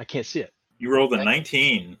good? I can't see it. You rolled a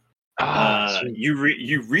 19. Sweet. You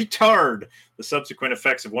retard the subsequent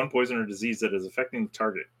effects of one poison or disease that is affecting the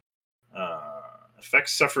target.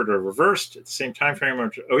 Effects suffered are reversed at the same time frame.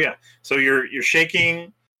 Oh yeah, so you're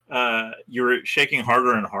shaking. You're shaking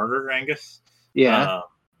harder and harder, Angus. Yeah.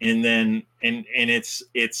 And then it's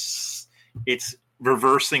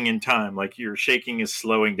reversing in time. Like your shaking is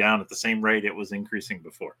slowing down at the same rate it was increasing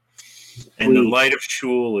before. And the light of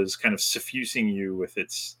Shul is kind of suffusing you with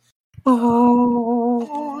its.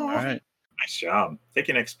 All right. Nice job. Take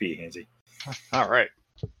an XP, Handsy. All right.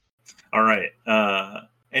 All right.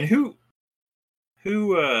 And who?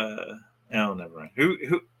 Oh, never mind. Who?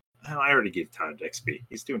 Oh, I already gave Todd XP.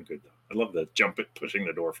 He's doing good though. I love the jump it, pushing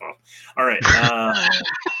the dwarf off. All right.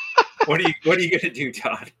 What are you gonna do,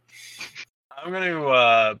 Todd? I'm going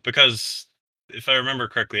to, because if I remember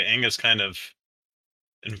correctly, Angus kind of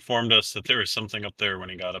informed us that there was something up there when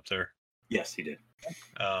he got up there. Yes, he did.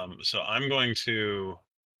 So I'm going to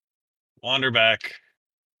wander back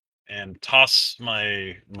and toss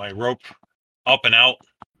my rope up and out.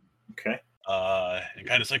 Okay. And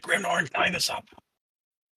kind of say, Grimnorn, tie this up.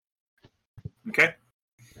 Okay.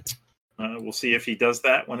 We'll see if he does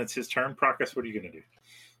that when it's his turn. Procus, what are you going to do?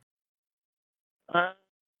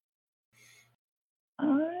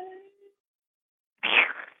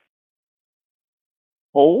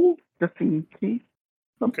 Hold just in case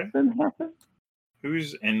something happens.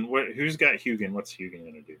 Who's got Hugin? What's Hugin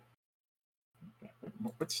going to do?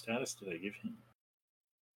 What status did I give him?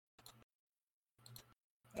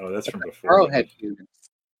 Oh, that's from before. Carl had Hugin.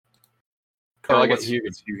 Carl, I got what's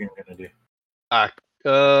Hugin. Hugin going to do?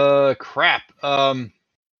 Crap. Let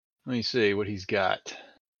me see what he's got.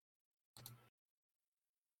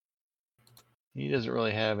 He doesn't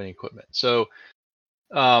really have any equipment. So,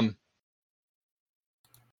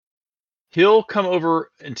 he'll come over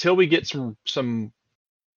until we get something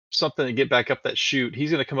to get back up that chute. He's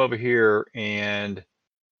going to come over here and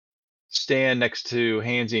stand next to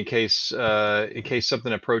Hansy in case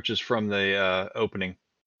something approaches from the opening.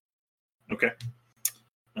 Okay.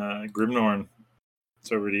 Grimnorn,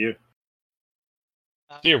 it's over to you.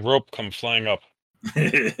 I see a rope come flying up.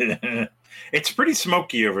 It's pretty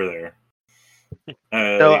smoky over there.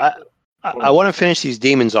 So I want to finish these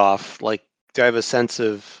demons off. Like, do I have a sense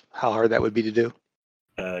of how hard that would be to do?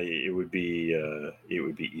 It would be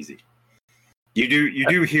easy. You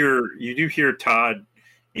do hear Todd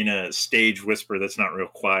in a stage whisper that's not real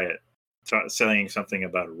quiet, saying something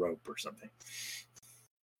about a rope or something.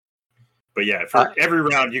 But yeah, for every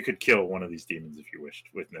round you could kill one of these demons if you wished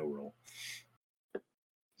with no roll.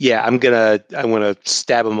 Yeah, I'm gonna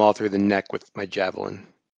stab them all through the neck with my javelin.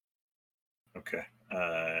 Okay.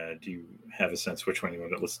 Do you have a sense which one you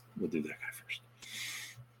want to? We'll do that guy first.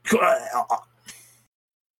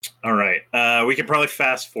 All right. We can probably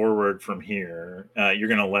fast forward from here. You're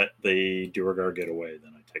going to let the Duergar get away,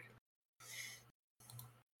 then I take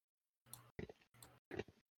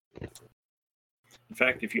it. In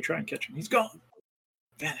fact, if you try and catch him, he's gone.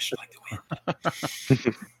 Vanished like the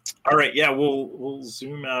wind. All right. Yeah, we'll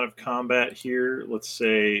zoom out of combat here. Let's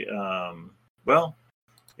say,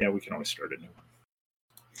 we can always start a new one.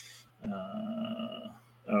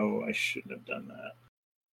 I shouldn't have done that.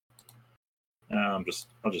 I'll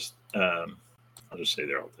just say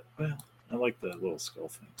they're all dead. Well, I like the little skull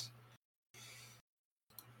things.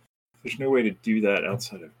 There's no way to do that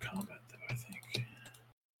outside of combat, though, I think.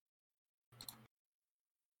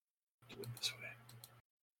 Do it this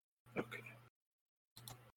way. Okay.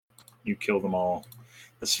 You kill them all.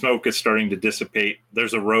 The smoke is starting to dissipate.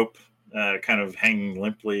 There's a rope kind of hanging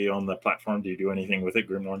limply on the platform. Do you do anything with it,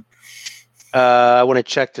 Grimnorn? I want to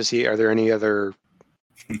check to see, are there any other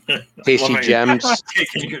tasty gems?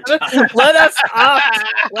 Let us up.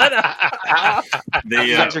 Let us up.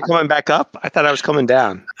 You guys are coming back up? I thought I was coming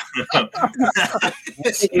down.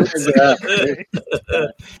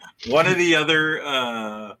 One of the other,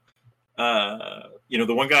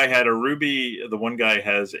 the one guy had a ruby, the one guy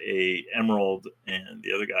has a emerald, and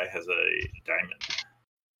the other guy has a diamond.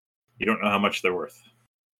 You don't know how much they're worth.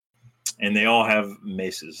 And they all have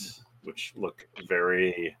maces, which look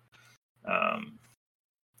very...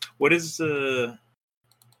 what is the...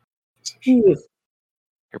 Yeah,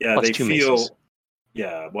 they feel... Maces.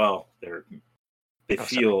 Yeah, well, they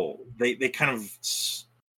feel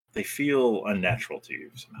unnatural to you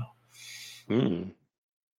somehow.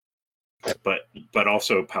 But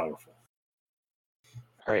also powerful.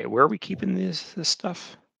 All right, where are we keeping this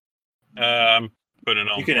stuff? I'm putting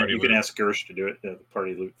it on. You can ask Gersh to do it. The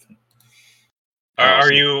party loot thing.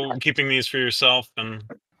 Are you keeping these for yourself? And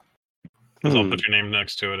I'll put your name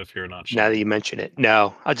next to it if you're not sure. Now that you mention it,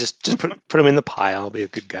 no, I'll just put them in the pile. I'll be a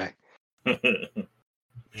good guy. What do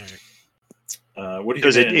you?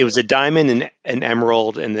 It was a diamond and an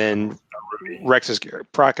emerald, and then Procus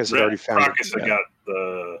had already found Procus had got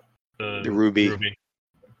the ruby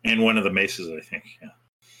and one of the maces, I think. Yeah.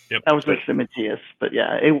 Yep. That was with Matthias, but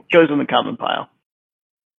yeah, it goes in the common pile.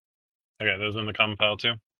 Okay, those in the common pile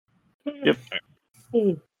too. Yep.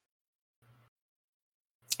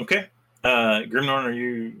 Okay.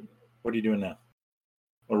 Grimnorn, what are you doing now?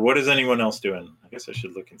 Or what is anyone else doing? I guess I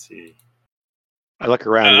should look and see. I look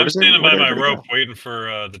around. I'm standing by my rope waiting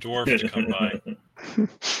for the dwarf to come by.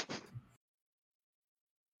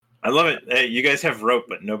 I love it. Hey, you guys have rope,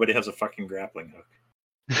 but nobody has a fucking grappling hook.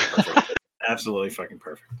 Perfect. Absolutely fucking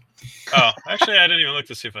perfect. Oh, actually, I didn't even look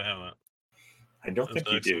to see if I have that. I don't think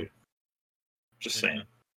you do. Just saying.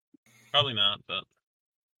 Probably not, but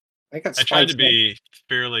I tried to be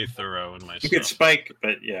fairly thorough in my stuff. You could spike,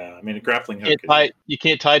 but yeah, I mean, a grappling hook. You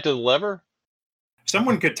can't tie it to the lever?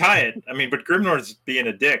 Someone could tie it. I mean, but Grimnor's being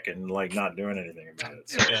a dick and like not doing anything about it.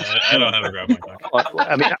 So. Yeah, I don't have a grappling hook.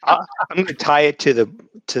 I mean, I'm going to tie it to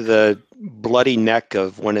the bloody neck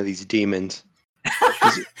of one of these demons.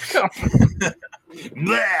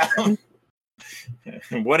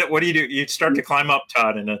 What do you do? You start to climb up,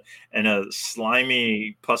 Todd, and a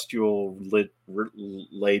slimy pustule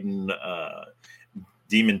laden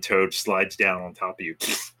demon toad slides down on top of you.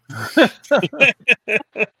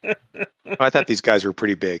 I thought these guys were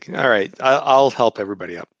pretty big. All right, I'll help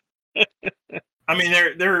everybody up. I mean,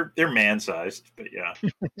 they're man-sized, but yeah.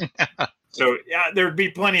 So yeah, there'd be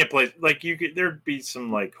plenty of place. Like there'd be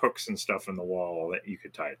some like hooks and stuff in the wall that you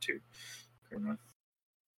could tie it to.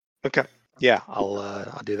 Okay. Yeah,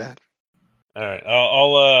 I'll do that. All right,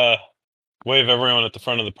 I'll wave everyone at the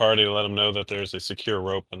front of the party to let them know that there's a secure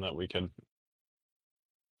rope and that we can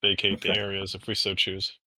vacate the areas if we so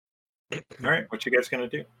choose. All right, what you guys gonna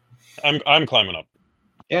do? I'm climbing up.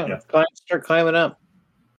 Yeah. Start climbing up.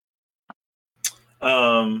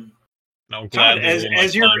 No, Todd,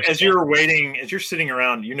 as you're waiting, as you're sitting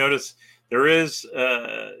around, you notice there is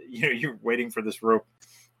you're waiting for this rope.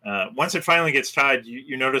 Once it finally gets tied,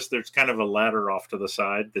 you notice there's kind of a ladder off to the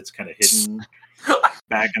side that's kind of hidden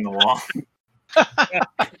back in the wall.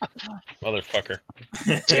 Motherfucker.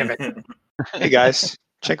 Damn it. Hey guys,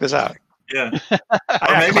 check this out. Yeah.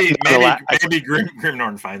 Or maybe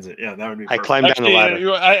Grimnorn finds it. Yeah, that would be perfect. I climbed down the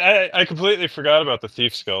ladder. I completely forgot about the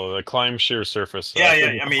thief skull, the climb sheer surface.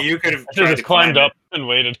 Yeah. I mean, you could have just climbed up and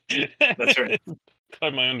waited. That's right.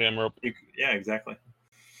 Climb my own damn rope. Yeah, exactly.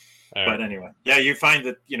 All but right. anyway, yeah, you find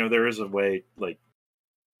that there is a way. Like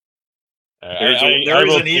there is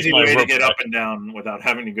an easy way to get up and down without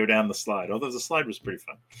having to go down the slide. Although the slide was pretty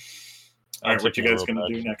fun. All right, what you guys gonna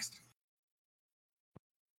do next?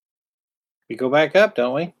 We go back up,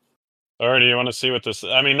 don't we? Or do you want to see what this?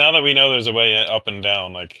 I mean, now that we know there's a way up and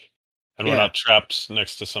down, and we're not trapped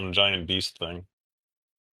next to some giant beast thing.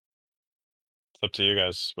 It's up to you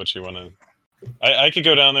guys. What you want to? I could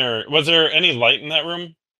go down there. Was there any light in that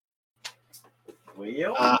room?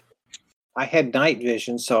 I had night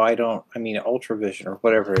vision, so ultra vision or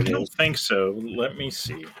whatever it is. I don't think so. Let me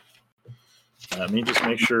see. Let me just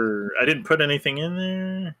make sure I didn't put anything in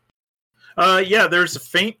there. Yeah, there's a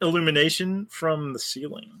faint illumination from the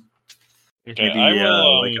ceiling. Okay, maybe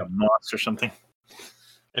like a moss or something.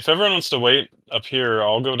 If everyone wants to wait up here,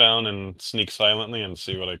 I'll go down and sneak silently and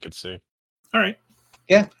see what I could see. All right.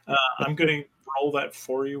 Yeah. I'm going to roll that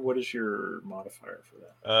for you. What is your modifier for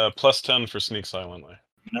that? +10 for sneak silently.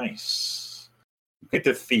 Nice. Look at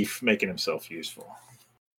the thief making himself useful.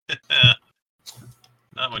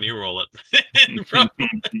 Not when you roll it.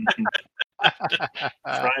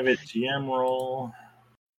 Private GM roll.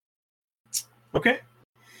 Okay.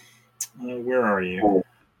 Where are you?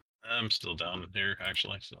 I'm still down here,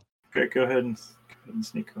 actually. So. Okay, go ahead and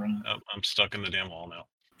sneak around. Oh, I'm stuck in the damn wall now.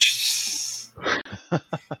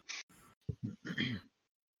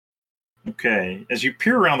 Okay, as you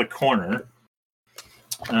peer around the corner,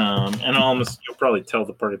 and you'll probably tell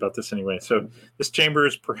the party about this anyway. So this chamber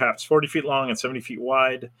is perhaps 40 feet long and 70 feet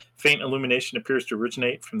wide. Faint illumination appears to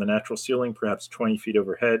originate from the natural ceiling, perhaps 20 feet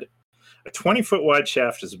overhead. A 20-foot wide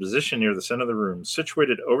shaft is positioned near the center of the room.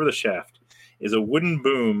 Situated over the shaft is a wooden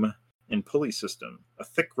boom and pulley system. A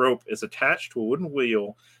thick rope is attached to a wooden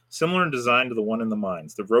wheel, similar in design to the one in the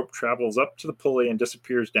mines. The rope travels up to the pulley and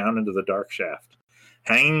disappears down into the dark shaft.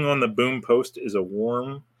 Hanging on the boom post is a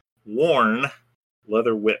worn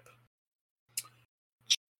leather whip.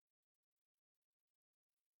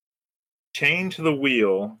 Chained to the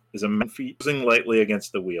wheel is a man fusing lightly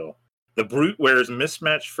against the wheel. The brute wears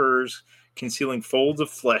mismatched furs, concealing folds of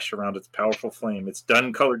flesh around its powerful flame. Its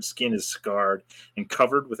dun-colored skin is scarred and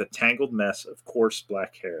covered with a tangled mess of coarse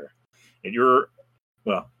black hair. I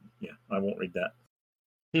won't read that.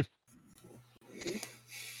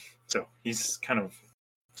 So he's kind of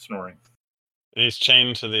snoring. He's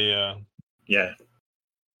chained to the. Yeah.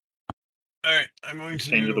 All right, I'm going to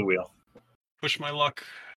chained to the wheel. Push my luck.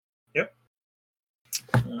 Yep.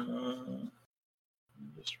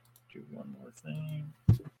 Just do one more thing.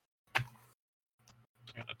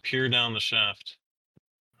 Gotta peer down the shaft.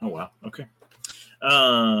 Oh wow. Okay.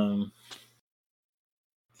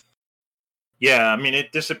 Yeah, I mean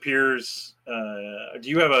it disappears. Do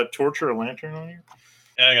you have a torch or a lantern on you?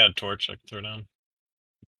 Yeah, I got a torch I can throw down.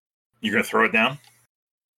 You're gonna throw it down?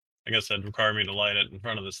 I guess that'd require me to light it in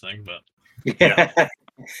front of this thing, but yeah.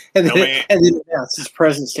 and then announce his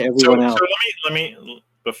presence to everyone else. So let me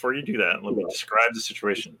before you do that, let me describe the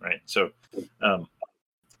situation, right? So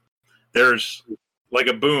there's like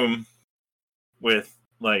a boom with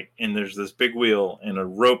like, and there's this big wheel and a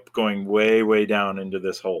rope going way, way down into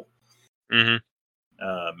this hole. Mm-hmm.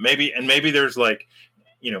 Maybe there's like,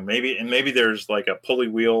 maybe there's like a pulley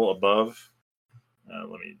wheel above.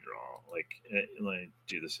 Let me let me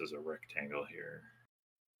do this as a rectangle here.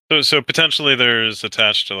 So potentially there's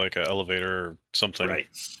attached to like an elevator or something. Right.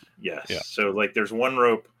 Yes. Yeah. So like there's one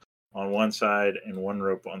rope on one side and one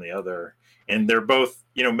rope on the other, and they're both,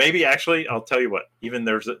 maybe actually I'll tell you what. Even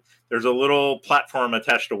there's a little platform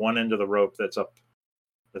attached to one end of the rope that's up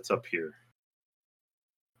here,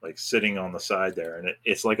 like sitting on the side there, and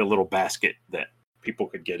it's like a little basket that people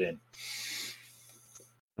could get in.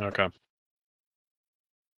 Okay.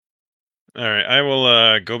 All right. I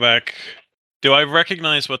will go back. Do I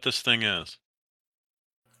recognize what this thing is?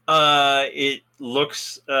 It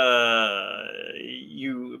looks.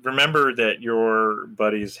 You remember that your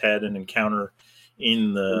buddies had an encounter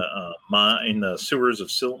in the sewers of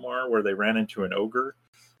Silmar where they ran into an ogre,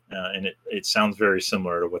 and it sounds very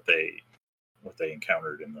similar to what they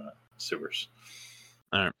encountered in the sewers.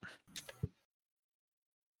 All right.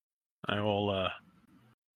 I will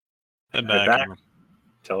head Head back. back.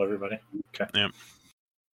 Tell everybody. Okay. Yep.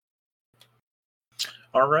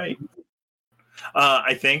 All right.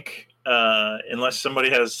 I think unless somebody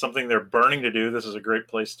has something they're burning to do, this is a great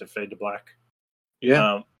place to fade to black.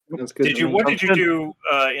 Yeah, that's good. What did you do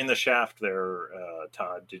in the shaft there,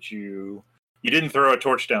 Todd? You didn't throw a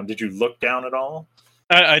torch down. Did you look down at all?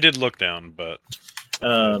 I did look down, but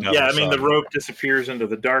the rope disappears into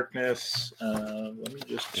the darkness. Let me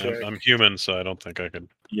just check. I'm human, so I don't think I could.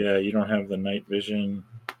 Yeah, you don't have the night vision.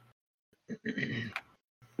 You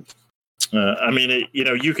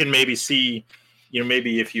can maybe see,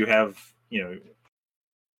 maybe if you have,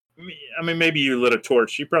 maybe you lit a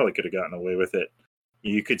torch, you probably could have gotten away with it.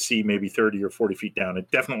 You could see maybe 30 or 40 feet down. It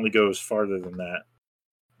definitely goes farther than that.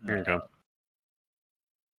 There you go.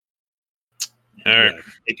 Yeah, All right.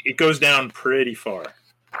 it goes down pretty far.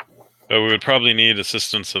 But we would probably need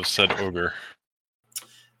assistance of said ogre.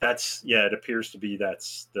 It appears to be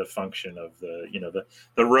that's the function of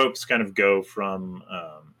the ropes kind of go from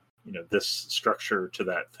this structure to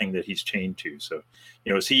that thing that he's chained to. So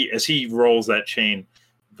as he rolls that chain,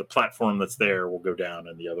 the platform that's there will go down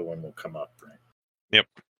and the other one will come up, right? Yep.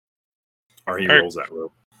 Or he All rolls that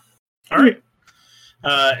rope. All right.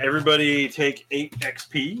 Everybody take 8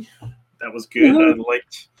 XP. That was good. I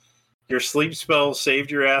liked your sleep spell,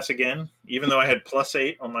 saved your ass again, even though I had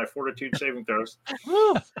 +8 on my fortitude saving throws.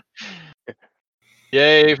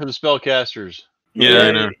 Yay for the spellcasters. Yeah,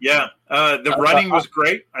 I know. Yeah. The running was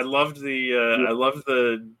great. I loved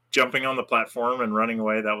the jumping on the platform and running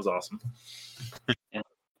away. That was awesome.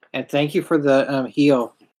 And thank you for the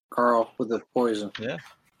heal, Carl, with the poison. Yeah.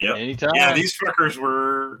 Yep. Anytime. Yeah, these fuckers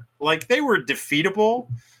were they were defeatable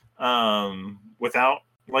without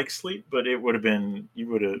sleep, but it would have been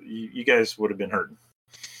you guys would have been hurting.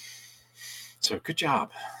 So good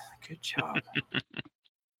job. Duck,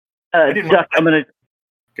 I'm gonna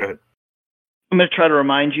go ahead. I'm gonna try to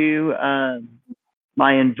remind you.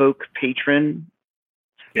 My invoke patron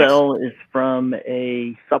spell is from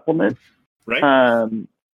a supplement, right? But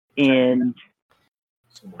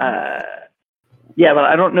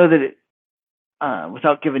I don't know that it.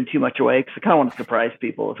 Without giving too much away, because I kind of want to surprise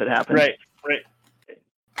people if it happens. Right.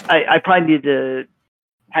 I probably need to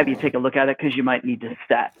have you take a look at it because you might need to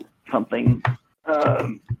stat something.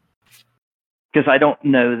 Because I don't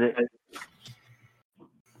know that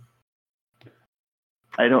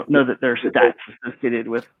there are stats associated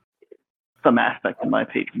with some aspect of my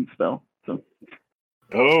patron spell. So.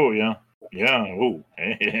 Oh yeah. Oh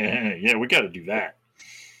yeah. We got to do that.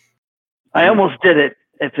 I almost did it.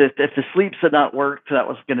 If the sleeps had not worked, that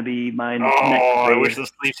was going to be my next I wish the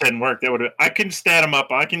sleeps hadn't worked. That would. I can stat them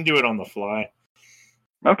up. I can do it on the fly.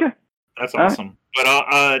 Okay, that's awesome. Right.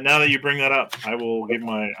 But now that you bring that up, I will give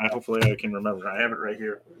my. Hopefully, I can remember. I have it right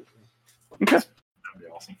here. Okay, that'd be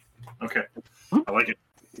awesome. Okay, I like it.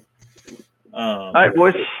 All right,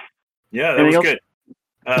 boys. Yeah, that was good.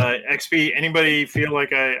 XP. Anybody feel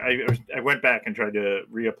like I went back and tried to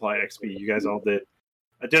reapply XP? You guys all did.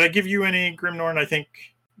 Did I give you any, Grimnorn? I think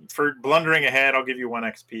for blundering ahead, I'll give you 1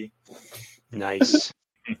 XP. Nice.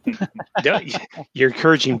 You're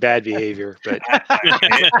encouraging bad behavior, but I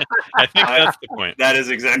think that's the point. That is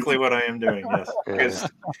exactly what I am doing. Yes, because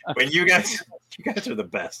when you guys are the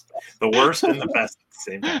best, the worst and the best at the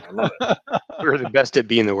same time. I love it. We're the best at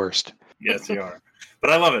being the worst. Yes, you are.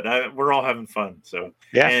 But I love it. We're all having fun. So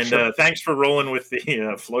yeah. And sure. Thanks for rolling with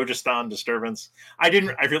the phlogiston disturbance. I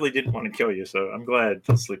really didn't want to kill you, so I'm glad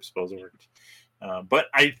the sleep spells worked. But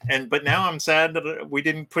now I'm sad that we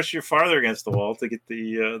didn't push you farther against the wall to get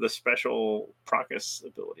the special Procus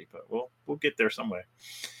ability. But we'll get there some way.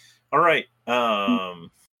 All right.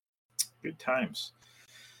 Good times.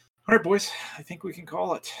 All right, boys. I think we can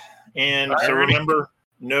call it. And so remember,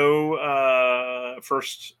 no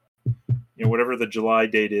first. Whatever the July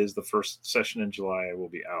date is, the first session in July I will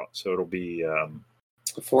be out. So it'll be the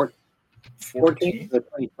 14th to the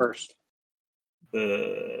 21st.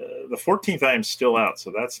 The 14th I am still out,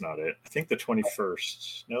 so that's not it. I think the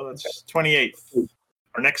 21st. No, that's 28th.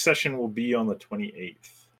 Our next session will be on the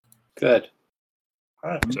 28th. Good. All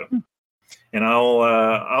right. So, and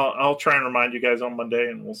I'll try and remind you guys on Monday,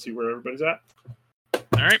 and we'll see where everybody's at.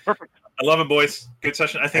 All right, perfect. I love it, boys. Good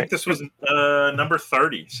session. I think this was number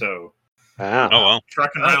 30. So, wow. Oh well,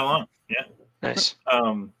 trucking right along. Yeah. Nice.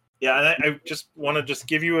 Yeah, and I just want to just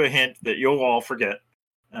give you a hint that you'll all forget.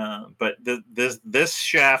 But this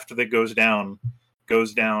shaft that goes down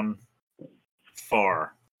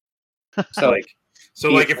far. So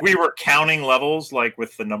if we were counting levels, like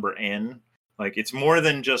with the number n, like it's more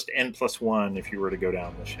than just n+1 if you were to go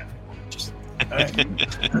down the shaft. Just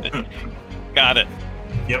got it.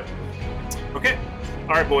 Yep. Okay.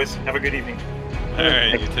 All right, boys. Have a good evening. All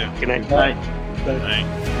right, you too. Good night. Bye.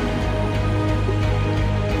 Bye.